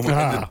nursing home.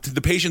 And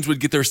the patients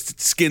would get their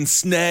skin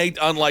snagged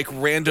on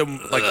random,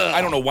 I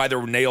don't know why there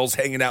were nails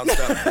hanging out and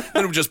stuff.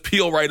 Then it would just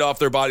peel right off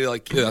their body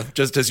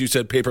just as you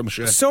said, paper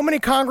mache. So many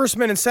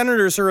congressmen and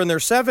senators are in their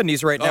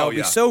 70s right now. It'd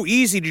be so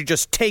easy to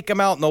just take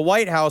them out in the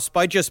White House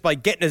by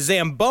getting a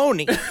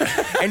Zamboni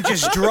and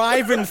just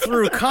driving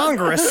through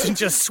Congress and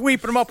just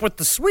sweeping them up with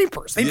the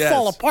sweepers. They'd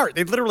fall apart.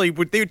 They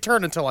would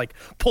turn into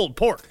pulled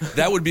pork.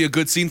 That would be a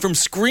good scene from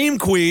Scream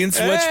Queens,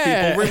 which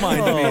people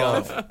reminded me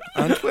of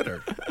on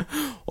Twitter.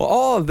 Well,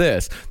 all of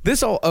this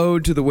all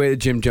owed to the way that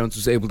Jim Jones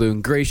was able to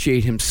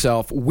ingratiate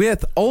himself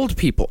with old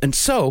people. And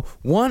so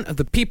one of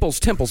the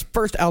People's Temple's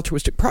first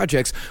altruistic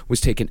projects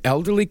was taking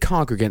elderly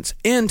congregants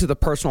into the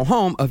personal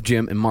home of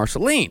Jim and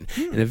Marceline.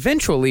 And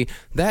eventually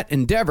that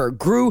endeavor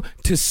grew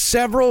to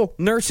several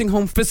nursing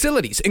home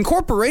facilities in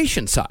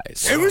corporation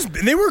size.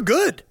 They were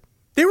good.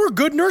 They were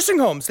good nursing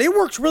homes. They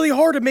worked really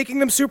hard at making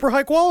them super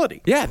high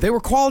quality. Yeah, they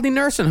were quality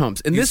nursing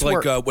homes. And He's this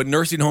like what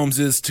nursing homes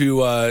is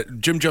to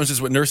Jim Jones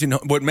is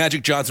what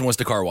Magic Johnson was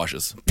to car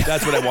washes.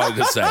 That's what I wanted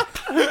to say.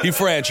 He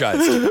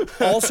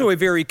franchised. Also, a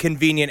very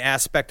convenient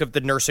aspect of the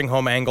nursing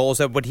home angle is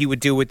that what he would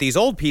do with these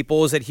old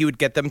people is that he would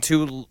get them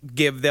to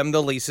give them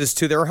the leases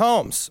to their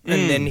homes,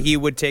 and then he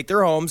would take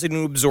their homes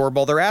and absorb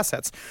all their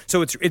assets.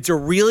 So it's a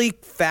really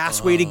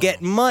fast way to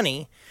get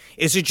money.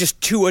 Is it just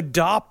to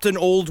adopt an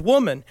old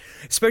woman,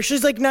 especially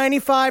like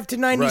 95 to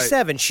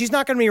 97? Right. She's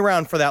not going to be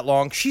around for that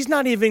long. She's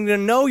not even going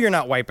to know you're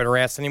not wiping her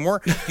ass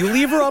anymore. You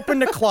leave her up in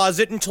the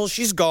closet until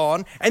she's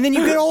gone, and then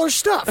you get all her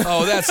stuff.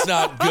 Oh, that's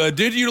not good.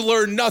 Did you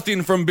learn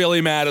nothing from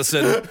Billy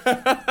Madison?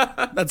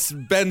 That's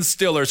Ben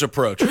Stiller's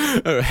approach.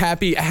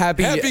 Happy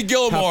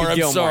Gilmore.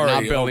 I'm sorry.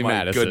 Not Billy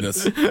Madison.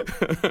 Goodness.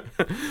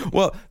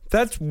 Well,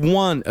 that's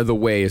one of the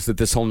ways that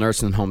this whole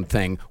nursing home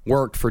thing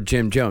worked for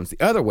Jim Jones. The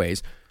other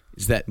ways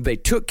is that they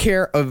took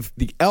care of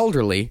the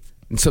elderly,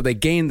 and so they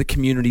gained the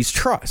community's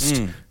trust.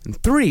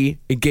 And 3,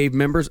 it gave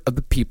members of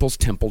the People's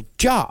Temple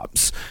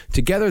jobs.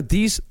 Together,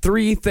 these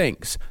 3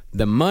 things,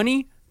 the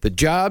money, the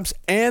jobs,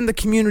 and the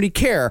community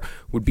care,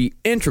 would be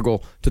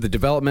integral to the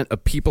development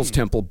of People's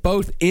Temple,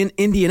 both in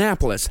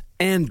Indianapolis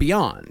and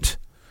beyond.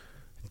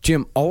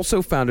 Jim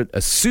also founded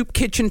a soup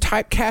kitchen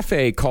type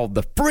cafe called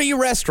the Free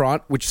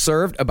Restaurant, which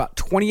served about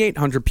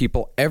 2,800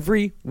 people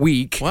every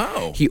week.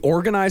 Wow. He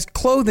organized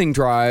clothing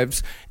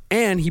drives,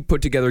 and he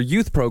put together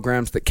youth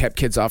programs that kept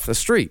kids off the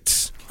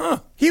streets.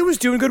 He was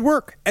doing good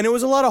work, and it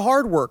was a lot of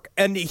hard work.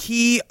 And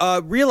he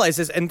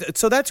realizes, and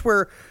so that's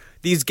where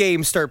these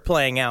games start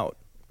playing out.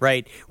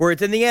 Right, where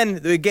it's in the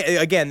end,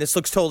 again, this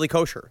looks totally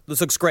kosher.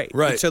 This looks great.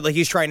 Right. So like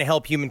he's trying to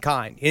help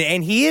humankind,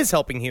 and he is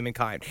helping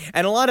humankind,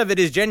 and a lot of it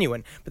is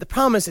genuine. But the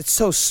problem is, it's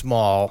so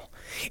small.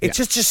 It's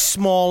just a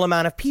small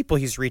amount of people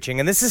he's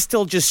reaching, and this is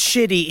still just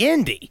shitty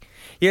indie.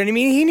 You know what I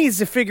mean? He needs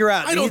to figure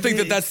out. I don't think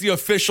that's the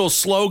official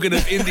slogan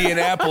of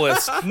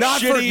Indianapolis.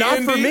 Not for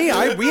me.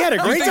 We had a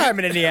great time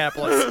in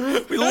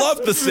Indianapolis. We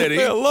loved the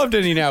city. I loved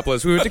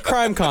Indianapolis. We went to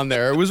CrimeCon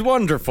there. It was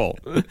wonderful.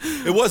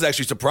 It was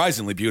actually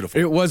surprisingly beautiful.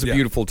 It was a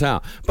beautiful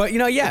town. But,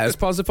 as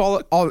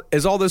positive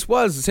as all this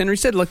was, as Henry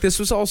said, look, this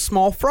was all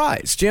small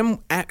fries. Jim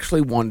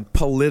actually wanted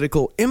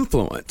political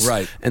influence.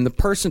 Right. And the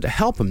person to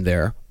help him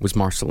there was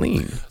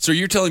Marceline. So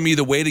you're telling me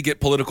the way to get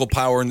political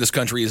power in this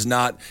country is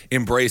not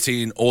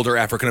embracing older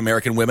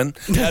African-American women?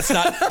 That's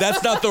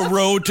not the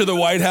road to the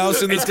White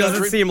House in this country? It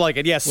doesn't seem like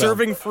it. Yeah,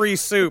 serving free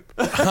soup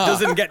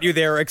doesn't get you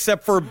there,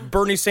 except for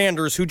Bernie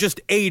Sanders, who just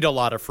ate a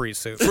lot of free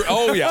soup.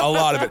 Oh, yeah, a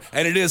lot of it.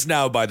 And it is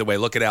now, by the way.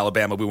 Look at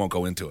Alabama. We won't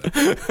go into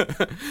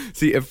it.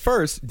 See, at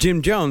first,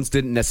 Jim Jones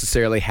didn't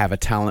necessarily have a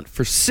talent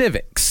for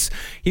civics.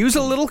 He was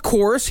a little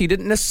coarse. He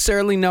didn't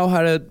necessarily know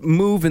how to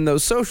move in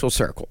those social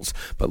circles.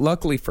 But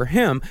luckily for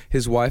him,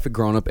 his wife had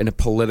grown up in a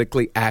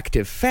politically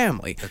active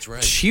family. That's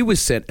right. She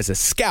was sent as a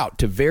scout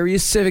to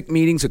various civic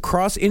meetings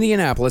across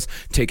Indianapolis,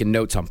 taking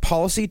notes on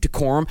policy,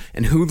 decorum,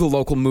 and who the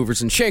local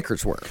movers and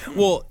shakers were.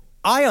 Well,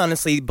 I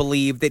honestly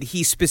believe that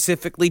he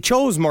specifically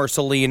chose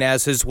Marceline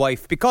as his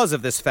wife because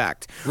of this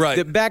fact. Right.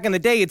 That back in the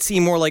day, it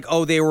seemed more like,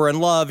 they were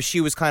in love.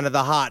 She was kind of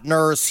the hot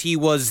nurse. He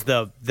was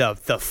the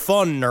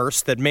fun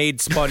nurse that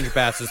made sponge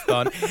basses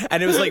fun.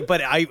 And it was like,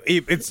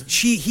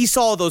 he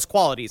saw those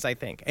qualities, I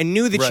think, and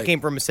knew that she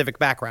came from a civic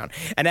background.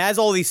 And as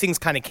all these things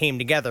kind of came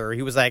together,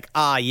 he was like,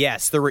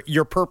 yes,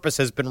 your purpose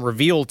has been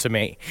revealed to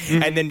me.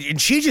 Mm-hmm.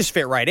 And she just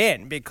fit right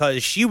in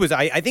because she was,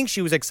 I think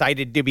she was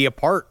excited to be a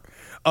part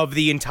of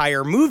the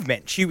entire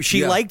movement.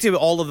 She liked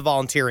all of the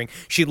volunteering.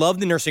 She loved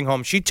the nursing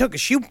home. She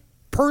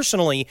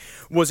personally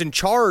was in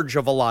charge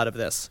of a lot of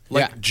this.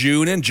 Like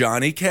June and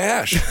Johnny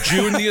Cash.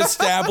 June the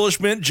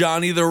establishment,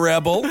 Johnny the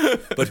rebel.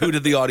 But who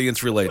did the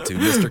audience relate to?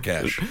 Mr.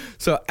 Cash.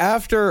 So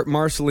after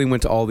Marceline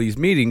went to all these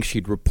meetings,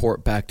 she'd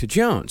report back to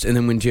Jones. And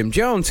then when Jim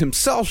Jones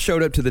himself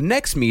showed up to the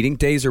next meeting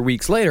days or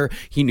weeks later,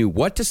 he knew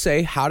what to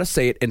say, how to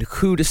say it, and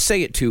who to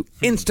say it to,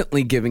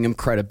 instantly giving him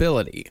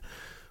credibility.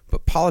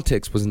 But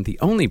politics wasn't the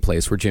only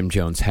place where Jim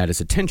Jones had his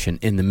attention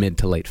in the mid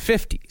to late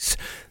 50s.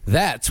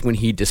 That's when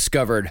he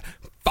discovered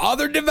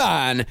Father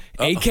Divine,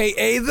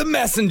 a.k.a. The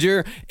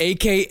Messenger,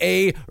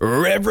 a.k.a.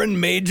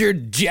 Reverend Major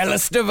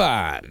Jealous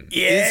Divine.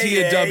 Is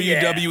he a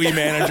WWE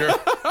manager?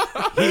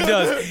 He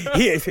does.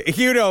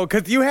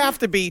 Because you have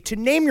to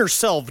name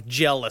yourself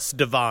Jealous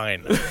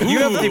Divine. You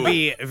have to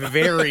be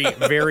very,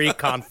 very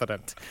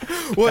confident.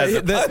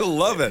 I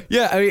love it.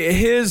 Yeah, I mean,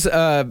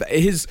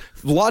 his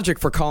logic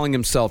for calling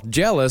himself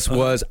jealous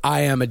was,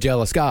 I am a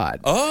jealous God.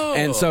 Oh.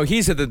 And so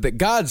he said that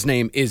God's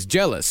name is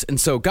jealous. And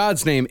so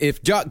God's name,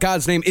 if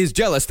God's name is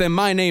jealous, then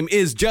my name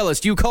is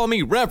jealous. You call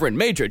me Reverend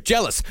Major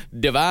Jealous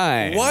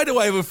Divine. Why do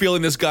I have a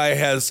feeling this guy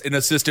has an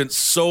assistant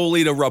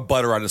solely to rub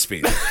butter on his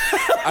feet?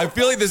 I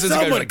feel like this is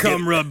someone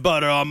come rub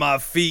butter on my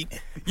feet.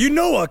 You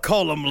know I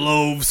call them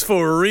loaves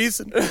for a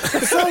reason.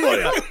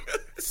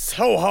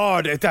 So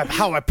hard at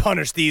how I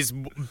punish these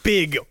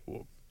big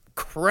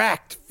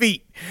cracked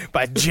feet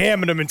by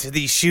jamming them into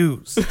these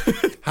shoes.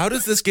 How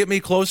does this get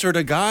me closer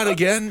to God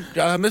again,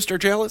 Mr.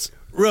 Jealous?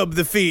 Rub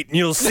the feet and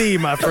you'll see,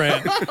 my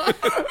friend.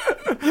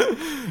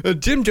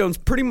 Jim Jones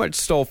pretty much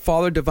stole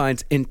Father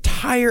Divine's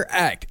entire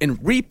act and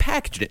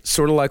repackaged it,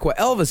 sort of like what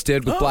Elvis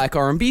did with black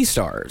R&B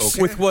stars.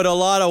 Okay. With what a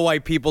lot of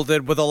white people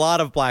did with a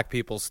lot of black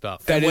people's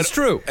stuff. That is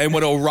true. And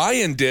what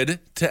Orion did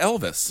to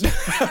Elvis.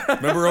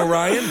 Remember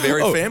Orion?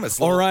 Very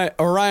famous.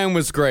 Orion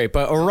was great,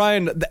 but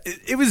Orion,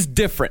 it was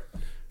different.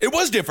 It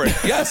was different.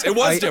 Yes, it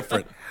was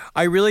different.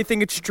 I really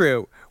think it's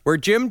true. Where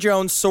Jim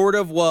Jones sort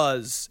of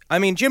was. I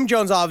mean, Jim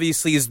Jones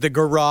obviously is the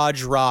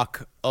garage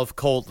rock of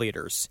cult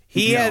leaders.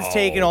 He has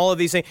taken all of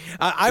these things.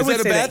 I would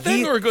say that a bad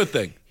thing or a good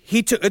thing?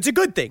 It's a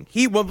good thing.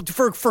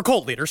 For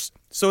cult leaders,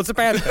 so it's a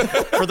bad thing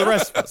for the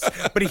rest of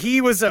us. But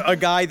he was a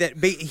guy that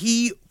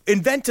he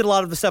invented a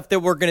lot of the stuff that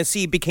we're going to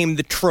see became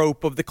the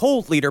trope of the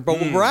cult leader. But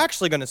what we're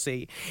actually going to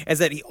see is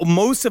that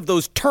most of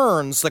those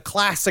turns, the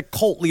classic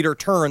cult leader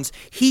turns,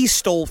 he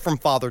stole from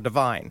Father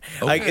Divine.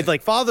 Okay.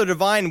 Like Father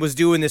Divine was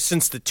doing this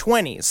since the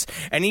 20s,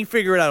 and he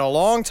figured out a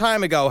long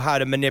time ago how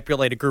to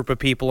manipulate a group of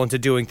people into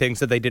doing things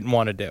that they didn't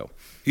want to do.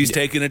 He's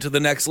taking it to the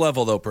next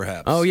level, though,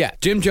 perhaps. Oh, yeah.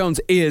 Jim Jones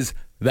is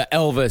the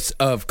Elvis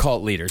of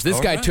cult leaders. This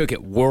guy took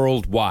it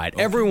worldwide.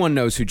 Everyone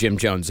knows who Jim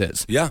Jones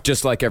is. Yeah.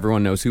 Just like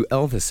everyone knows who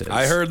Elvis is.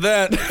 I heard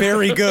that.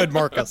 Very good,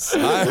 Marcus.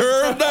 I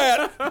heard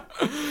that.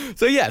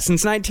 So yeah,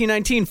 since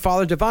 1919,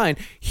 Father Divine,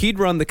 he'd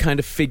run the kind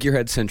of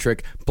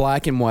figurehead-centric,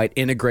 black and white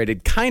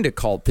integrated kind of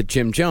cult that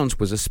Jim Jones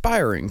was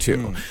aspiring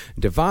to.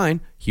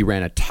 Divine, he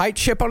ran a tight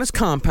ship on his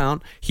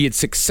compound. He had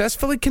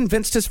successfully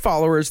convinced his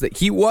followers that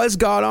he was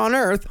God on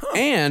earth,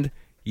 and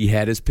he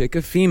had his pick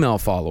of female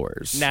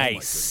followers.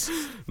 Nice.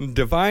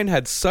 Divine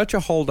had such a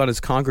hold on his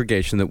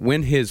congregation that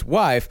when his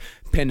wife,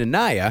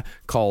 Penaniah,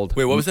 called...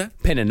 Wait, what was that?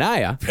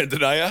 Penaniah.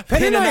 Penaniah?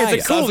 Penaniah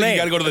is a cool Sounds like name. you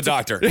got to go to the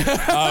doctor.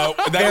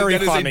 That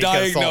is funny, a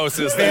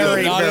diagnosis.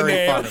 Very, not very a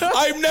name. funny.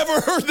 I've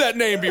never heard that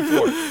name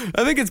before.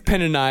 I think it's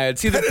Penaniah.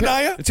 It's either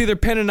Penaniah? It's either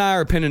Penaniah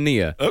or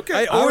Penania.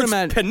 Okay. Or it's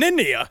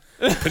Peninia.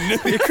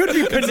 It could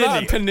be It's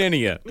not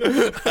Peninia.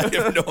 Penania.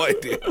 I have no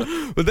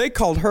idea. But they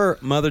called her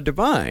Mother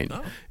Divine.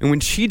 And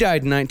when she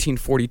died in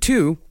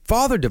 1942,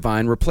 Father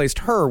Divine replaced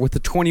her with a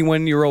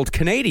 21-year-old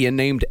Canadian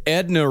named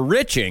Edna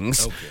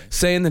Richings,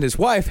 saying that his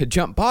wife had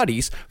jumped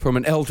bodies from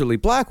an elderly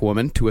black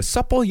woman to a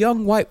supple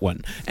young white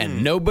one.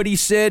 And nobody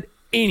said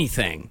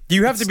anything.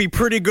 You have to be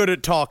pretty good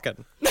at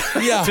talking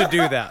to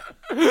do that.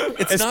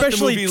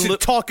 Especially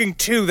talking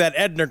to that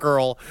Edna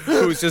girl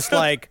who's just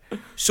like,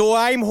 so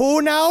I'm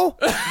who now?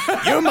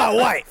 You're my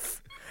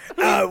wife.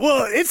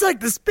 Well, it's like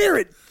the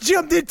spirit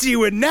jumped into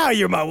you and now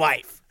you're my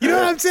wife. You know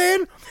what I'm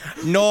saying?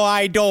 No,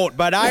 I don't,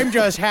 but I'm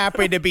just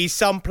happy to be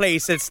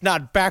someplace that's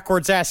not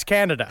backwards ass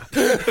Canada.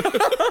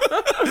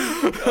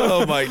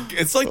 Oh my!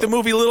 It's like the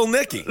movie Little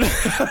Nicky.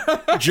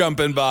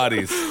 Jumping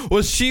bodies.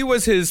 Well, she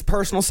was his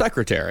personal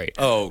secretary.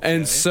 Oh, okay.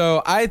 And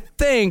so I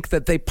think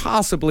that they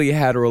possibly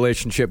had a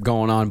relationship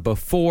going on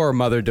before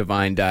Mother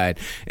Divine died.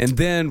 And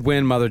then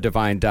when Mother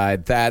Divine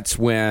died, that's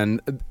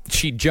when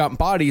she jumped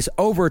bodies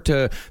over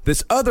to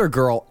this other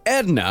girl,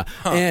 Edna.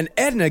 And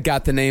Edna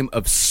got the name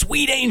of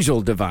Sweet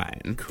Angel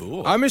Divine.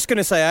 Cool. I'm just going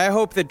to say, I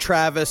hope that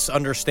Travis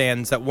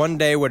understands that one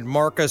day when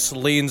Marcus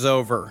leans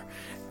over,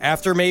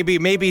 after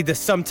maybe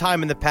some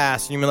time in the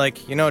past, and you're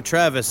like, you know,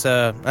 Travis,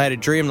 I had a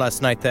dream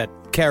last night that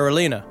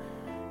Carolina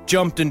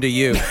jumped into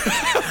you.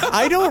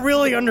 I don't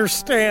really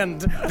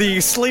understand the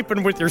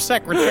sleeping with your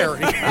secretary.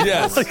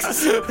 Yes.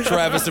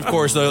 Travis, of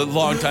course, a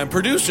longtime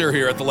producer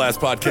here at the Last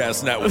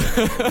Podcast Network.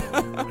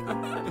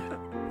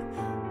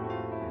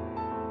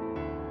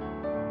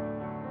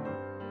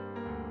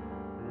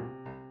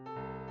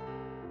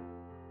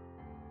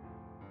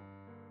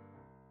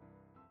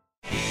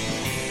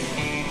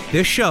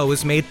 This show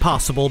is made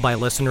possible by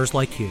listeners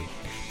like you.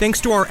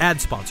 Thanks to our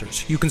ad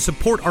sponsors, you can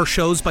support our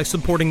shows by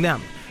supporting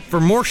them. For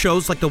more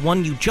shows like the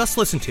one you just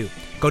listened to,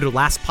 go to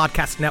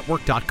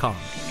lastpodcastnetwork.com.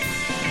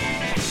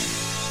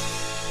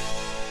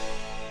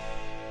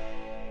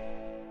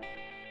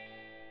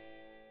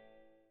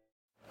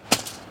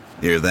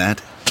 Hear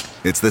that?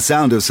 It's the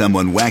sound of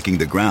someone whacking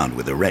the ground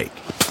with a rake.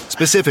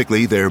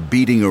 Specifically, they're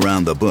beating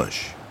around the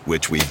bush,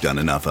 which we've done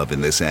enough of in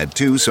this ad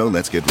too, so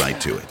let's get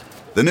right to it.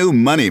 The new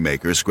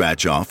Moneymaker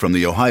scratch-off from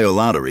the Ohio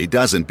Lottery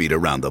doesn't beat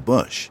around the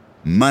bush.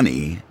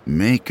 Money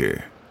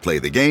Maker. Play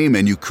the game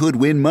and you could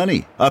win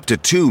money, up to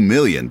 $2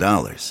 million.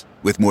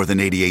 With more than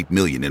 $88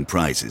 million in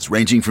prizes,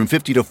 ranging from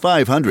 $50 to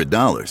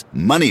 $500,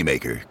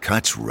 Moneymaker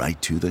cuts right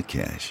to the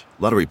cash.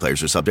 Lottery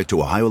players are subject to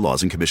Ohio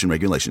laws and commission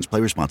regulations. Play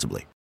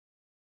responsibly.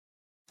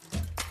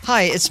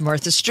 Hi, it's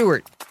Martha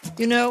Stewart.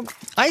 You know,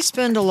 I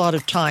spend a lot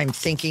of time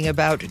thinking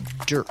about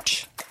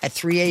dirt. At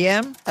 3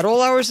 a.m., at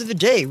all hours of the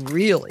day,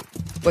 really.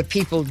 What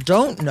people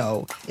don't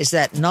know is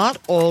that not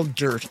all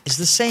dirt is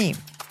the same.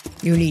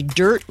 You need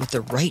dirt with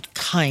the right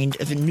kind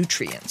of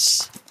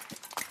nutrients.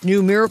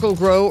 New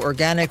Miracle-Gro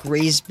organic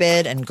raised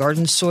bed and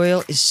garden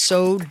soil is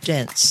so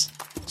dense,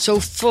 so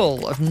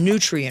full of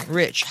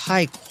nutrient-rich,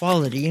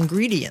 high-quality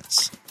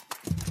ingredients.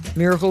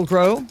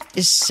 Miracle-Gro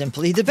is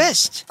simply the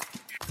best.